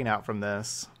 what are we taking out from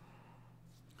this?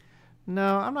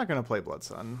 No, I'm not going to play Blood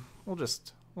Sun. We'll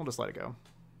just let it go.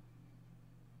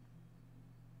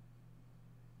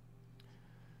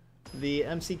 The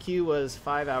MCQ was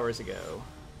 5 hours ago.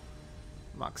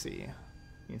 Moxie.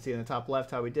 You can see in the top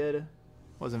left how we did.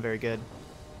 Wasn't very good.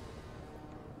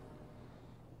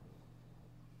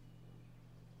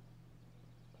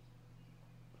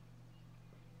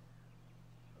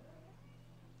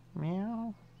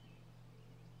 Meow.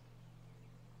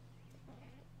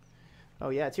 Oh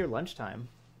yeah, it's your lunchtime.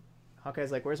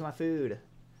 Hawkeye's like, where's my food?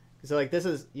 So like this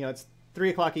is, you know, it's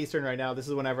 3 o'clock Eastern right now. This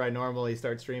is whenever I normally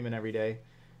start streaming every day.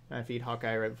 And I feed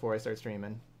Hawkeye right before I start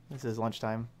streaming. This is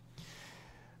lunchtime.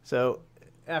 So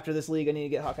after this league, I need to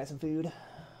get Hawkeye some food.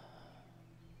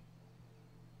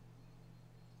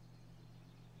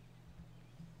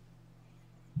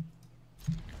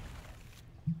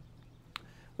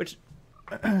 Which,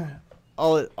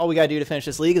 all we gotta do to finish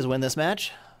this league is win this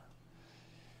match.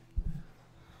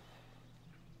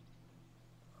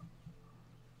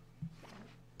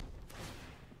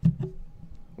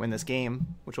 Win this game,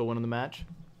 which will win the match.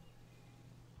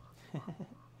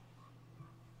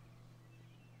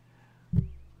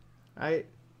 You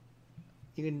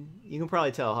can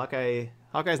probably tell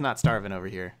Hawkeye's not starving over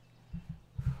here.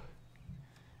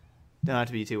 Don't have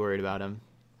to be too worried about him.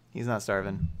 He's not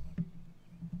starving.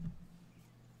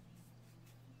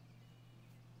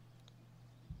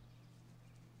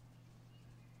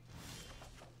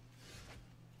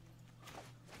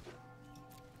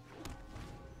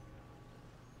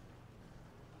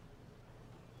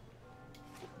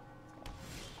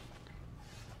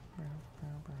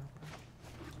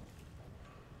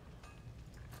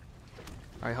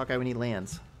 Alright, Hawkeye, we need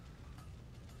lands.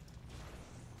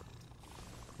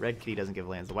 Red kitty doesn't give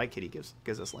lands. The white kitty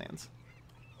gives us lands.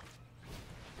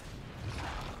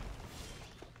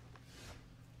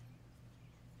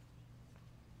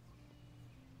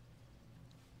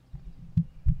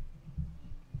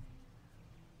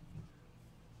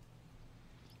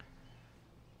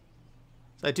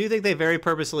 So I do think they very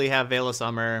purposely have Veil of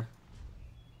Summer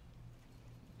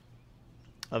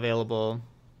available.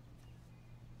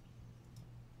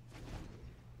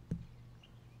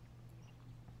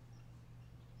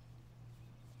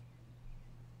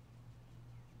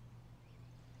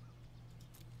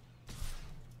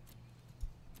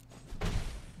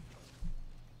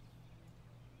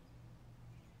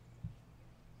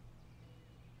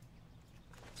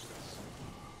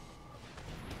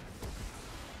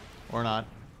 Or not.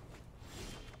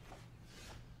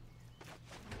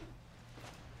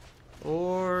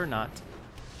 Or not.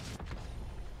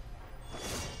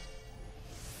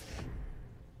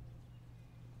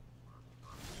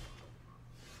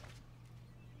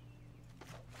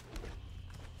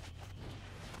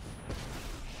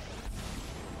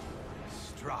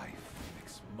 Strife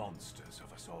makes monsters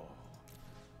of us all.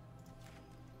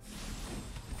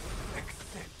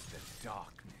 Accept the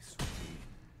darkness within.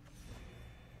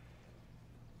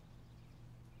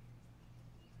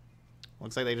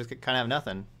 Looks like they just kind of have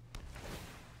nothing.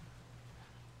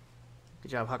 Good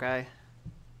job, Hawkeye.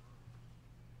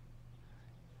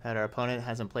 That our opponent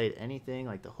hasn't played anything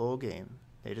like the whole game.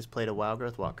 They just played a Wild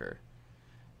Growth Walker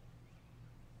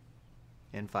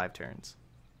in 5 turns.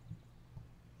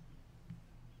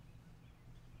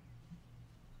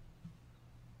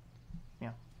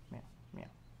 Meow, meow, meow,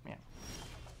 meow.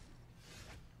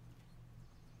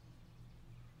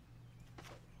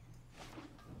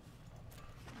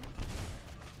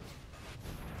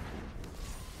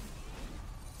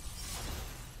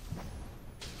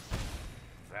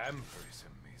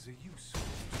 Vampirism is a useful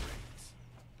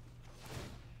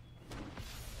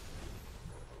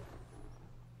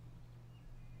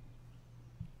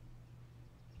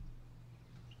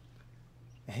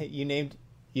trait. You named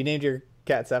your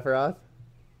cat Sephiroth?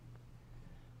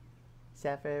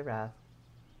 Sephiroth.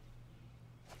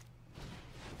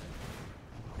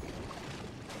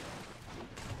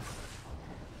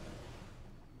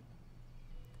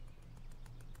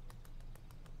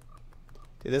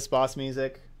 Dude, this boss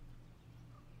music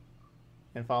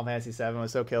in Final Fantasy VII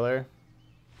was so killer.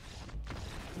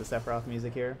 The Sephiroth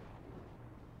music here.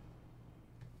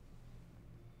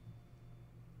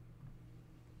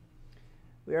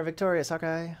 We are victorious,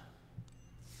 Hawkeye.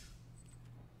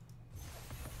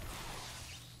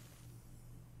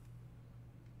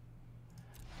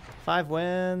 Five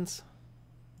wins.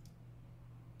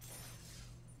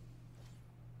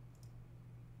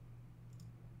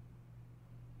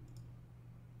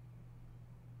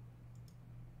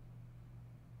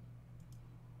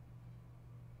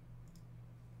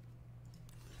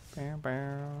 Bow,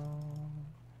 bow.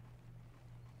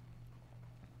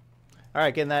 All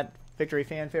right, getting that victory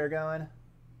fanfare going.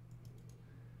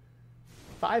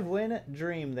 5-win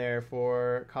dream there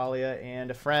for Kaalia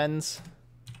and Friends.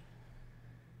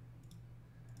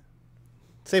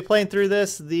 Say playing through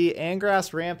this, the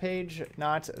Angrass Rampage,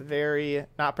 not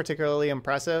particularly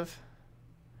impressive.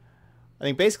 I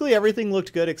think basically everything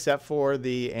looked good except for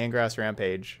the Angrass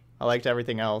Rampage. I liked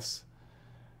everything else.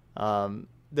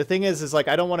 The thing is like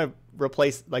I don't want to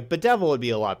replace, like Bedevil would be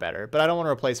a lot better, but I don't want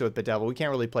to replace it with Bedevil. We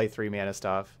can't really play 3-mana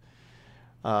stuff.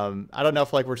 I don't know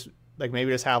if like we're like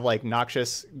maybe just have like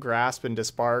Noxious Grasp and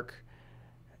Dispark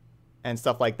and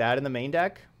stuff like that in the main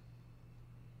deck.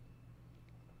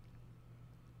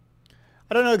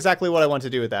 I don't know exactly what I want to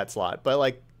do with that slot, but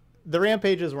like the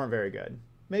Rampages weren't very good.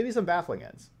 Maybe some Baffling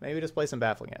Ends. Maybe just play some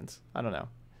Baffling Ends. I don't know.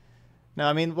 No,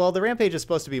 I mean, well, the Rampage is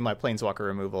supposed to be my Planeswalker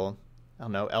removal. I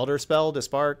don't know, Elder Spell,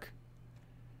 Dispark.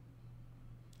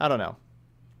 I don't know.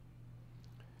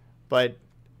 But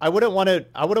I wouldn't want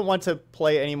to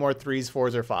play any more 3s,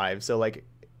 4s, or 5s. So like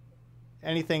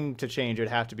anything to change would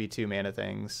have to be 2-mana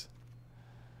things.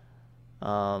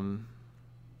 I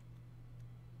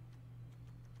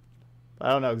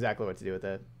don't know exactly what to do with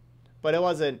it. But it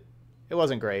wasn't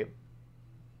great.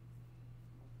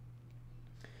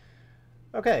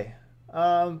 Okay.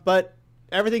 But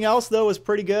everything else though was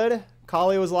pretty good.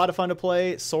 Kaalia was a lot of fun to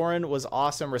play. Sorin was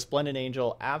awesome. Resplendent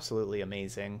Angel, absolutely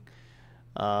amazing.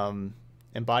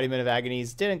 Embodiment of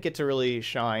Agonies didn't get to really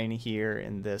shine here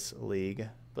in this league,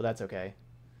 but that's okay.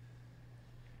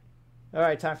 All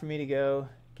right, time for me to go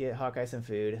get Hawkeye some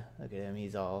food. Look at him.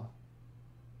 He's all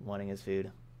wanting his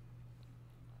food.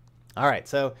 All right,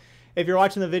 so if you're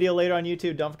watching the video later on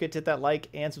YouTube, don't forget to hit that like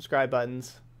and subscribe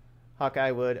buttons.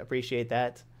 Hawkeye would appreciate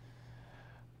that.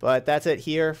 But that's it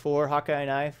here for Hawkeye and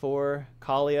I for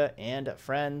Kaalia and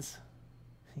Friends.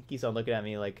 He keeps on looking at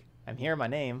me like, I'm hearing my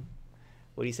name.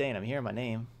 What are you saying? I'm hearing my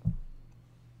name.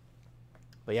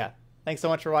 But yeah, thanks so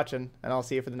much for watching, and I'll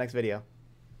see you for the next video.